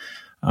view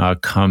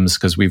comes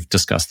because we've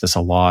discussed this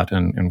a lot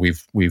and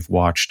we've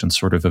watched and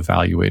sort of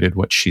evaluated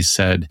what she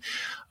said.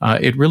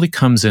 It really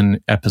comes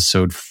in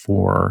episode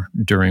 4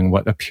 during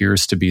what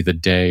appears to be the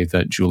day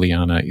that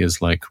Juliana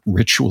is like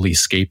ritually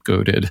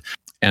scapegoated.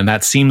 And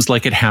that seems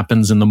like it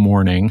happens in the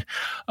morning.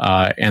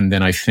 And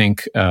then I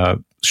think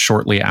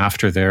shortly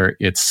after there,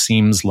 it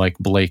seems like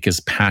Blake is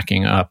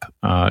packing up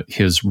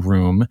his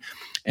room.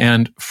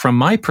 And from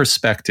my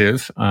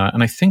perspective,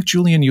 and I think,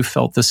 Julian, you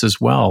felt this as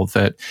well,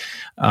 that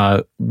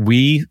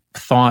we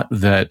thought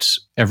that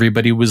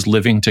everybody was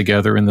living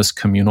together in this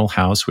communal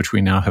house, which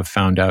we now have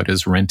found out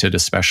is rented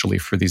especially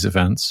for these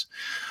events.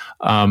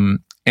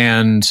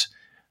 And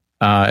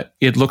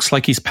it looks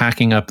like he's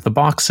packing up the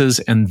boxes.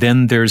 And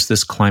then there's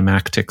this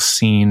climactic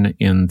scene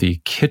in the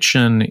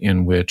kitchen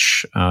in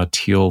which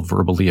Teal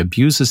verbally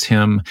abuses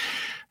him.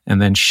 And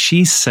then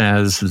she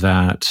says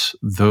that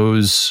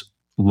those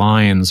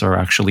lines are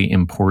actually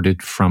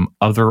imported from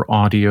other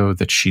audio,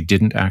 that she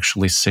didn't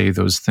actually say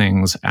those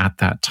things at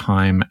that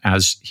time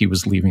as he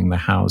was leaving the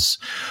house.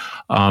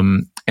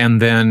 And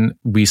then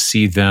we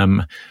see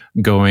them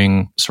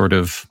going sort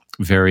of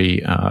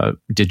very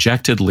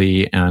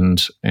dejectedly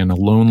and in a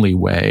lonely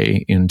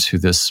way into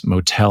this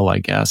motel, I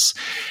guess.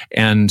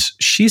 And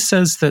she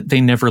says that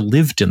they never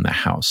lived in the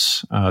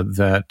house,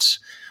 that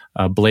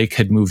Blake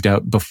had moved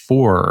out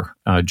before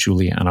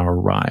Juliana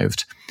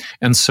arrived.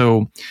 And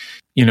so,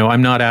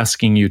 I'm not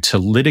asking you to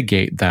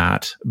litigate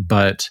that,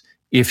 but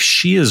if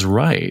she is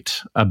right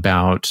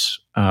about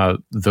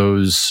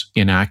those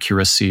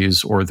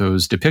inaccuracies or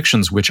those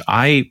depictions, which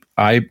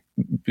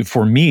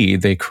for me,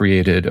 they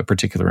created a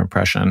particular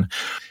impression,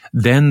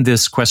 then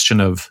this question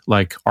of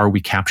like, are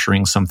we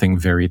capturing something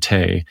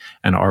verite,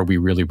 and are we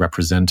really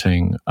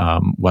representing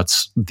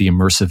what's the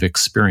immersive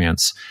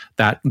experience,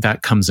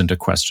 that comes into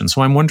question.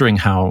 So I'm wondering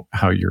how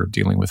you're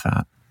dealing with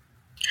that.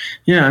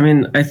 Yeah, I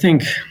mean, I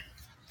think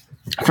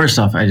first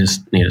off, I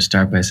just need to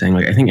start by saying,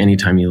 like, I think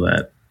anytime you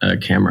let a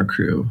camera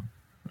crew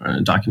or a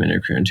documentary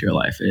crew into your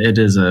life,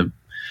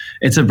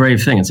 it's a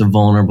brave thing. It's a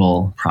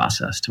vulnerable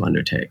process to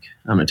undertake.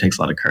 It takes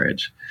a lot of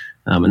courage,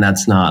 and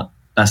that's not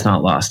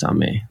lost on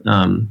me.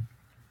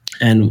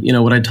 And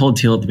what I told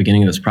Teal at the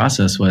beginning of this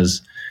process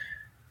was,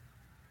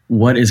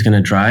 what is going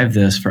to drive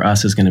this for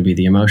us is going to be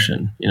the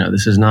emotion.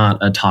 This is not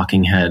a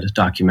talking head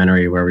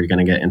documentary where we're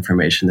going to get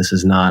information. This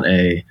is not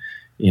a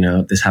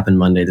this happened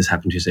Monday, this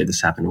happened Tuesday, this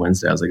happened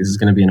Wednesday. I was like, this is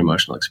going to be an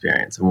emotional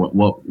experience. And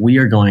what we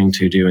are going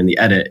to do in the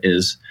edit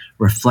is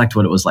reflect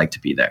what it was like to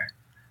be there.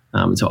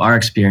 So our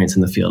experience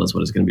in the field is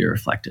what is going to be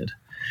reflected.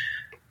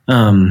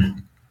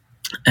 And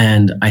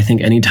I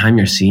think anytime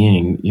you're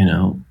seeing,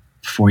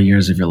 4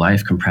 years of your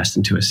life compressed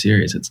into a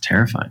series, it's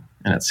terrifying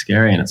and it's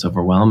scary and it's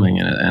overwhelming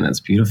and it's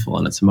beautiful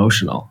and it's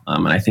emotional.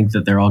 And I think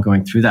that they're all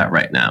going through that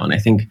right now. And I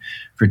think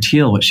for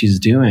Teal, what she's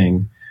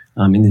doing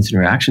in these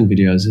interaction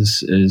videos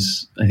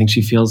is I think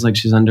she feels like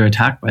she's under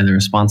attack by the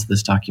response to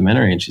this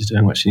documentary, and she's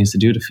doing what she needs to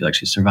do to feel like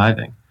she's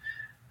surviving.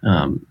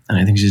 And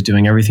I think she's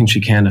doing everything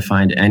she can to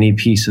find any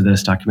piece of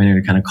this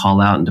documentary to kind of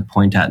call out and to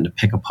point at and to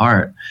pick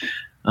apart,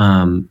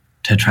 to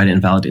try to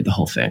invalidate the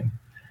whole thing.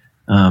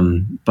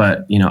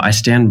 But I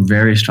stand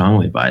very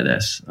strongly by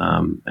this,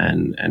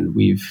 and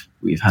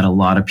we've had a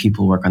lot of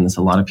people work on this.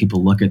 A lot of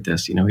people look at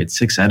this. We had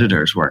 6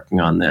 editors working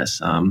on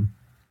this.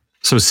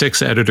 So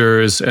 6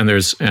 editors, and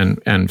there's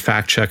and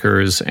fact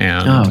checkers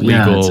and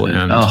legal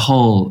and a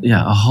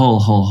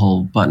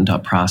whole buttoned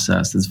up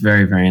process that's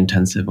very, very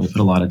intensive. We put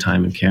a lot of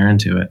time and care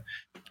into it.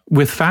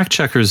 With fact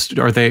checkers,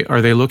 are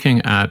they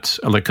looking at,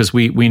 like, because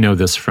we know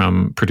this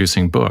from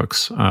producing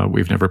books.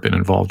 We've never been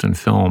involved in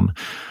film,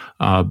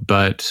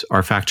 but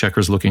are fact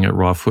checkers looking at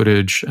raw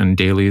footage and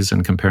dailies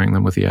and comparing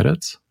them with the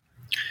edits?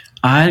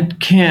 I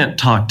can't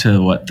talk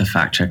to what the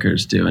fact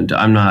checkers do, and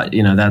I'm not.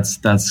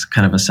 That's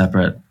kind of a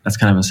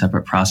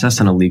separate process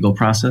and a legal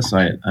process. So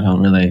I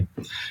don't really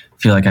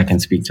feel like I can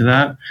speak to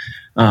that.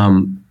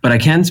 But I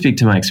can speak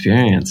to my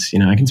experience.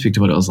 I can speak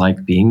to what it was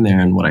like being there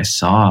and what I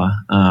saw.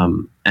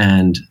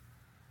 And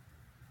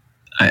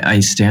I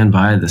stand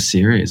by the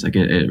series. Like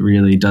it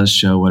really does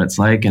show what it's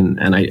like.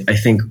 And I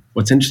think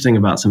what's interesting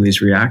about some of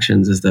these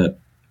reactions is that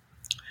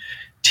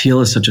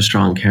Teal is such a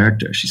strong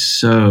character. She's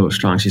so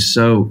strong. She's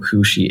so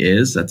who she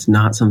is. That's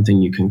not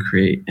something you can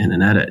create in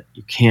an edit.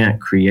 You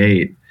can't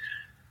create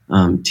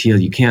Teal.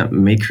 You can't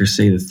make her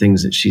say the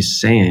things that she's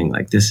saying.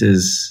 Like this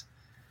is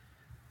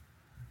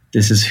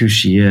who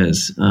she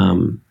is.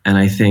 And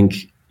I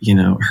think,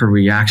 her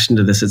reaction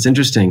to this, it's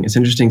interesting. It's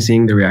interesting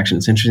seeing the reaction.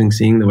 It's interesting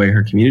seeing the way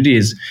her community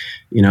is,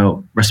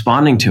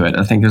 responding to it.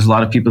 I think there's a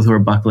lot of people who are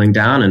buckling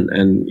down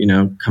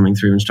and coming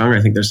through even stronger.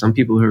 I think there's some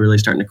people who are really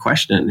starting to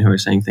question it and who are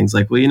saying things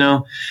like,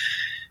 well,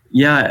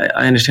 yeah,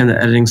 I understand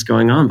that editing's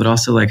going on, but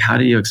also like, how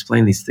do you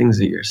explain these things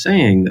that you're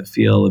saying that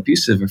feel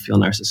abusive or feel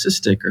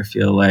narcissistic or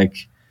feel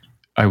like...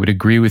 I would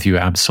agree with you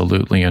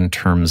absolutely in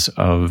terms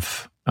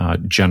of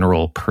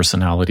general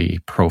personality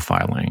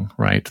profiling,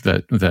 right?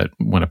 That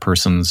when a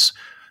person's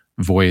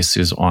voice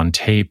is on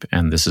tape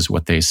and this is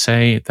what they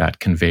say, that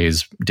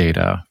conveys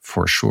data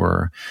for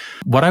sure.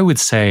 What I would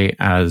say,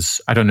 as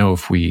I don't know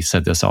if we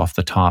said this off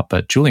the top,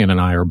 but Julian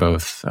and I are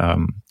both,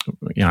 I'm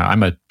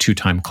a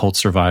 2-time cult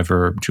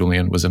survivor.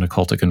 Julian was in a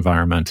cultic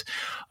environment.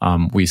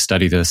 We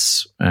study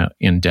this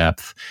in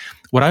depth.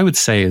 What I would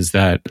say is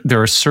that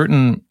there are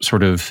certain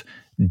sort of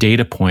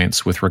data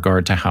points with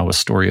regard to how a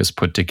story is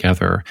put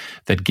together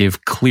that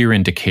give clear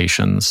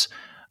indications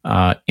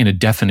in a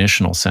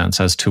definitional sense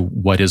as to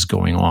what is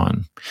going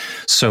on.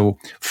 So,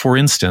 for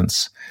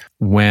instance,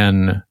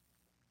 when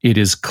it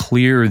is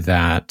clear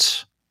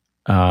that,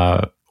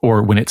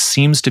 or when it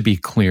seems to be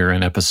clear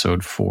in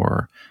episode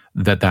 4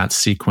 that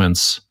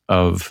sequence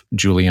of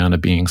Juliana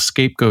being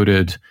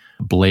scapegoated,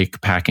 Blake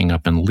packing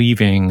up and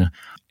leaving,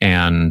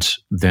 and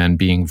then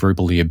being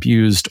verbally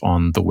abused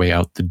on the way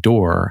out the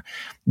door,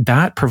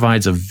 that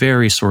provides a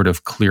very sort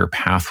of clear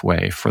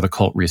pathway for the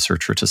cult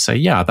researcher to say,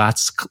 yeah,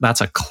 that's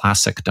a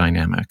classic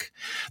dynamic.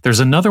 There's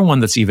another one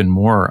that's even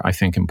more, I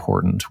think,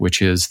 important,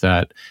 which is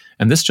that,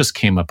 and this just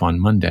came up on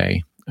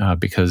Monday,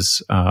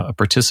 because a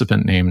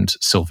participant named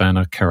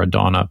Silvana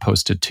Caradonna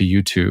posted to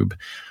YouTube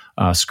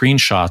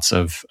screenshots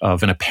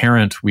of an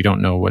apparent, we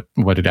don't know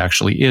what it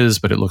actually is,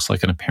 but it looks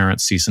like an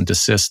apparent cease and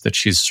desist that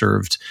she's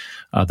served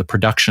the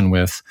production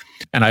with.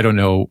 And I don't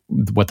know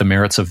what the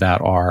merits of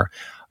that are.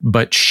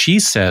 But she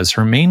says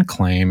her main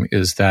claim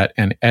is that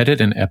an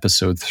edit in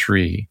episode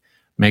 3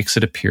 makes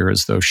it appear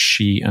as though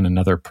she and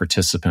another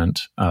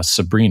participant,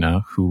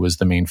 Sabrina, who was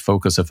the main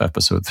focus of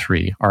episode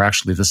 3, are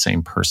actually the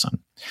same person.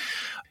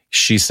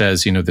 She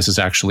says, this is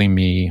actually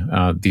me.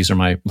 These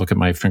are look at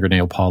my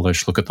fingernail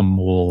polish, look at the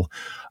mole.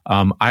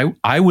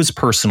 I was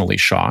personally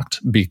shocked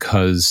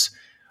because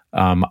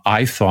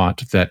I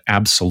thought that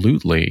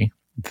absolutely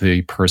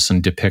the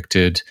person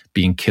depicted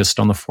being kissed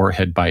on the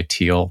forehead by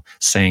Teal,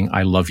 saying,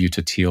 I love you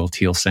to Teal,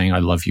 Teal saying, I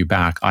love you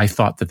back. I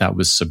thought that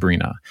was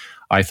Sabrina.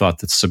 I thought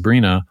that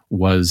Sabrina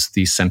was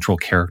the central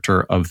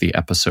character of the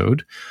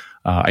episode.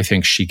 I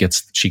think she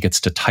gets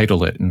to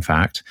title it, in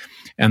fact.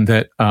 And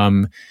that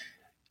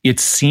it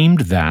seemed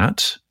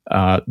that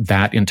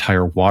that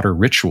entire water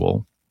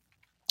ritual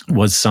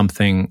was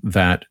something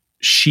that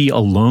she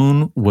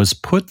alone was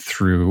put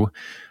through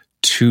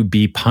to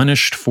be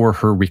punished for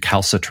her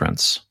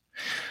recalcitrance.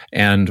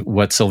 And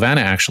what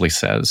Silvana actually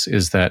says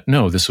is that,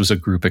 no, this was a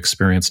group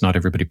experience. Not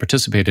everybody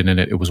participated in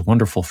it. It was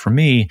wonderful for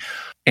me.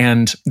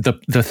 And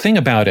the thing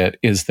about it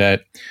is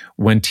that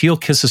when Teal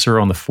kisses her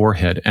on the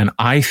forehead, and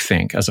I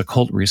think as a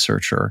cult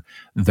researcher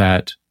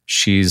that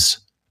she's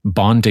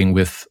bonding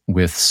with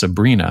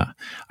Sabrina,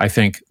 I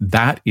think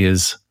that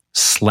is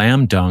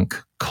slam dunk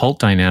cult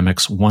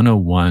dynamics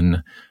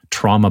 101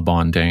 trauma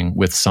bonding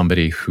with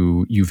somebody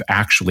who you've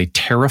actually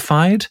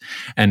terrified,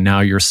 and now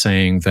you're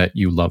saying that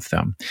you love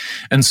them.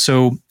 And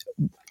so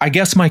I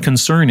guess my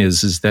concern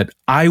is that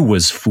I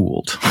was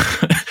fooled.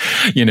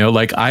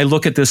 I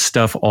look at this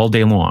stuff all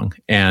day long,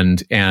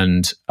 and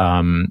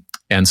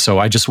so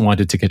I just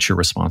wanted to get your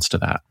response to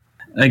that.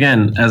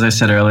 Again, as I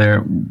said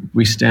earlier,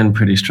 we stand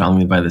pretty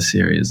strongly by the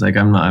series. Like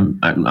I'm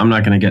not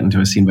going to get into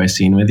a scene by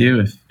scene with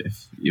you.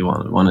 If you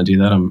want to do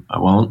that, I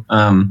won't.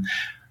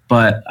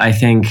 But I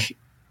think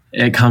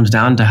it comes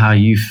down to how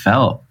you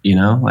felt,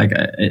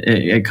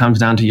 it comes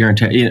down to your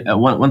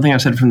one thing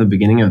I've said from the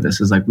beginning of this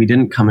is we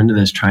didn't come into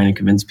this trying to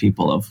convince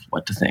people of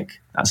what to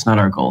think. That's not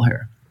our goal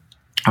here.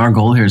 Our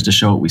goal here is to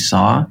show what we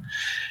saw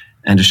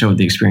and to show what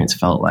the experience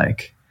felt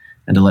like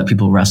and to let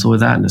people wrestle with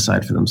that and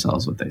decide for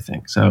themselves what they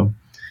think. So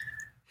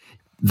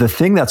the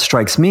thing that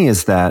strikes me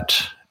is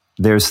that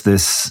there's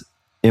this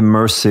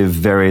immersive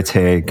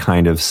verite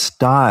kind of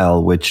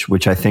style,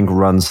 which I think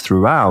runs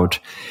throughout.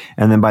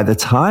 And then by the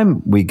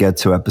time we get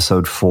to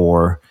episode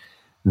 4,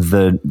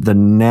 the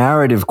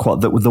narrative,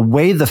 the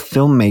way the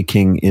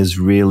filmmaking is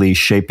really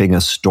shaping a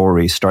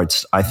story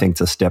starts, I think,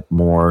 to step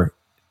more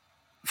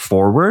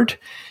forward.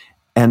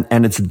 And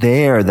it's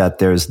there that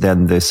there's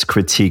then this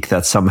critique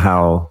that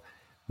somehow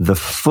the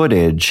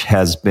footage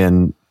has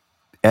been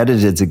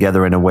edited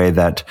together in a way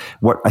that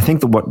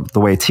the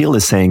way Teal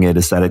is saying it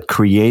is that it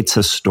creates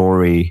a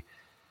story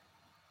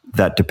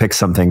that depicts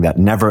something that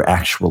never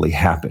actually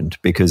happened,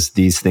 because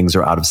these things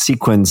are out of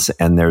sequence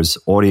and there's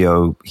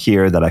audio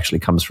here that actually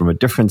comes from a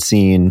different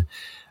scene,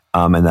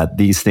 and that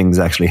these things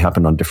actually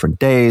happened on different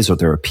days, or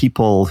there are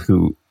people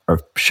who are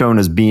shown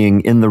as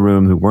being in the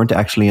room who weren't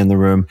actually in the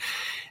room.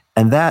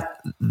 And that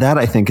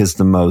I think is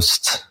the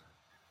most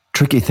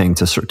tricky thing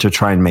to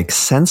try and make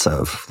sense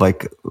of.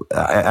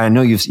 I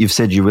know you've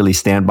said you really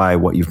stand by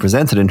what you've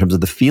presented in terms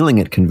of the feeling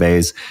it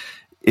conveys.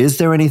 Is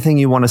there anything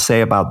you want to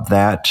say about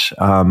that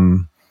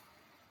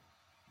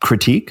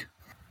critique?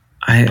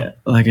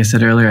 Like I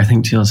said earlier, I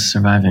think Teal's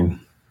surviving.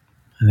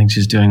 I think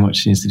she's doing what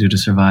she needs to do to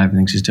survive. I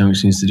think she's doing what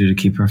she needs to do to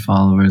keep her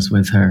followers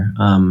with her.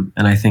 And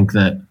I think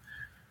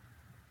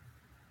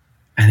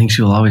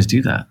she will always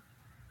do that.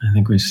 I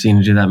think we've seen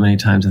her do that many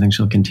times. I think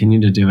she'll continue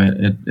to do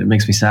it. It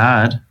makes me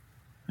sad.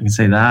 I can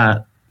say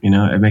that,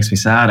 it makes me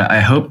sad.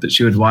 I hope that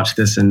she would watch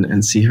this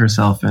and see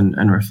herself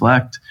and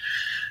reflect.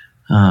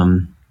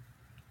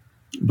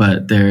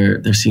 But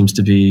there seems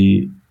to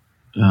be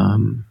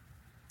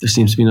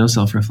no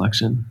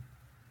self-reflection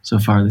so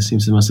far. There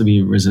seems to mostly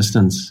be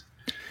resistance.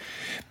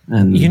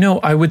 And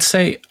I would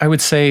say,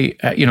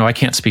 I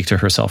can't speak to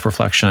her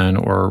self-reflection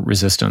or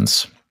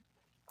resistance,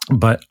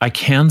 but I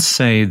can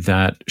say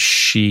that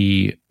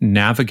she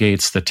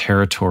navigates the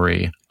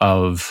territory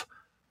of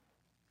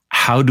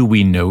how do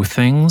we know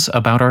things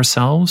about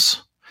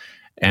ourselves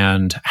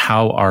and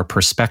how our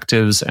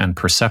perspectives and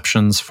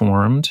perceptions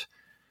formed,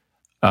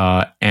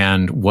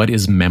 and what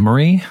is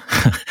memory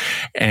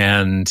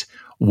and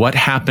what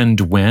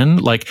happened when.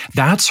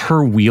 That's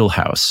her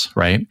wheelhouse,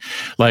 right?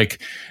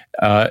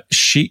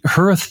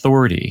 Her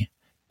authority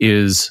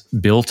is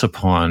built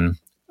upon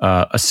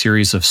a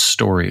series of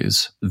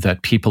stories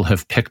that people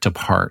have picked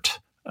apart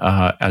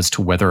as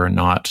to whether or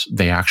not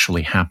they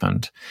actually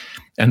happened.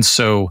 And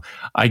so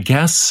I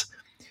guess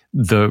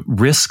the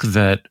risk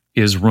that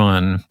is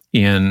run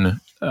in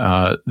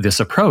this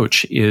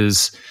approach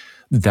is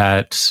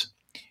that,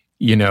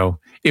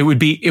 it would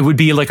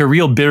be like a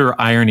real bitter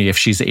irony if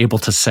she's able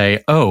to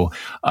say,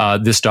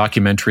 this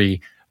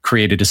documentary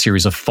created a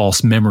series of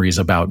false memories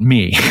about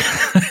me.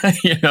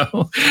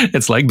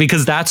 It's like,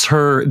 because that's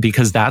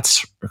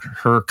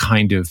her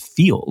kind of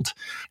field.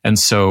 And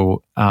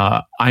so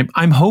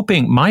I'm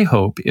hoping, my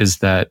hope is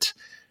that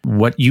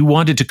what you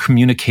wanted to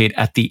communicate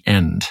at the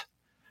end,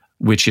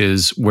 which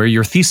is where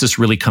your thesis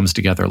really comes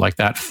together, like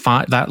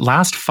that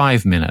last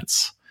 5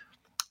 minutes,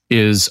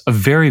 is a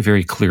very,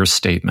 very clear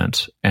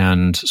statement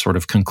and sort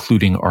of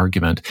concluding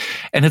argument.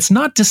 And it's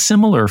not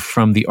dissimilar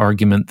from the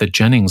argument that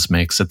Jennings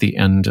makes at the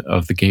end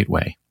of The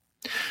Gateway,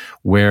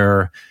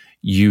 where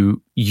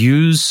you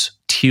use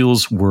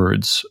Teal's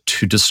words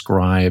to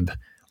describe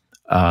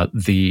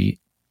the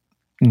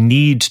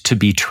need to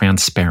be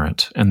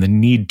transparent and the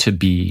need to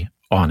be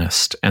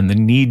honest and the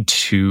need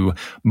to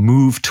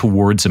move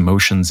towards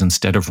emotions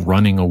instead of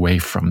running away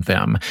from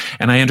them.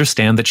 And I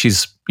understand that she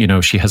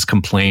has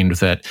complained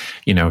that,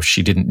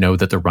 she didn't know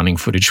that the running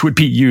footage would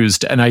be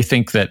used. And I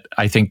think that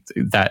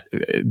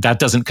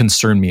doesn't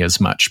concern me as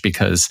much,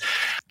 because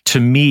to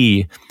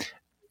me,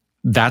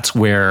 that's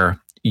where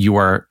you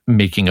are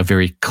making a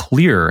very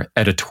clear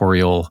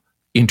editorial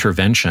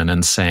intervention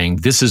and saying,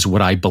 this is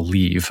what I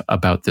believe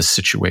about this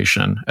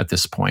situation at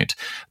this point,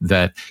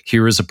 that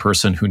here is a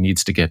person who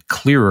needs to get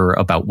clearer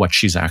about what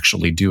she's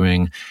actually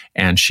doing,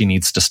 and she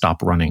needs to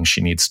stop running. She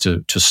needs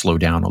to slow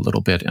down a little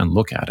bit and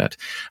look at it.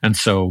 And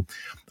so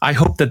I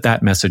hope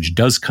that message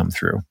does come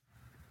through.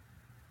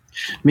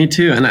 Me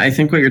too. And I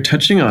think what you're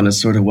touching on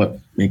is sort of what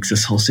makes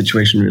this whole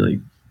situation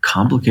really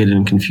complicated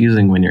and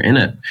confusing when you're in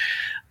it.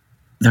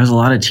 There's a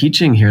lot of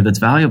teaching here that's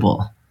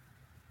valuable.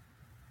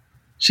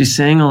 She's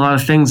saying a lot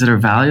of things that are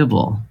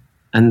valuable.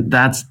 And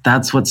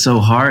that's what's so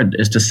hard,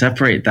 is to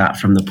separate that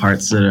from the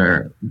parts that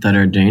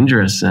are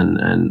dangerous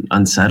and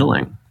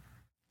unsettling.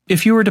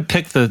 If you were to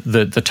pick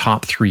the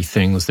top 3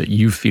 things that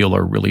you feel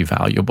are really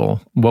valuable,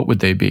 what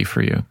would they be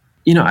for you?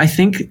 I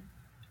think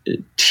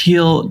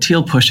Teal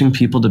pushing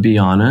people to be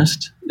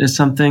honest is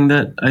something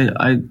that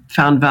I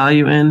found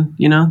value in.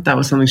 That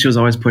was something she was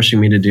always pushing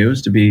me to do,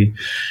 is to be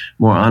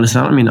more honest.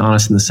 I don't mean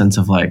honest in the sense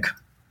of like,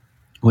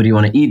 what do you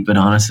want to eat, but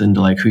honest into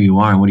like who you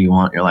are and what do you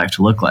want your life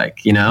to look like,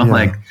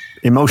 like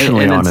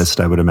emotionally honest,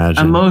 I would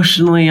imagine.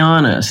 Emotionally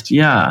honest.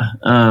 Yeah.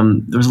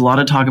 There was a lot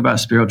of talk about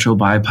spiritual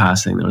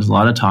bypassing. There was a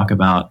lot of talk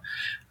about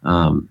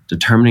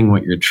determining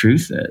what your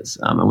truth is.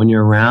 And when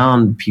you're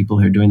around people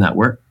who are doing that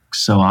work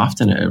so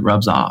often, it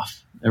rubs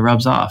off.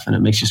 And it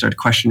makes you start to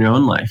question your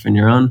own life and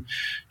your own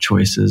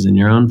choices and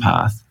your own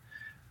path.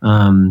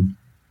 So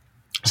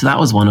that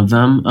was one of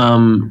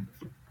them.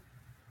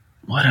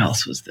 What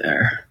else was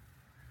there?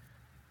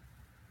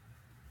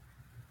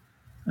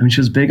 I mean,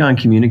 she was big on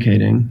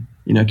communicating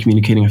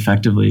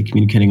effectively,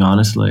 communicating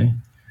honestly.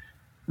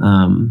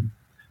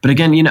 But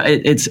again,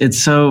 it's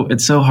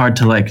so hard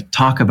to like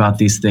talk about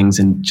these things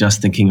and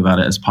just thinking about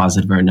it as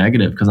positive or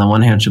negative. Because on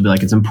one hand, she'll be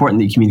like, it's important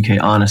that you communicate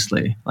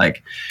honestly.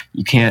 Like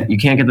you can't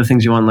get the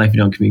things you want in life if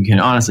you don't communicate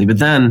honestly. But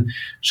then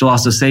she'll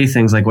also say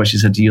things like what she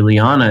said to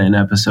Juliana in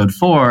episode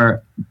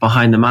 4,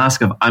 behind the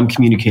mask of, I'm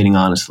communicating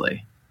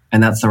honestly,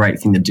 and that's the right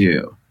thing to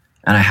do,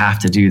 and I have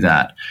to do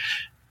that.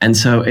 And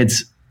so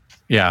it's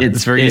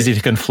very easy to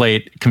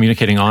conflate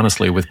communicating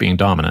honestly with being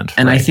dominant.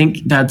 And right? I think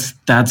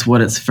that's what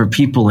it's for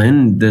people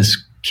in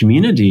this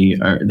community.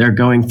 They're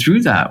going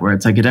through that, where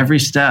it's like at every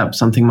step,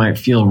 something might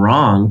feel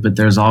wrong, but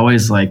there's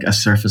always like a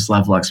surface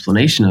level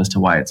explanation as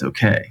to why it's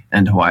okay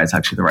and to why it's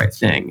actually the right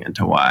thing and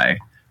to why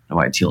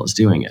Teal is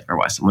doing it or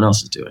why someone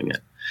else is doing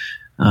it.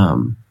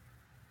 And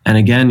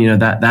again,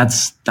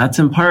 that's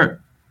in part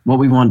what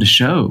we wanted to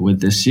show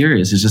with this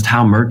series, is just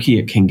how murky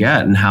it can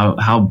get and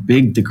how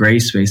big the gray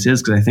space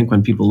is. Because I think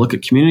when people look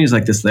at communities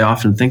like this, they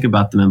often think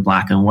about them in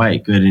black and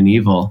white, good and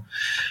evil,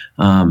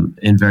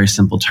 in very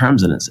simple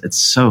terms. And it's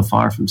so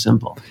far from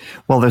simple.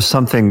 Well, there's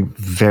something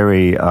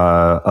very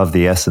of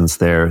the essence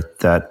there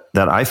that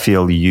I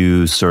feel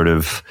you sort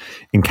of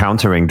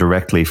encountering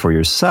directly for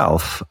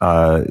yourself.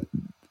 I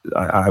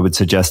would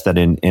suggest that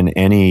in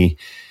any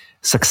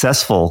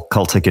successful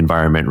cultic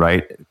environment,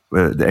 right?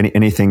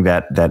 Anything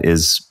that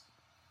is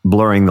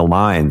blurring the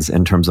lines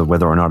in terms of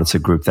whether or not it's a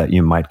group that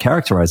you might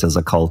characterize as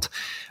a cult,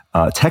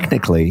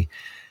 technically,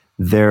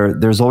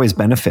 there's always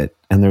benefit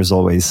and there's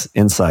always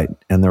insight,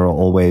 and there are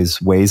always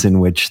ways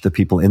in which the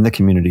people in the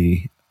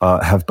community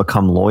have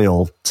become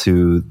loyal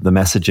to the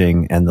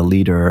messaging and the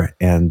leader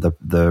and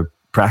the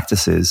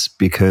practices,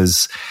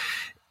 because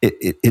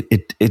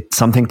it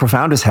something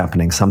profound is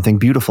happening, something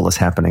beautiful is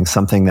happening,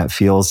 something that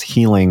feels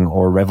healing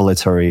or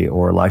revelatory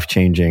or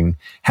life-changing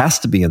has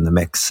to be in the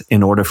mix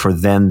in order for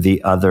then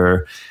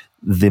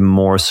the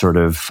more sort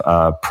of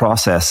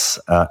process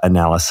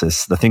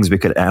analysis, the things we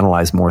could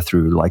analyze more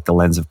through like the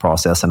lens of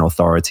process and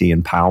authority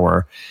and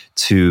power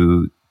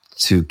to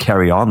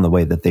carry on the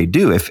way that they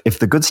do. If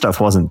the good stuff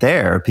wasn't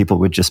there, people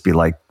would just be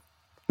like,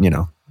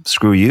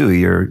 screw you,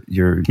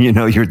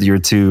 you're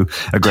too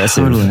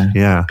aggressive. Totally.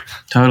 Yeah.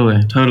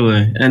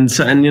 Totally. And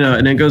so, and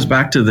it goes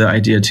back to the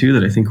idea too,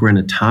 that I think we're in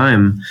a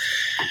time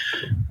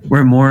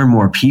where more and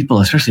more people,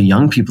 especially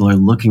young people, are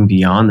looking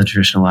beyond the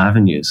traditional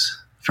avenues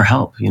for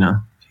help.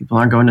 People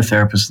aren't going to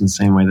therapists in the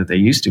same way that they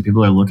used to.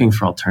 People are looking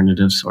for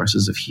alternative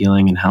sources of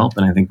healing and help.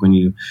 And I think when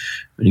you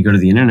go to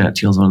the internet,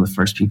 Teal's one of the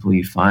first people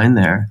you find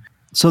there.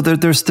 So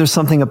there's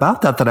something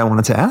about that I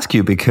wanted to ask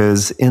you,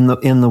 because in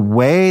the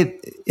way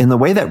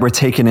that we're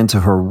taken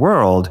into her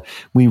world,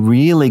 we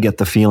really get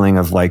the feeling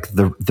of like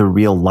the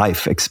real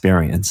life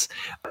experience.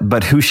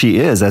 But who she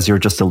is, as you're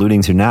just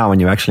alluding to now, and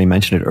you actually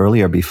mentioned it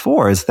earlier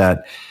before, is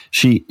that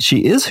she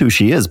is who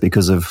she is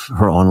because of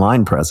her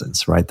online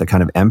presence, right? The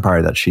kind of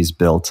empire that she's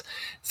built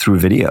through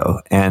video,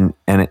 and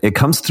it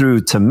comes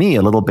through to me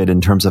a little bit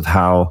in terms of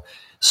how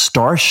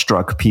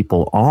starstruck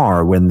people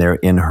are when they're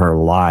in her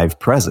live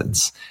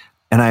presence.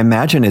 And I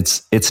imagine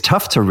it's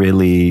tough to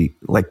really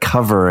like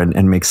cover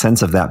and make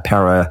sense of that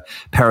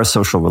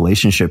parasocial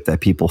relationship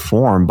that people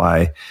form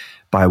by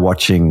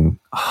watching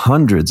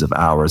hundreds of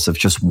hours of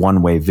just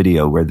one-way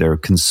video where they're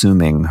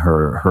consuming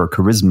her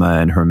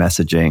charisma and her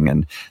messaging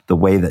and the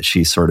way that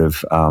she sort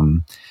of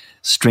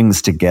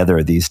strings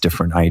together these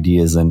different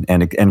ideas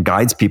and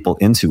guides people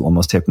into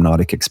almost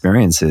hypnotic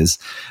experiences.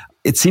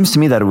 It seems to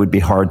me that it would be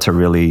hard to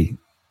really,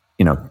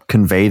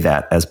 convey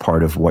that as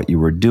part of what you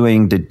were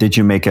doing. Did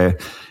you make a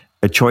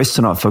choice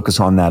to not focus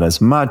on that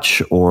as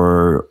much,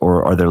 or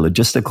are there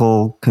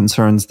logistical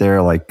concerns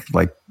there? Like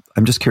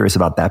I'm just curious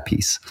about that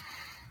piece.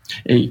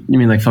 You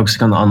mean like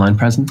focusing on the online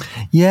presence?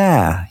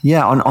 Yeah.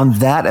 On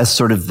that as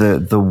sort of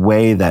the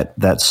way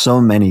that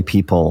so many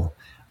people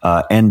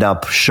end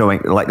up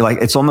showing. Like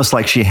it's almost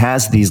like she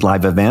has these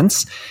live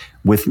events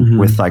with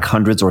like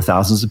hundreds or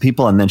thousands of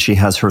people, and then she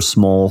has her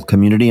small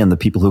community and the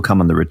people who come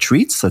on the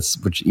retreats.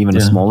 Which even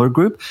a smaller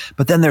group.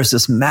 But then there's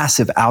this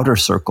massive outer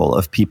circle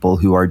of people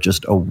who are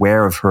just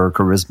aware of her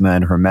charisma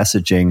and her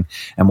messaging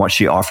and what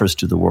she offers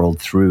to the world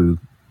through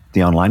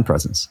the online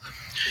presence.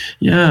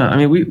 Yeah, I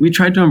mean, we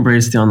tried to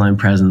embrace the online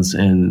presence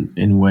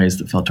in ways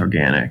that felt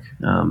organic,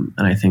 and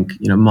I think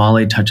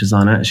Molly touches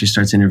on it as she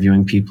starts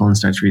interviewing people and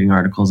starts reading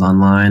articles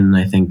online. And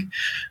I think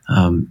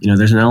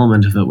there's an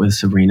element of it with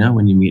Sabrina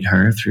when you meet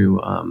her through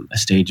a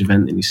stage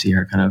event and you see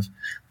her kind of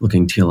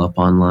looking Teal up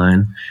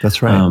online.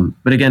 That's right.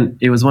 But again,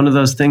 it was one of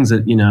those things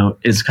that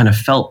is kind of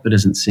felt but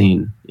isn't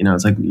seen.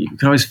 It's like you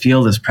can always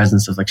feel this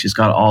presence of like she's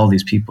got all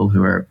these people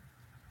who are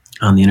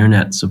on the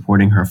internet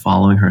supporting her,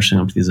 following her,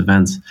 showing up to these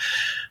events.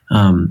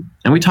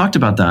 And we talked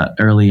about that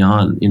early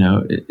on.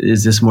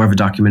 Is this more of a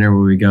documentary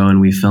where we go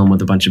and we film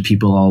with a bunch of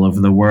people all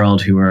over the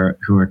world who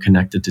are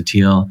connected to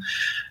Teal?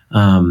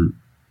 And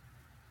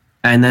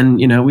then,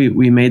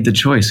 we made the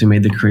choice. We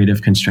made the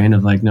creative constraint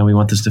of like, no, we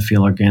want this to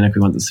feel organic. We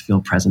want this to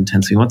feel present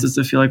tense. We want this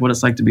to feel like what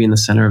it's like to be in the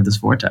center of this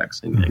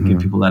vortex and give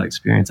people that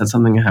experience. That's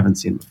something I haven't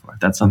seen before.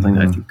 That's something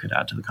that I think could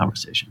add to the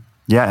conversation.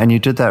 Yeah, and you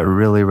did that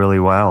really, really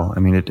well. I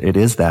mean, it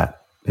is that.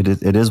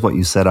 It is what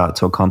you set out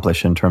to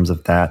accomplish in terms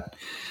of that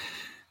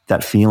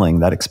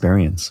feeling, that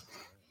experience.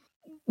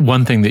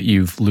 One thing that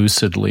you've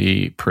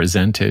lucidly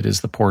presented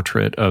is the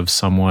portrait of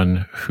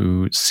someone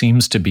who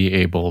seems to be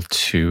able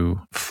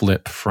to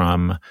flip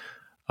from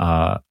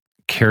a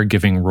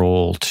caregiving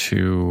role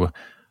to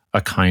a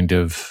kind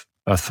of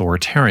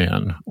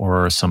authoritarian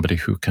or somebody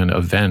who can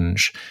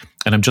avenge.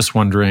 And I'm just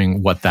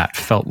wondering what that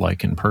felt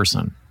like in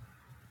person.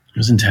 It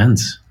was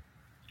intense.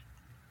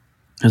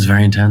 It was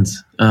very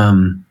intense.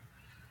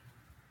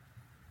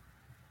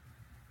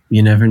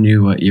 You never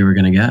knew what you were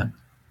going to get.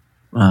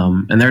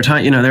 And there are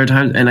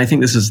times, and I think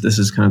this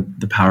is kind of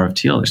the power of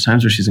Teal. There's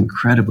times where she's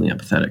incredibly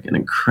empathetic and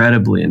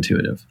incredibly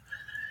intuitive.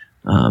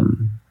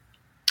 And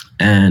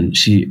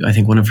I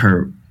think one of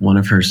her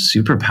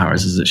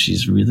superpowers is that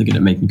she's really good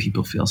at making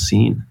people feel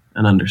seen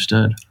and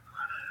understood.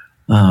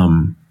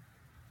 And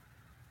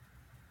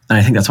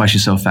I think that's why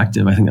she's so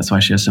effective. I think that's why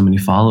she has so many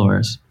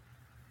followers.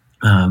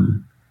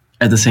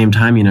 At the same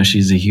time,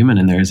 she's a human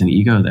and there is an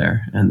ego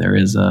there. And there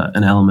is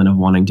an element of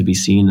wanting to be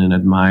seen and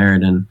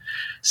admired and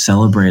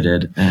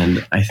celebrated.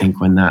 And I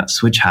think when that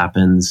switch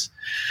happens,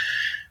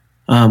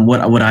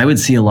 what I would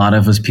see a lot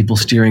of was people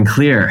steering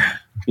clear,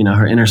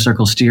 her inner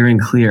circle steering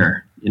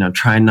clear,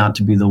 trying not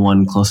to be the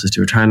one closest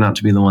to her, trying not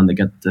to be the one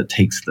that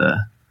takes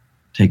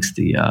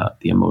the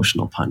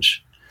emotional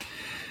punch.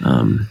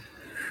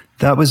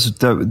 That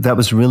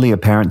was really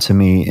apparent to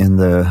me in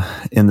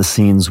the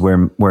scenes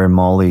where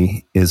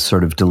Molly is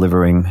sort of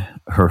delivering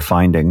her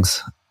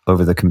findings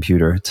over the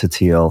computer to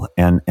Teal,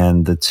 and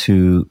the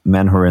two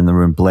men who are in the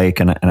room, Blake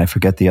and I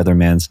forget the other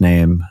man's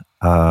name,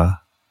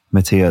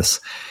 Matthias.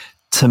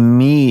 To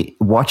me,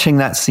 watching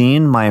that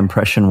scene, my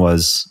impression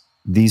was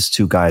these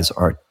two guys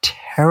are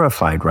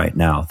terrified right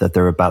now that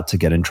they're about to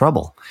get in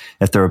trouble,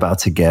 that they're about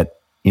to get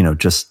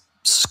just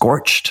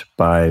scorched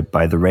by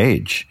the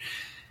rage.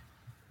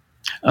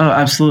 Oh,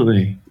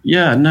 absolutely.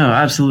 Yeah, no,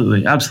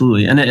 absolutely.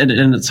 Absolutely. And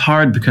it's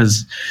hard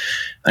because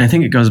I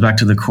think it goes back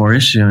to the core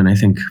issue. And I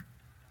think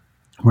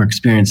we're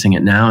experiencing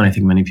it now. And I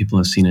think many people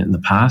have seen it in the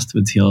past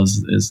with Teal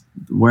is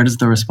where does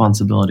the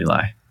responsibility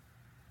lie?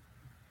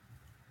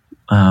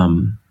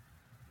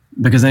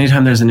 Because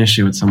anytime there's an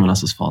issue, it's someone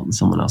else's fault and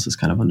someone else is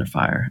kind of under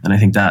fire. And I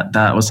think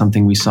that was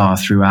something we saw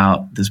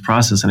throughout this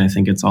process. And I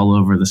think it's all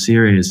over the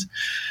series.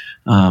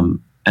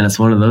 And it's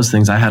one of those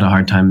things I had a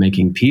hard time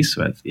making peace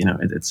with.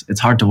 It's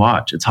hard to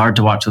watch. It's hard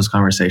to watch those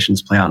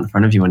conversations play out in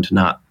front of you and to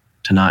not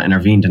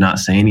intervene, to not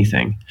say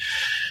anything.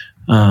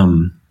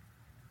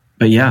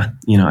 But yeah,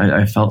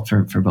 I felt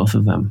for both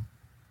of them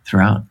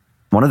throughout.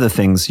 One of the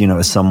things,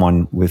 as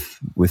someone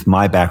with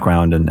my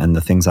background and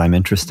the things I'm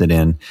interested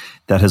in,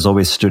 that has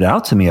always stood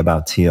out to me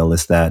about Teal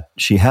is that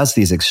she has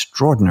these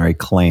extraordinary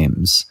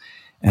claims.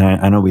 And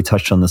I know we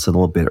touched on this a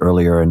little bit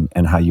earlier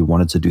and how you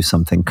wanted to do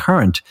something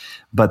current,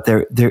 but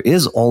there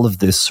is all of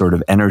this sort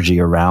of energy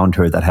around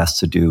her that has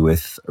to do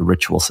with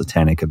ritual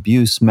satanic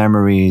abuse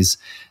memories,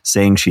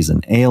 saying she's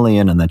an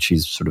alien and that she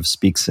sort of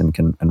speaks and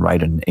can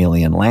write an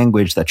alien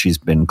language, that she's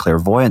been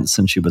clairvoyant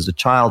since she was a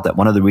child, that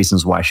one of the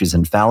reasons why she's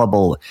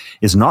infallible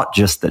is not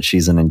just that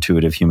she's an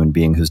intuitive human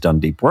being who's done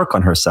deep work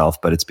on herself,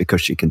 but it's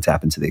because she can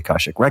tap into the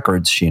Akashic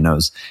records. She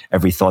knows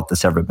every thought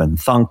that's ever been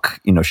thunk.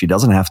 She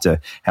doesn't have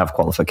to have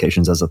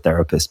qualifications as a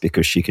therapist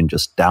because she can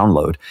just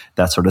download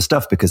that sort of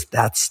stuff, because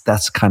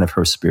that's kind of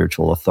her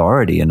spiritual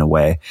authority in a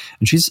way.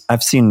 And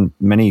I've seen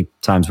many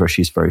times where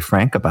she's very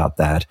frank about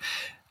that.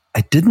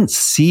 I didn't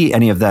see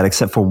any of that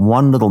except for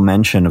one little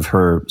mention of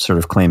her sort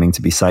of claiming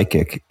to be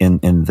psychic in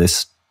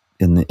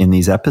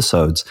these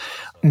episodes.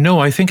 No,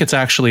 I think it's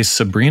actually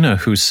Sabrina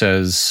who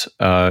says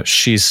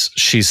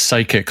she's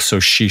psychic, so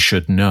she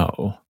should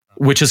know.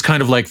 Which is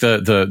kind of like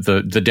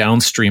the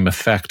downstream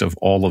effect of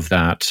all of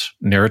that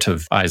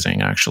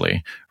narrativizing,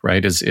 actually,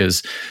 right?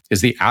 Is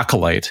the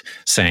acolyte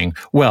saying,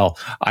 "Well,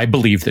 I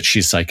believe that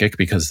she's psychic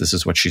because this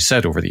is what she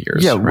said over the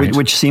years." Yeah, right?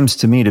 Which seems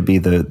to me to be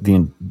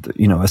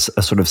a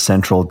sort of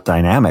central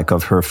dynamic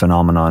of her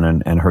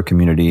phenomenon and her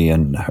community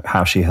and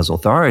how she has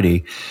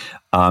authority.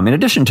 In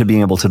addition to being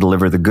able to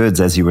deliver the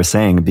goods, as you were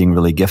saying, being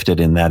really gifted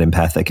in that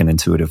empathic and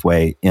intuitive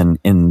way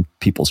in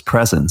people's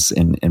presence,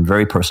 in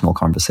very personal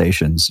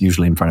conversations,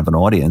 usually in front of an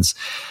audience.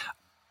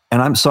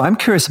 And I'm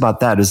curious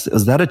about that. Is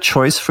that a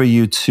choice for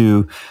you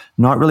to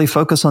not really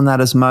focus on that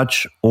as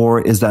much,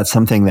 or is that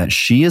something that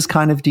she is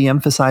kind of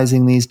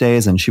de-emphasizing these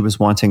days, and she was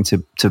wanting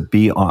to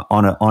be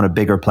on a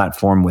bigger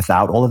platform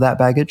without all of that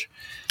baggage?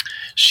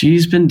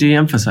 She's been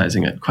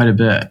de-emphasizing it quite a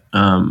bit.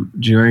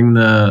 During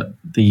the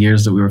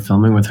years that we were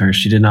filming with her,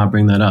 she did not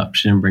bring that up.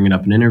 She didn't bring it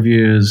up in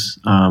interviews.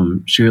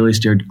 She really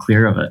steered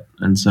clear of it.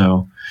 And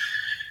so,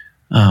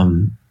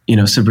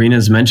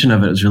 Sabrina's mention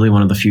of it was really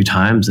one of the few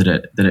times that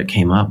it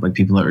came up. Like,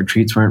 people at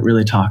retreats weren't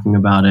really talking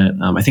about it.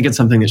 I think it's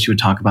something that she would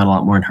talk about a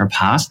lot more in her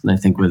past. And I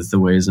think with the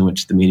ways in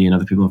which the media and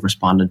other people have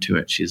responded to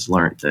it, she's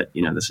learned that,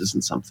 this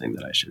isn't something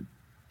that I should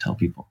tell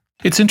people.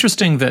 It's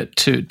interesting that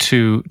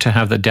to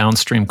have the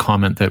downstream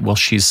comment that, well,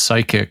 she's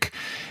psychic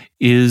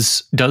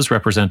does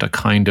represent a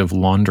kind of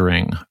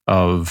laundering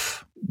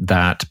of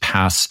that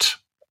past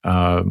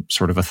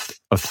sort of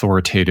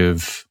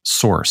authoritative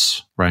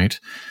source, right?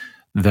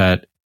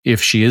 That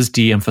if she is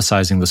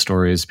de-emphasizing the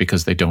stories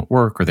because they don't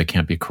work or they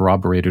can't be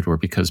corroborated or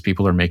because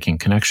people are making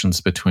connections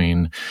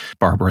between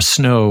Barbara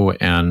Snow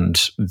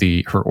and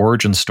her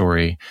origin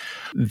story,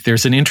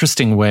 there's an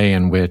interesting way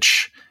in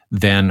which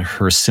then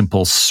her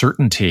simple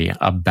certainty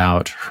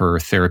about her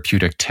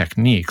therapeutic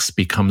techniques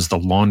becomes the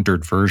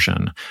laundered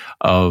version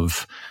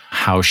of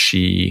how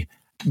she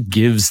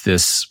gives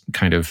this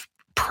kind of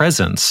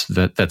presence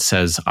that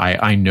says,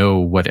 I know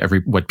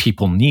what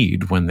people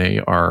need when they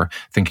are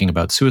thinking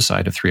about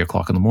suicide at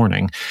 3:00 in the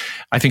morning.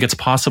 I think it's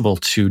possible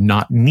to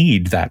not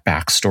need that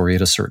backstory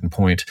at a certain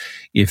point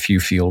if you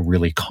feel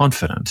really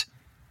confident.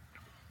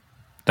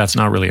 That's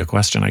not really a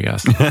question, I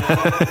guess.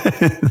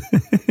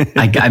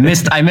 I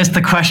missed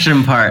the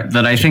question part,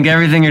 but I think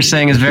everything you're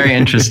saying is very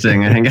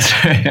interesting. I think it's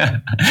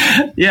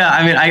yeah.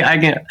 I mean, I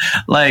can,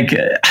 like,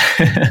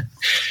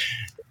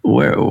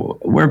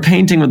 we're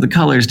painting with the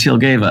colors Teal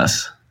gave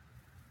us.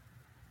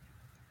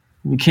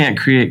 We can't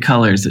create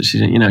colors that she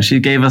didn't. She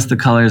gave us the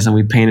colors and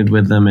we painted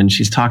with them, and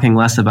she's talking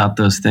less about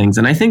those things.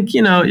 And I think,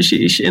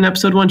 she in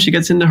episode 1, she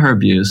gets into her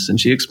abuse and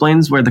she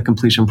explains where the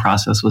completion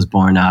process was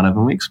born out of,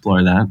 and we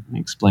explore that. We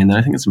explain that.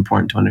 I think it's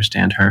important to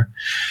understand her.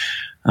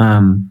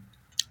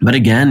 But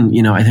again,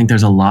 I think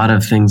there's a lot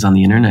of things on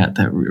the internet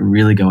that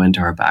really go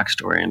into her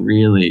backstory and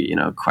really,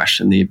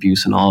 question the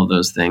abuse and all of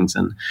those things.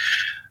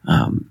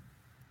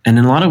 And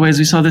in a lot of ways,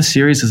 we saw this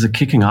series as a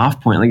kicking off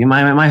point. Like,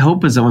 my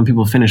hope is that when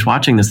people finish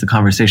watching this, the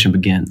conversation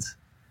begins.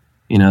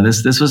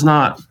 This was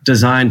not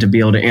designed to be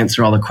able to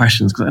answer all the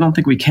questions, because I don't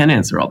think we can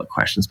answer all the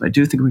questions, but I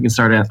do think we can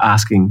start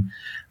asking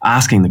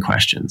the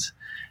questions.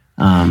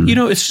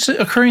 It's just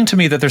occurring to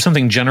me that there's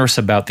something generous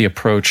about the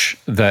approach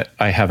that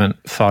I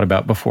haven't thought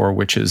about before,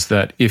 which is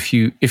that if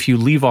you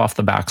leave off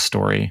the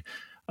backstory,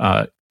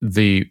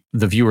 the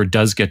viewer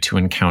does get to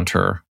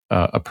encounter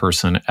a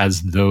person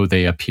as though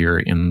they appear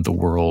in the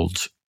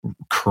world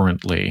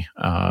currently.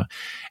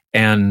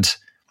 And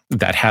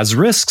that has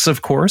risks,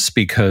 of course,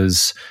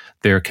 because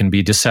there can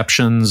be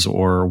deceptions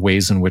or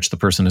ways in which the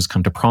person has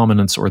come to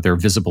prominence, or they're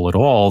visible at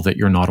all that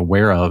you're not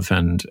aware of,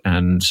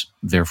 and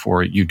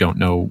therefore you don't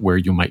know where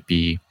you might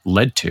be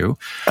led to.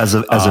 As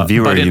a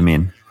viewer, you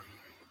mean?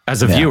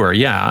 as a viewer,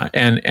 yeah.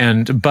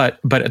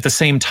 But at the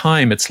same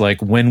time, it's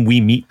like when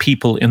we meet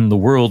people in the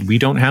world, we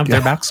don't have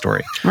their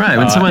backstory. Right.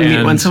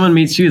 When someone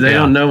meets you, they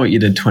don't know what you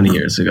did 20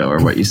 years ago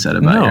or what you said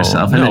about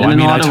yourself. And I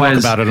mean, I talk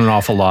about it an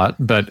awful lot,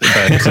 but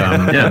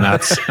and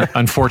that's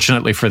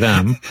unfortunately for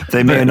them.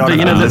 They may not have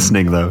been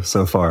listening though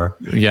so far.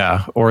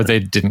 Yeah, or they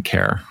didn't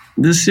care.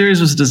 This series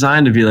was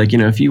designed to be like,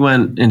 if you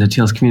went into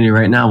Teal's community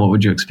right now, what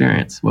would you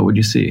experience? What would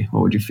you see?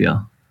 What would you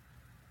feel?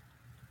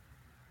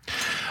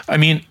 I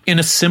mean, in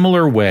a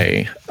similar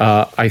way,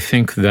 I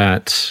think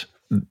that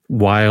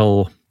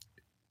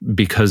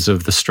because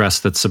of the stress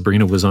that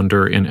Sabrina was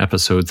under in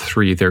episode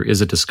 3, there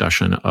is a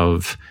discussion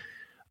of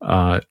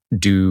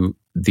do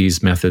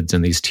these methods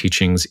and these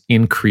teachings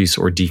increase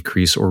or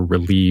decrease or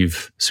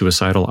relieve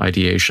suicidal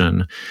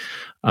ideation?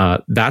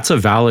 That's a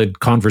valid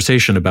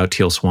conversation about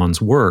Teal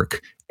Swan's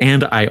work.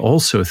 And I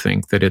also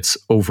think that it's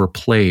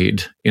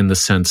overplayed in the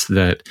sense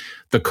that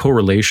the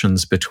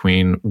correlations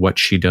between what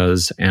she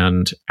does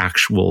and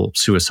actual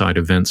suicide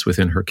events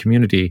within her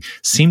community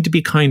seem to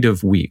be kind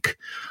of weak.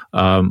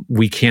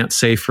 We can't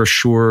say for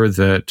sure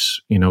that,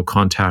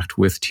 contact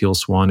with Teal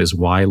Swan is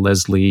why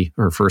Leslie,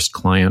 her first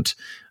client,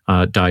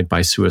 died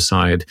by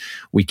suicide.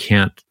 We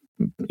can't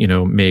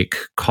make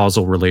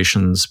causal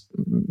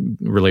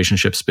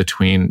relationships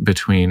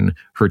between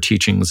her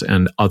teachings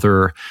and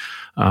other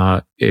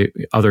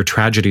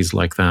tragedies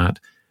like that.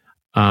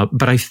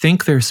 But I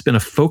think there's been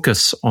a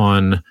focus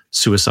on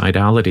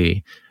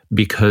suicidality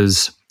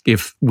because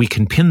if we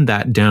can pin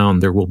that down,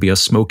 there will be a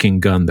smoking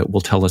gun that will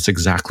tell us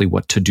exactly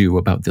what to do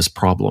about this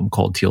problem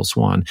called Teal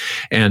Swan.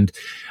 And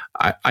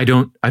I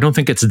don't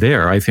think it's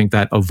there. I think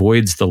that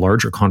avoids the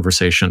larger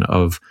conversation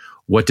of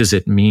what does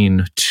it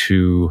mean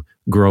to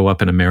grow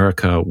up in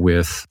America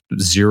with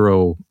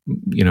zero,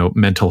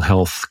 mental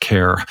health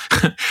care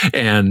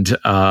and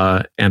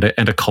a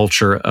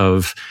culture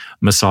of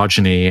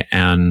misogyny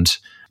and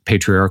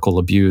patriarchal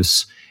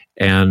abuse,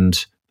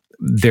 and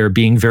there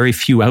being very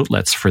few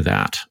outlets for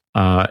that.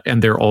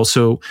 And there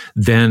also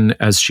then,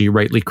 as she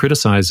rightly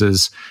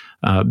criticizes,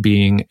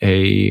 being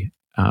a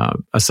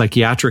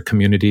psychiatric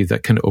community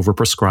that can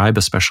overprescribe,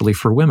 especially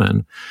for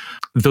women.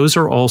 Those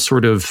are all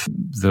sort of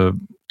the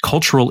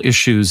cultural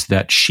issues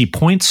that she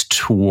points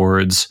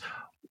towards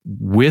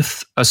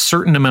with a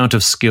certain amount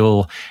of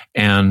skill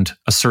and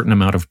a certain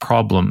amount of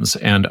problems.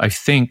 And I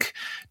think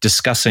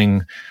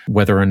discussing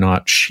whether or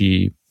not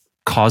she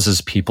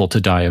causes people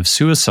to die of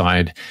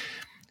suicide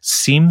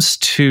seems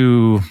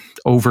to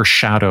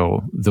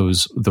overshadow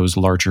those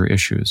larger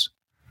issues.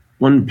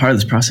 One part of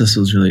this process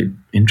was really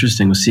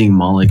interesting was seeing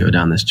Molly go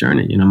down this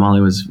journey.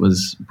 Molly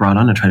was brought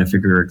on to try to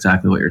figure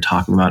exactly what you're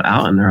talking about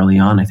out. And early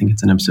on, I think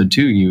it's in episode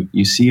 2,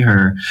 you see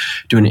her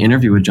do an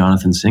interview with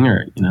Jonathan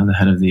Singer, the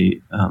head of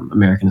the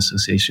American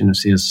Association of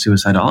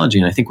Suicidology.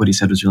 And I think what he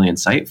said was really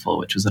insightful,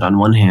 which was that on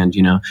one hand,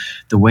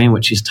 the way in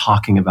which she's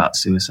talking about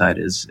suicide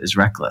is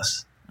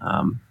reckless.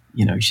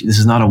 This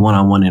is not a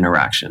one-on-one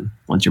interaction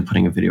once you're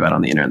putting a video out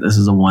on the internet. This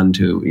is a 1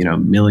 to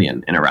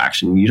million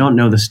interaction. You don't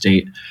know the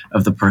state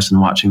of the person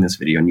watching this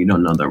video, and you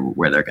don't know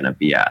where they're going to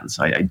be at. And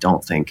so I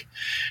don't think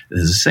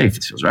this is safe.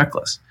 This feels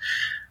reckless.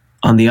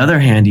 On the other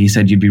hand, he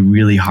said you'd be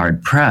really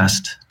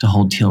hard-pressed to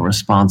hold Teal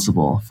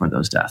responsible for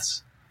those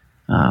deaths.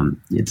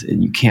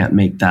 You can't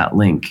make that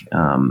link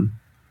and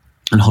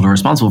hold her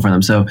responsible for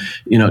them. So,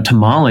 to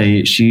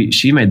Molly,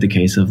 she made the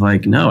case of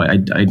like, no,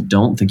 I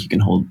don't think you can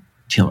hold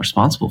Teal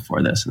responsible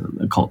for this, and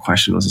the cult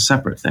question was a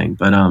separate thing.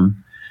 But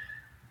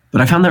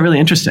I found that really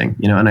interesting,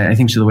 and I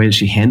think the way that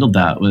she handled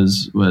that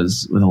was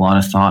with a lot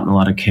of thought and a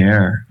lot of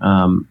care.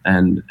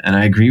 And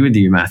I agree with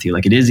you, Matthew.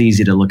 Like, it is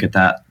easy to look at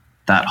that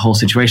whole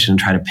situation and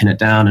try to pin it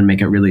down and make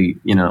it really,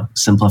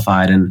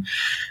 simplified and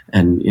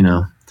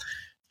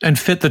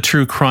fit the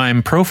true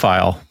crime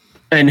profile.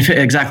 And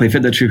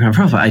fit the true crime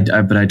profile.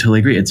 But I totally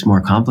agree. It's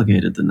more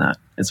complicated than that.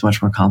 It's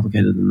much more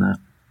complicated than that.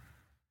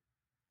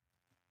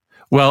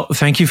 Well,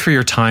 thank you for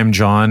your time,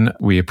 John.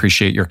 We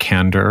appreciate your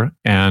candor.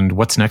 And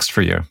what's next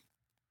for you?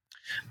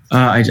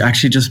 I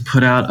actually just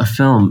put out a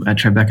film at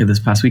Tribeca this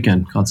past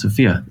weekend called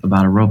Sophia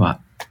about a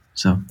robot.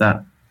 So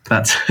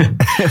that's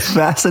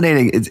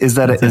fascinating. Is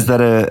that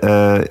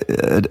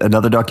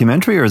another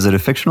documentary, or is it a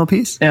fictional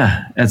piece?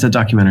 Yeah, it's a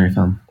documentary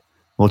film.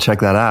 We'll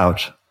check that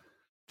out.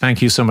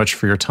 Thank you so much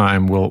for your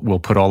time. We'll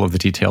put all of the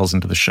details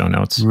into the show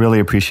notes. Really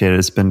appreciate it.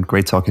 It's been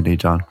great talking to you,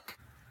 John.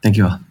 Thank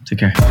you all. Take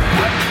care.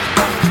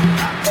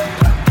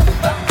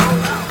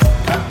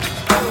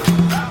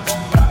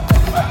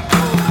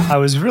 I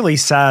was really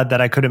sad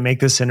that I couldn't make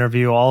this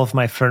interview. All of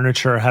my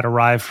furniture had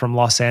arrived from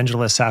Los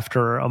Angeles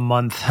after a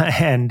month,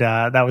 and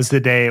that was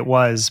the day it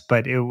was.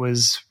 But it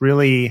was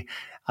really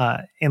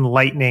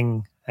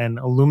enlightening and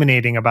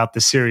illuminating about the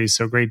series.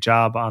 So great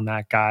job on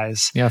that,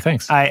 guys. Yeah,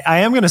 thanks. I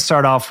am going to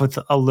start off with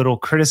a little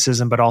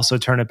criticism, but also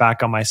turn it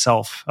back on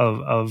myself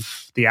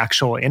of the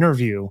actual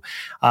interview.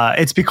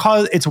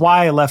 It's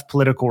why I left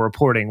political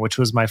reporting, which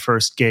was my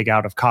first gig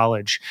out of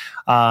college.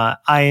 I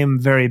am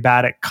very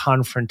bad at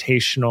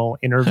confrontational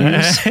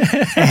interviews,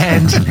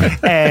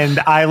 and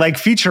I like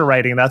feature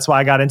writing. That's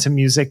why I got into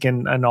music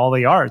and all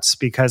the arts,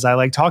 because I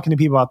like talking to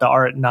people about the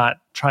art, not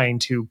trying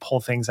to pull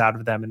things out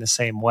of them in the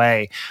same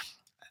way.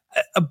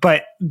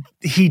 But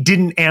he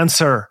didn't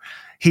answer.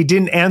 He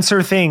didn't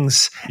answer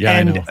things. Yeah,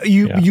 and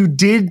you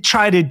did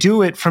try to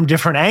do it from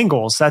different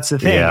angles. That's the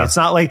thing. Yeah. It's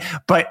not like,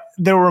 but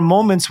there were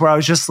moments where I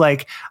was just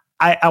like,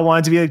 I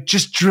wanted to be like,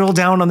 just drill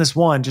down on this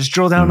one, just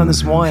drill down on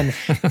this one.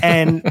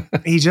 And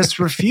he just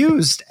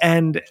refused.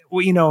 And,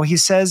 he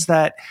says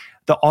that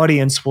the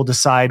audience will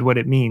decide what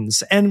it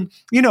means. And,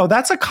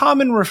 that's a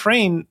common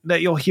refrain that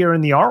you'll hear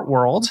in the art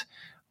world.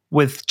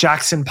 With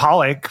Jackson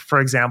Pollock, for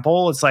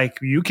example, it's like,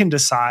 you can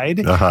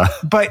decide. Uh-huh.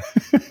 But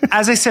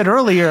as I said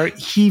earlier,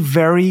 he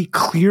very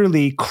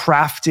clearly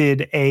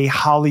crafted a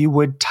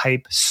Hollywood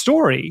type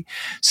story.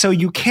 So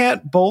you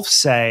can't both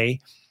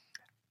say,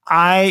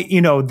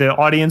 the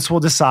audience will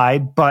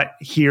decide, but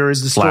here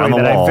is the story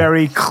that I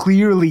very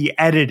clearly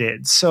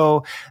edited.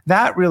 So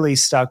that really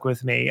stuck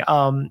with me.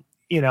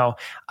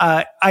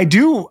 I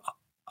do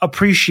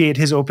appreciate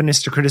his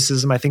openness to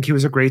criticism. I think he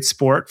was a great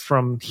sport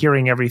from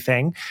hearing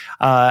everything.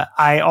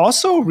 I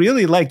also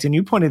really liked, and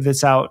you pointed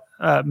this out,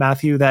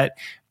 Matthew, that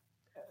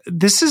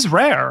this is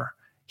rare.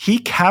 He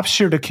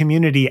captured a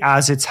community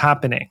as it's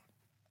happening.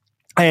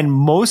 And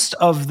most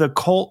of the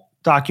cult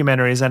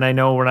documentaries, and I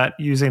know we're not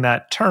using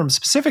that term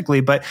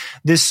specifically, but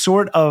this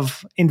sort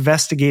of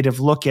investigative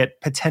look at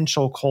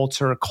potential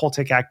cults or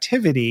cultic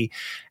activity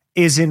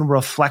is in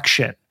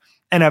reflection.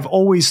 And I've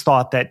always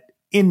thought that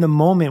in the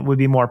moment would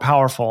be more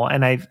powerful.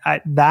 And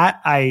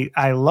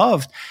I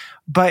loved,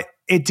 but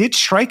it did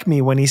strike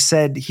me when he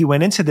said he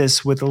went into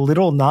this with a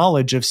little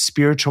knowledge of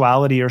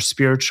spirituality or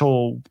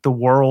the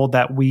world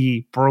that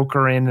we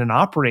broker in and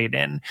operate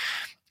in.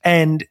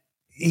 And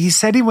he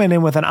said he went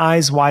in with an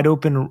eyes wide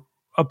open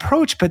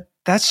approach, but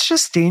that's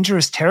just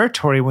dangerous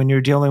territory when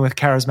you're dealing with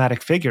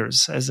charismatic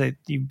figures, as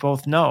you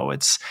both know.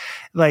 It's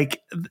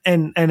like,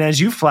 and as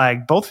you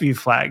flagged, both of you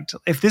flagged,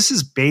 if this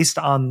is based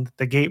on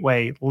the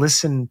gateway,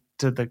 listen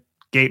to the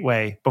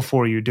gateway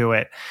before you do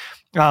it.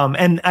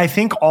 And I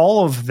think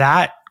all of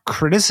that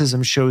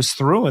criticism shows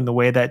through in the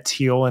way that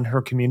Teal and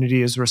her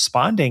community is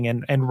responding,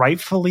 and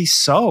rightfully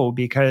so,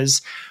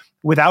 because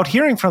without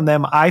hearing from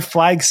them, I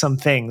flagged some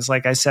things,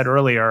 like I said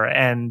earlier.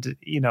 And,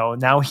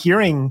 now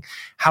hearing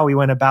how he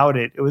went about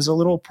it, it was a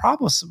little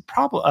troublesome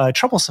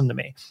to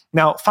me.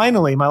 Now,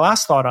 finally, my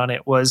last thought on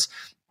it was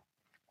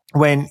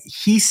when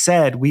he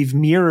said, we've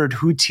mirrored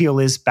who Teal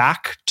is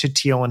back to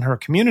Teal and her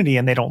community,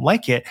 and they don't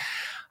like it.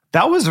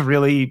 That was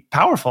really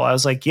powerful. I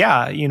was like,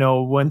 yeah,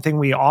 one thing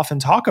we often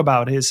talk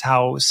about is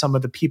how some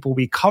of the people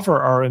we cover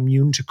are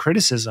immune to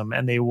criticism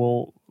and they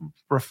will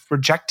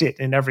reject it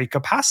in every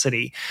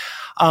capacity.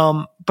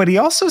 But he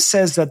also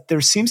says that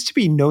there seems to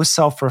be no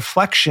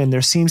self-reflection.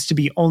 There seems to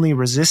be only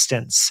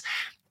resistance.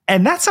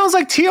 And that sounds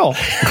like Teal.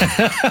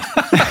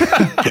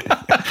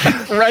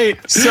 Right.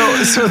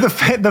 So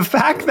the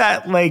fact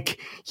that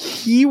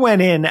he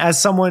went in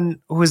as someone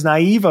who was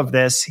naive of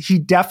this, he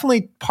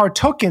definitely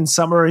partook in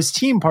some, or his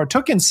team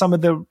partook in some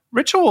of the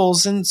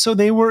rituals. And so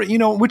they were,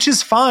 which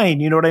is fine.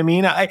 You know what I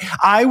mean?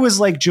 I was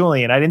like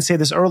Julian. I didn't say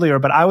this earlier,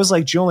 but I was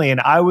like Julian.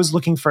 I was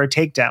looking for a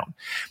takedown.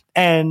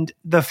 And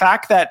the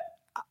fact that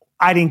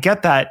I didn't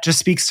get that just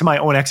speaks to my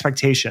own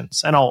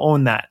expectations, and I'll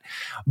own that.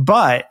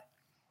 But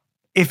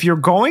if you're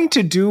going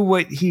to do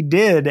what he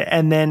did,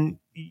 and then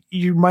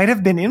you might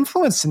have been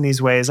influenced in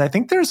these ways, I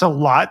think there's a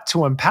lot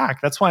to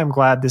unpack. That's why I'm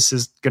glad this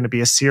is going to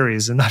be a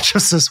series and not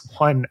just this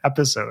one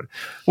episode.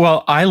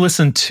 Well, I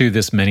listened to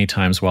this many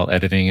times while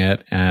editing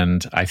it,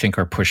 and I think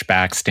our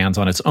pushback stands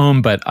on its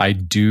own, but I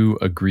do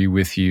agree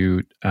with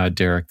you,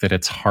 Derek, that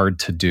it's hard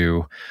to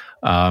do.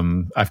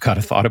 I've kind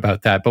of thought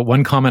about that. But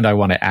one comment I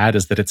want to add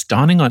is that it's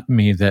dawning on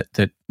me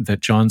that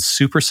John's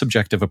super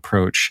subjective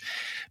approach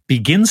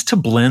begins to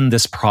blend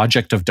this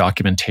project of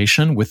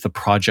documentation with the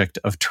project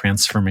of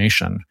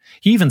transformation.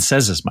 He even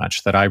says as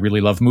much, that I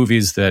really love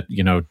movies that,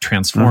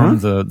 transform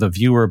the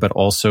viewer, but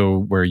also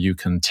where you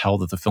can tell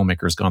that the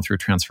filmmaker has gone through a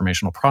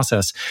transformational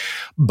process.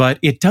 But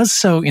it does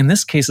so in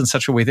this case in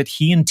such a way that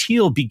he and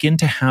Teal begin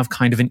to have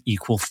kind of an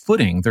equal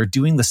footing. They're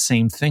doing the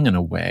same thing in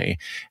a way.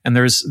 And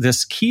there's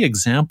this key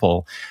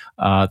example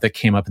that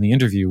came up in the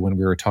interview when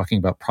we were talking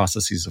about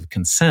processes of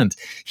consent.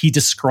 He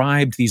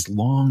described these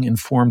long,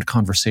 informed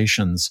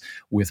conversations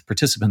with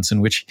participants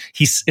in which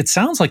it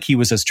sounds like he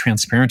was as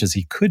transparent as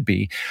he could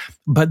be,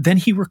 but then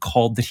he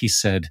recalled that he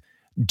said,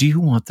 "Do you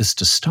want this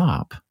to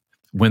stop?"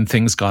 when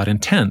things got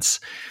intense.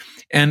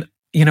 And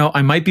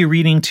I might be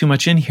reading too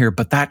much in here,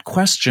 but that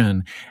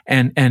question,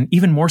 and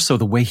even more so,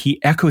 the way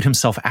he echoed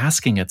himself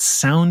asking it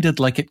sounded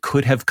like it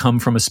could have come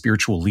from a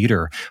spiritual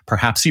leader,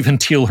 perhaps even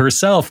Teal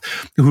herself,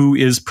 who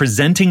is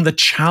presenting the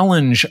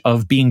challenge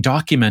of being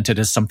documented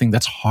as something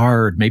that's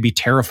hard, maybe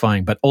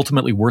terrifying, but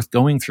ultimately worth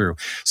going through.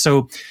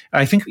 So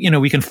I think,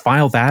 we can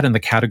file that in the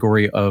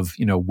category of,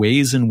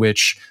 ways in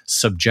which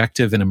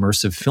subjective and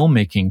immersive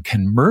filmmaking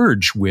can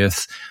merge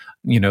with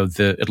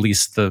at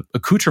least the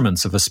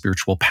accoutrements of a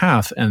spiritual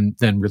path, and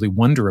then really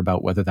wonder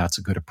about whether that's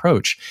a good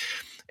approach.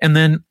 And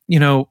then,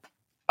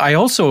 I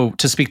also,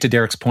 to speak to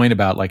Derek's point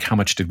about like, how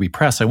much did we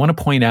press? I want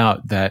to point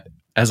out that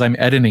as I'm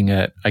editing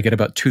it, I get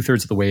about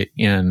 2/3 of the way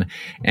in.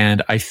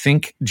 And I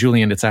think,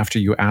 Julian, it's after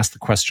you asked the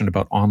question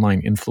about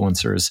online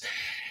influencers.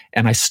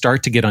 And I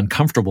start to get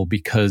uncomfortable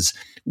because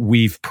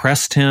we've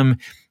pressed him,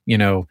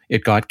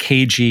 it got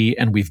cagey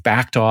and we've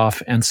backed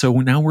off. And so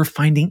now we're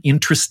finding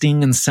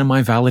interesting and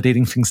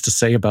semi-validating things to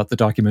say about the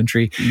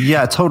documentary.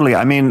 Yeah, totally.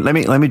 I mean, let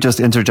me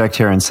just interject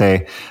here and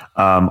say,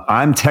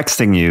 I'm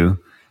texting you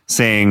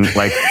saying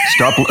like,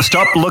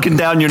 stop looking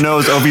down your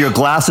nose over your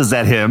glasses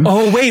at him.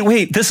 Oh,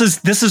 wait. This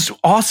is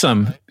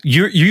awesome.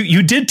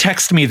 You did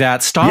text me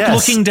that. Stop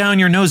looking down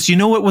your nose. Do you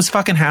know what was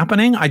fucking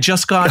happening? I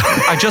just got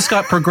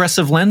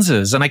progressive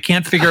lenses and I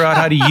can't figure out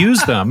how to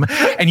use them.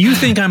 And you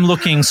think I'm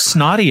looking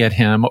snotty at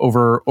him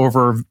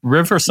over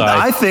Riverside.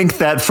 I think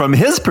that from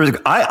his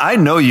perspective, I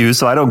know you,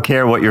 so I don't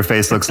care what your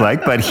face looks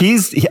like, but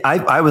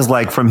I was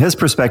like, from his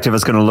perspective,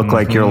 it's going to look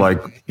like you're like,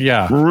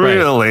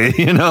 really,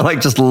 right.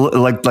 Like just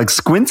like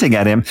squinting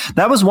at him.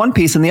 That was one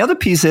piece. And the other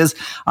piece is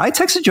I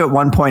texted you at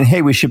one point,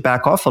 hey, we should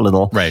back off a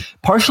little. Right.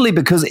 Partially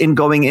because in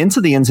going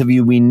into the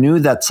interview, we knew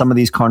that some of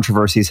these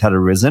controversies had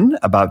arisen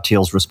about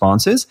Teal's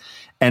responses.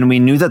 And we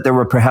knew that there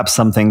were perhaps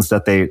some things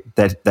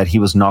that he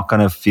was not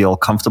going to feel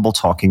comfortable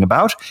talking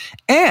about.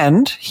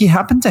 And he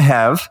happened to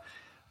have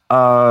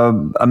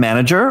a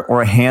manager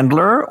or a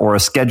handler or a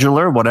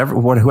scheduler,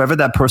 whoever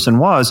that person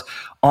was,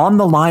 on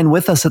the line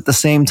with us at the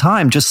same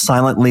time, just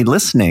silently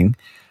listening.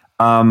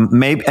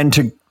 Maybe, and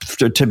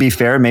to be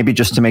fair, maybe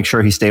just to make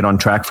sure he stayed on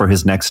track for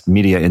his next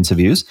media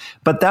interviews.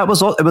 But that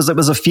was all. It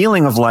was a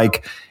feeling of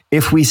like,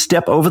 if we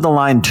step over the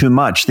line too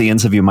much, the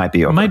interview might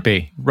be over. Might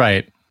be,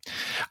 right.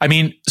 I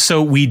mean,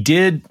 so we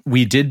did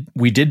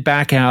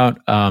back out,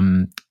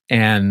 and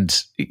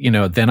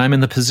then I'm in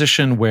the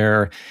position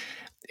where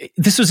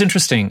this was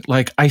interesting.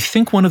 Like, I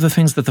think one of the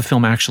things that the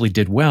film actually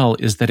did well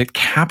is that it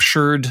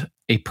captured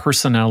a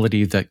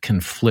personality that can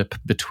flip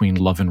between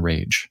love and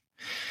rage.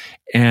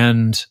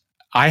 And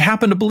I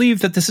happen to believe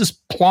that this is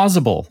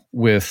plausible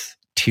with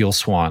Teal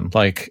Swan.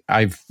 Like,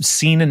 I've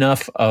seen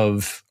enough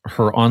of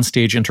her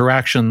onstage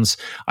interactions.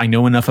 I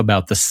know enough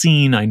about the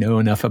scene. I know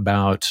enough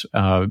about,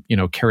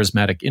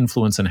 charismatic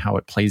influence and how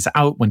it plays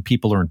out when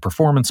people are in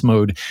performance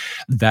mode,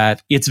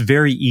 that it's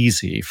very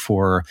easy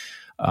for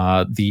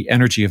the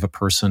energy of a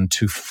person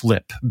to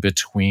flip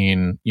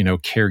between,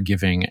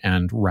 caregiving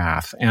and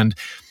wrath. And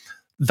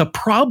the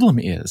problem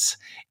is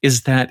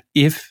that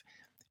if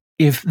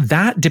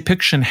that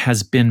depiction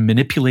has been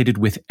manipulated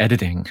with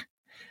editing,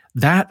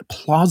 that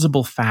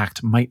plausible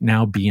fact might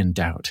now be in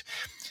doubt.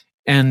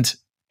 And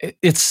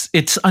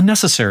it's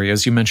unnecessary,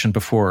 as you mentioned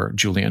before,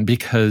 Julian,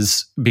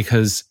 because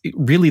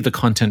really the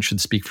content should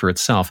speak for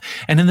itself.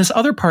 And in this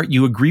other part,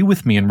 you agree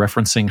with me in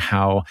referencing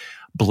how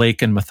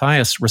Blake and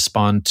Matthias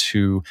respond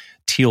to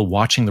Teal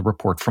watching the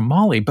report from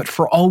Molly. But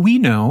for all we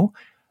know,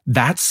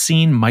 that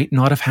scene might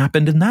not have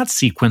happened in that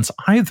sequence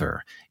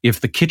either. If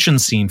the kitchen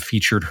scene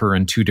featured her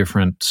in two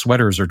different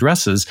sweaters or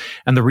dresses,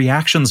 and the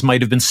reactions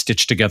might have been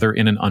stitched together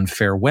in an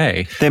unfair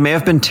way. They may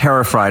have been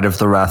terrified of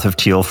the wrath of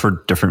Teal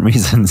for different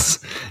reasons.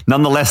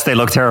 Nonetheless, they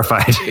look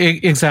terrified.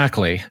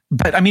 Exactly.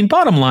 But I mean,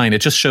 bottom line, it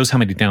just shows how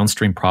many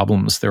downstream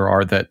problems there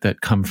are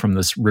that come from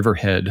this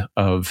riverhead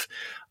of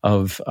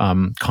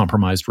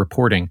compromised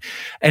reporting.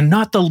 And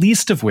not the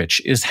least of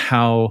which is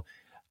how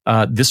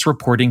this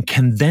reporting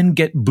can then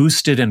get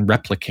boosted and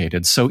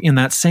replicated. So in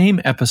that same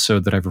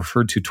episode that I've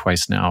referred to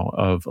twice now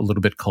of A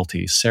Little Bit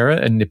Culty, Sarah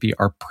and Nippy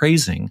are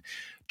praising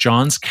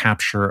John's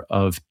capture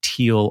of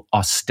Teal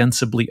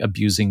ostensibly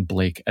abusing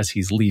Blake as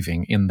he's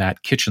leaving in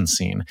that kitchen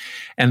scene.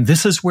 And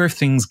this is where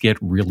things get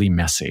really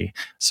messy.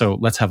 So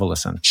let's have a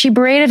listen. She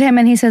berated him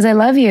and he says, "I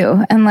love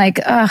you." And like,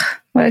 ugh,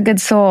 what a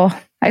good soul.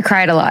 I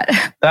cried a lot.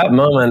 That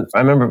moment, I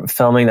remember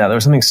filming that. There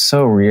was something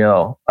so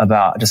real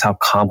about just how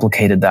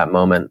complicated that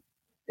moment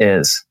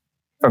is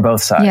for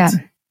both sides,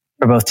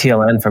 for both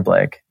Teal and for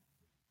Blake.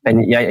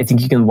 And yeah, I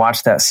think you can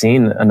watch that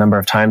scene a number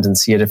of times and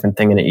see a different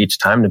thing in it each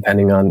time,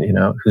 depending on,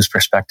 whose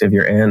perspective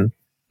you're in.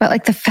 But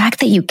like the fact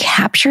that you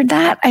captured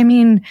that, I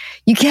mean,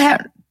 you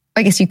can't,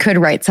 I guess you could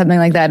write something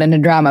like that in a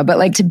drama, but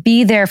like to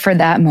be there for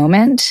that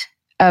moment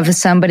of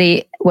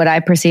somebody, what I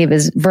perceive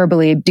as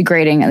verbally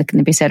degrading, like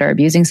Nippy said, or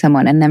abusing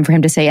someone. And then for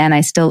him to say, "And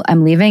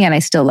I'm leaving and I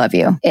still love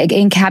you." It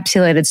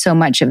encapsulated so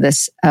much of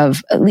this,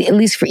 of at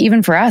least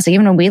even for us,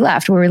 even when we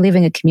left, we were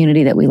leaving a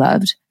community that we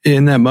loved.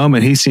 In that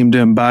moment, he seemed to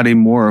embody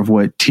more of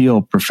what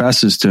Teal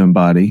professes to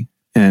embody.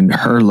 and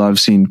her love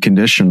seemed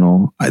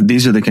conditional.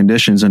 These are the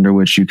conditions under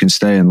which you can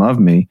stay and love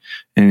me.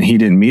 And he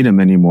didn't meet him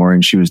anymore,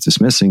 and she was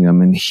dismissing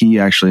him. And he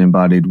actually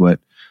embodied what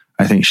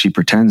I think she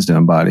pretends to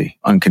embody,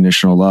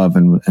 unconditional love,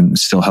 and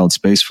still held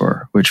space for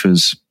her, which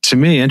was, to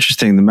me,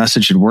 interesting. The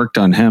message had worked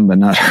on him, but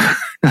not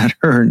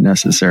her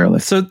necessarily.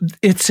 So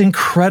it's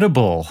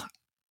incredible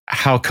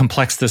how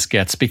complex this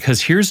gets,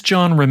 because here's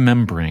John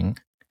remembering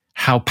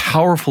how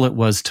powerful it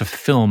was to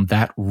film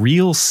that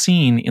real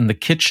scene in the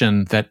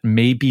kitchen that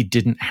maybe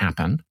didn't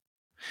happen.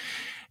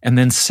 And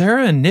then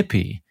Sarah and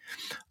Nippy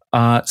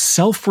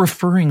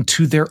self-referring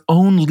to their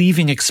own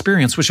leaving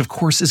experience, which of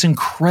course is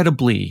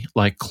incredibly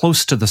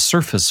close to the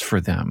surface for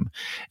them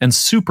and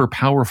super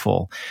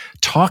powerful,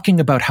 talking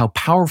about how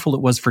powerful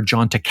it was for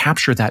John to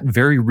capture that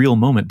very real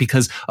moment,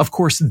 because of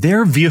course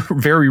their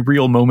very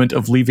real moment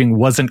of leaving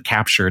wasn't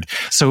captured.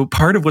 So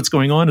part of what's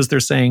going on is they're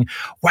saying,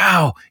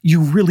 wow, you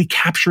really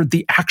captured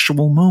the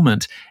actual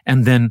moment.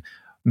 And then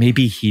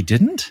maybe he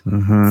didn't?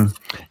 Mm-hmm.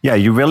 Yeah,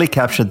 you really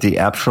captured the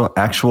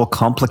actual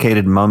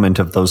complicated moment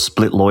of those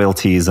split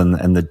loyalties and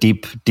the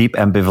deep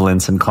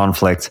ambivalence and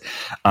conflict.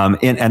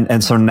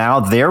 And so now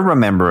they're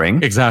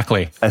remembering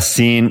exactly a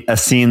scene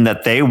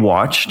that they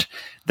watched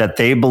that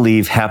they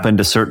believe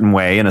happened a certain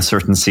way in a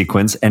certain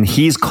sequence, and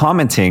he's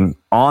commenting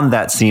on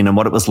that scene and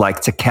what it was like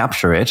to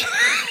capture it.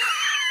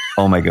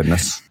 Oh my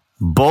goodness.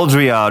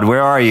 Baudrillard,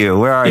 where are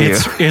you?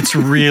 It's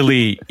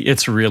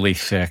really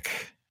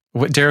thick.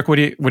 Derek, what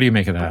do you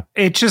make of that?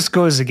 It just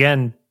goes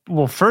again.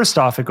 Well, first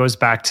off, it goes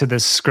back to the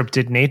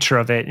scripted nature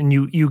of it, and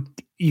you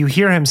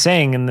hear him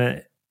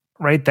saying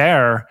right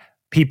there,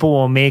 people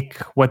will make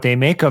what they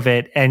make of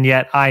it, and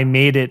yet I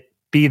made it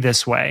be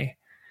this way.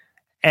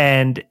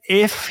 And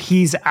if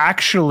he's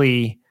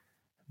actually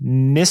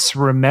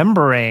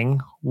misremembering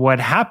what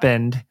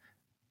happened,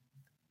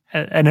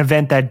 an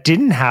event that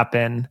didn't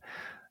happen,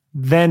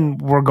 then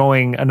we're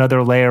going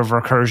another layer of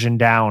recursion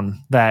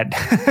down that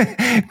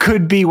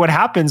could be what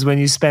happens when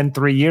you spend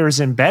 3 years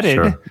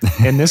embedded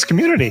in this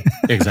community.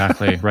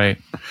 Exactly, right.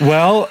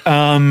 Well,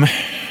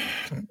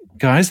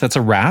 guys, that's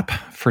a wrap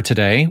for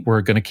today.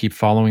 We're going to keep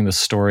following the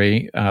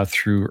story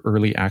through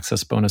early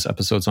access bonus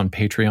episodes on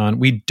Patreon.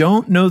 We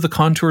don't know the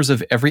contours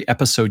of every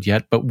episode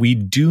yet, but we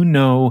do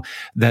know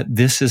that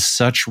this is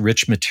such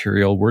rich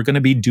material. We're going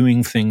to be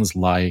doing things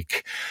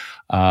like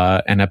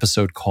an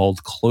episode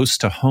called Close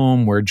to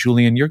Home, where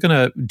Julian, you're going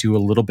to do a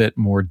little bit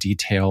more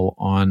detail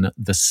on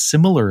the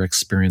similar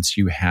experience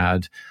you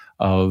had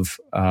of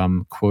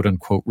quote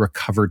unquote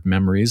recovered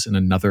memories in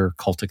another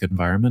cultic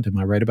environment. Am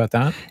I right about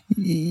that?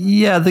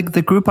 Yeah,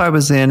 the group I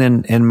was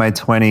in my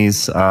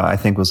 20s, I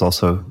think was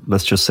also,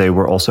 let's just say,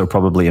 we're also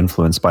probably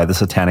influenced by the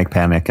satanic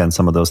panic and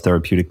some of those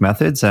therapeutic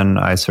methods. And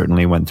I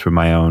certainly went through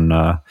my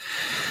own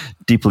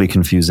deeply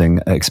confusing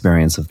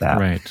experience of that.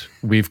 Right.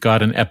 We've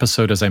got an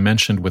episode, as I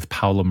mentioned, with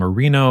Paula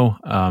Marino,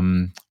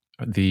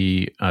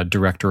 the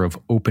director of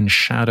Open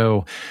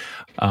Shadow.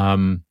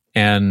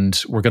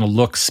 And we're going to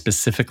look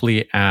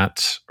specifically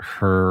at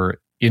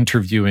her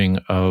interviewing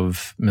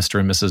of Mr.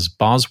 and Mrs.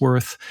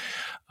 Bosworth.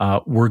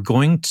 We're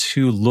going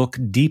to look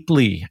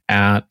deeply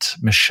at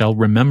Michelle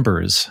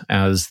Remembers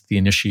as the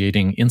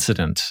initiating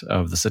incident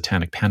of the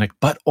Satanic Panic,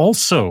 but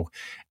also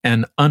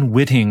an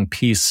unwitting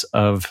piece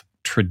of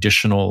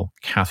traditional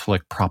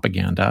Catholic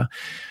propaganda.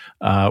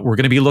 We're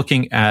going to be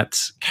looking at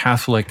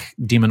Catholic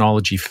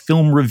demonology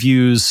film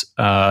reviews.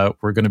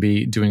 We're going to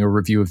be doing a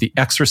review of The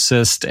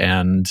Exorcist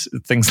and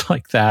things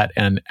like that,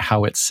 and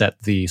how it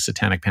set the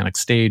Satanic Panic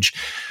stage.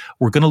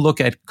 We're going to look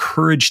at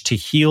Courage to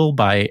Heal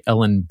by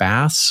Ellen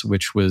Bass,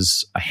 which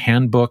was a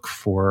handbook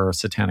for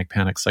Satanic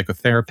Panic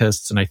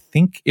psychotherapists. And I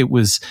think it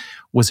was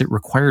it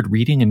required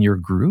reading in your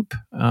group,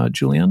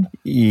 Julian?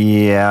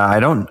 Yeah, I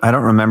don't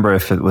remember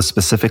if it was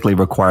specifically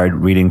required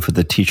reading for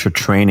the teacher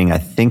training. I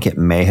think it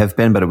may have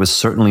been, but it was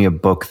certainly a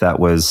book that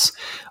was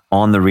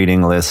on the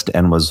reading list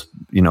and was,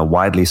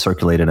 widely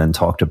circulated and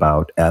talked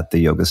about at the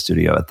yoga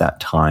studio at that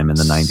time in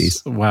the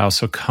 90s. Wow.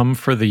 So come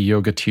for the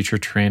yoga teacher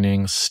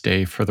training,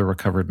 stay for the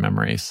recovered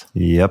memories.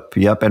 Yep.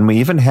 And we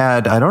even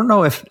had, I don't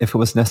know if it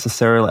was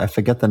necessarily, I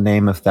forget the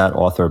name of that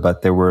author,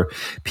 but there were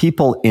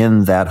people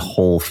in that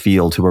whole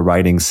field who were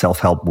writing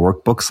self-help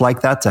workbooks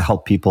like that to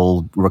help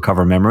people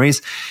recover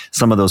memories.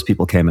 Some of those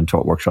people came and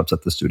taught workshops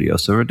at the studio.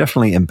 So we're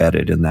definitely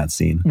embedded in that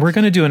scene. We're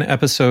going to do an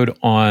episode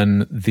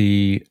on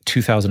the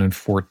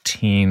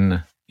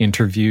 2014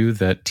 interview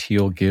that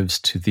Teal gives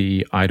to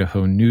the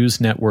Idaho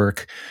News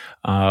Network.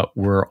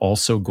 We're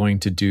also going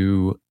to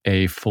do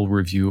a full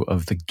review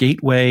of The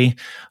Gateway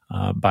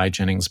by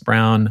Jennings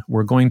Brown.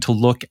 We're going to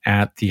look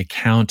at the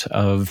account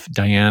of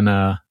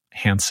Diana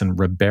Hansen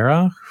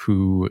Ribera,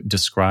 who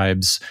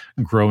describes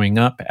growing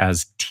up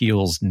as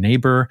Teal's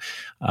neighbor.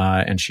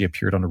 And she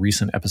appeared on a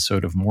recent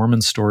episode of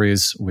Mormon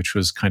Stories, which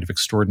was kind of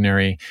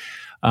extraordinary.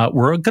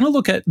 We're going to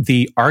look at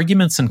the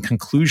arguments and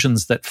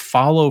conclusions that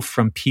follow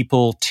from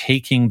people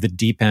taking the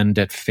deep end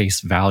at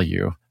face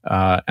value.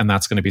 And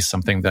that's going to be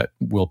something that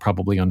will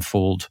probably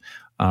unfold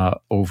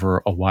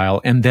over a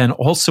while. And then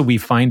also we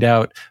find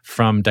out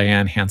from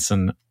Diane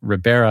Hansen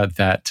Ribera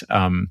that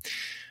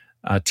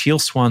Teal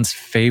Swan's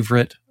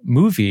favorite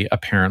movie,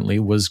 apparently,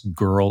 was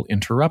Girl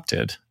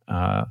Interrupted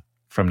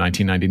from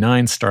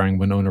 1999, starring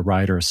Winona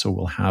Ryder. So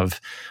we'll have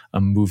a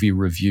movie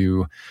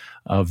review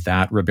of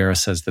that. Ribera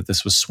says that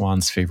this was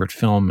Swan's favorite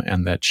film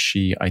and that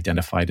she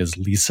identified as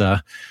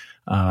Lisa,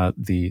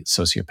 the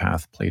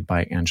sociopath played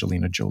by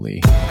Angelina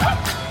Jolie.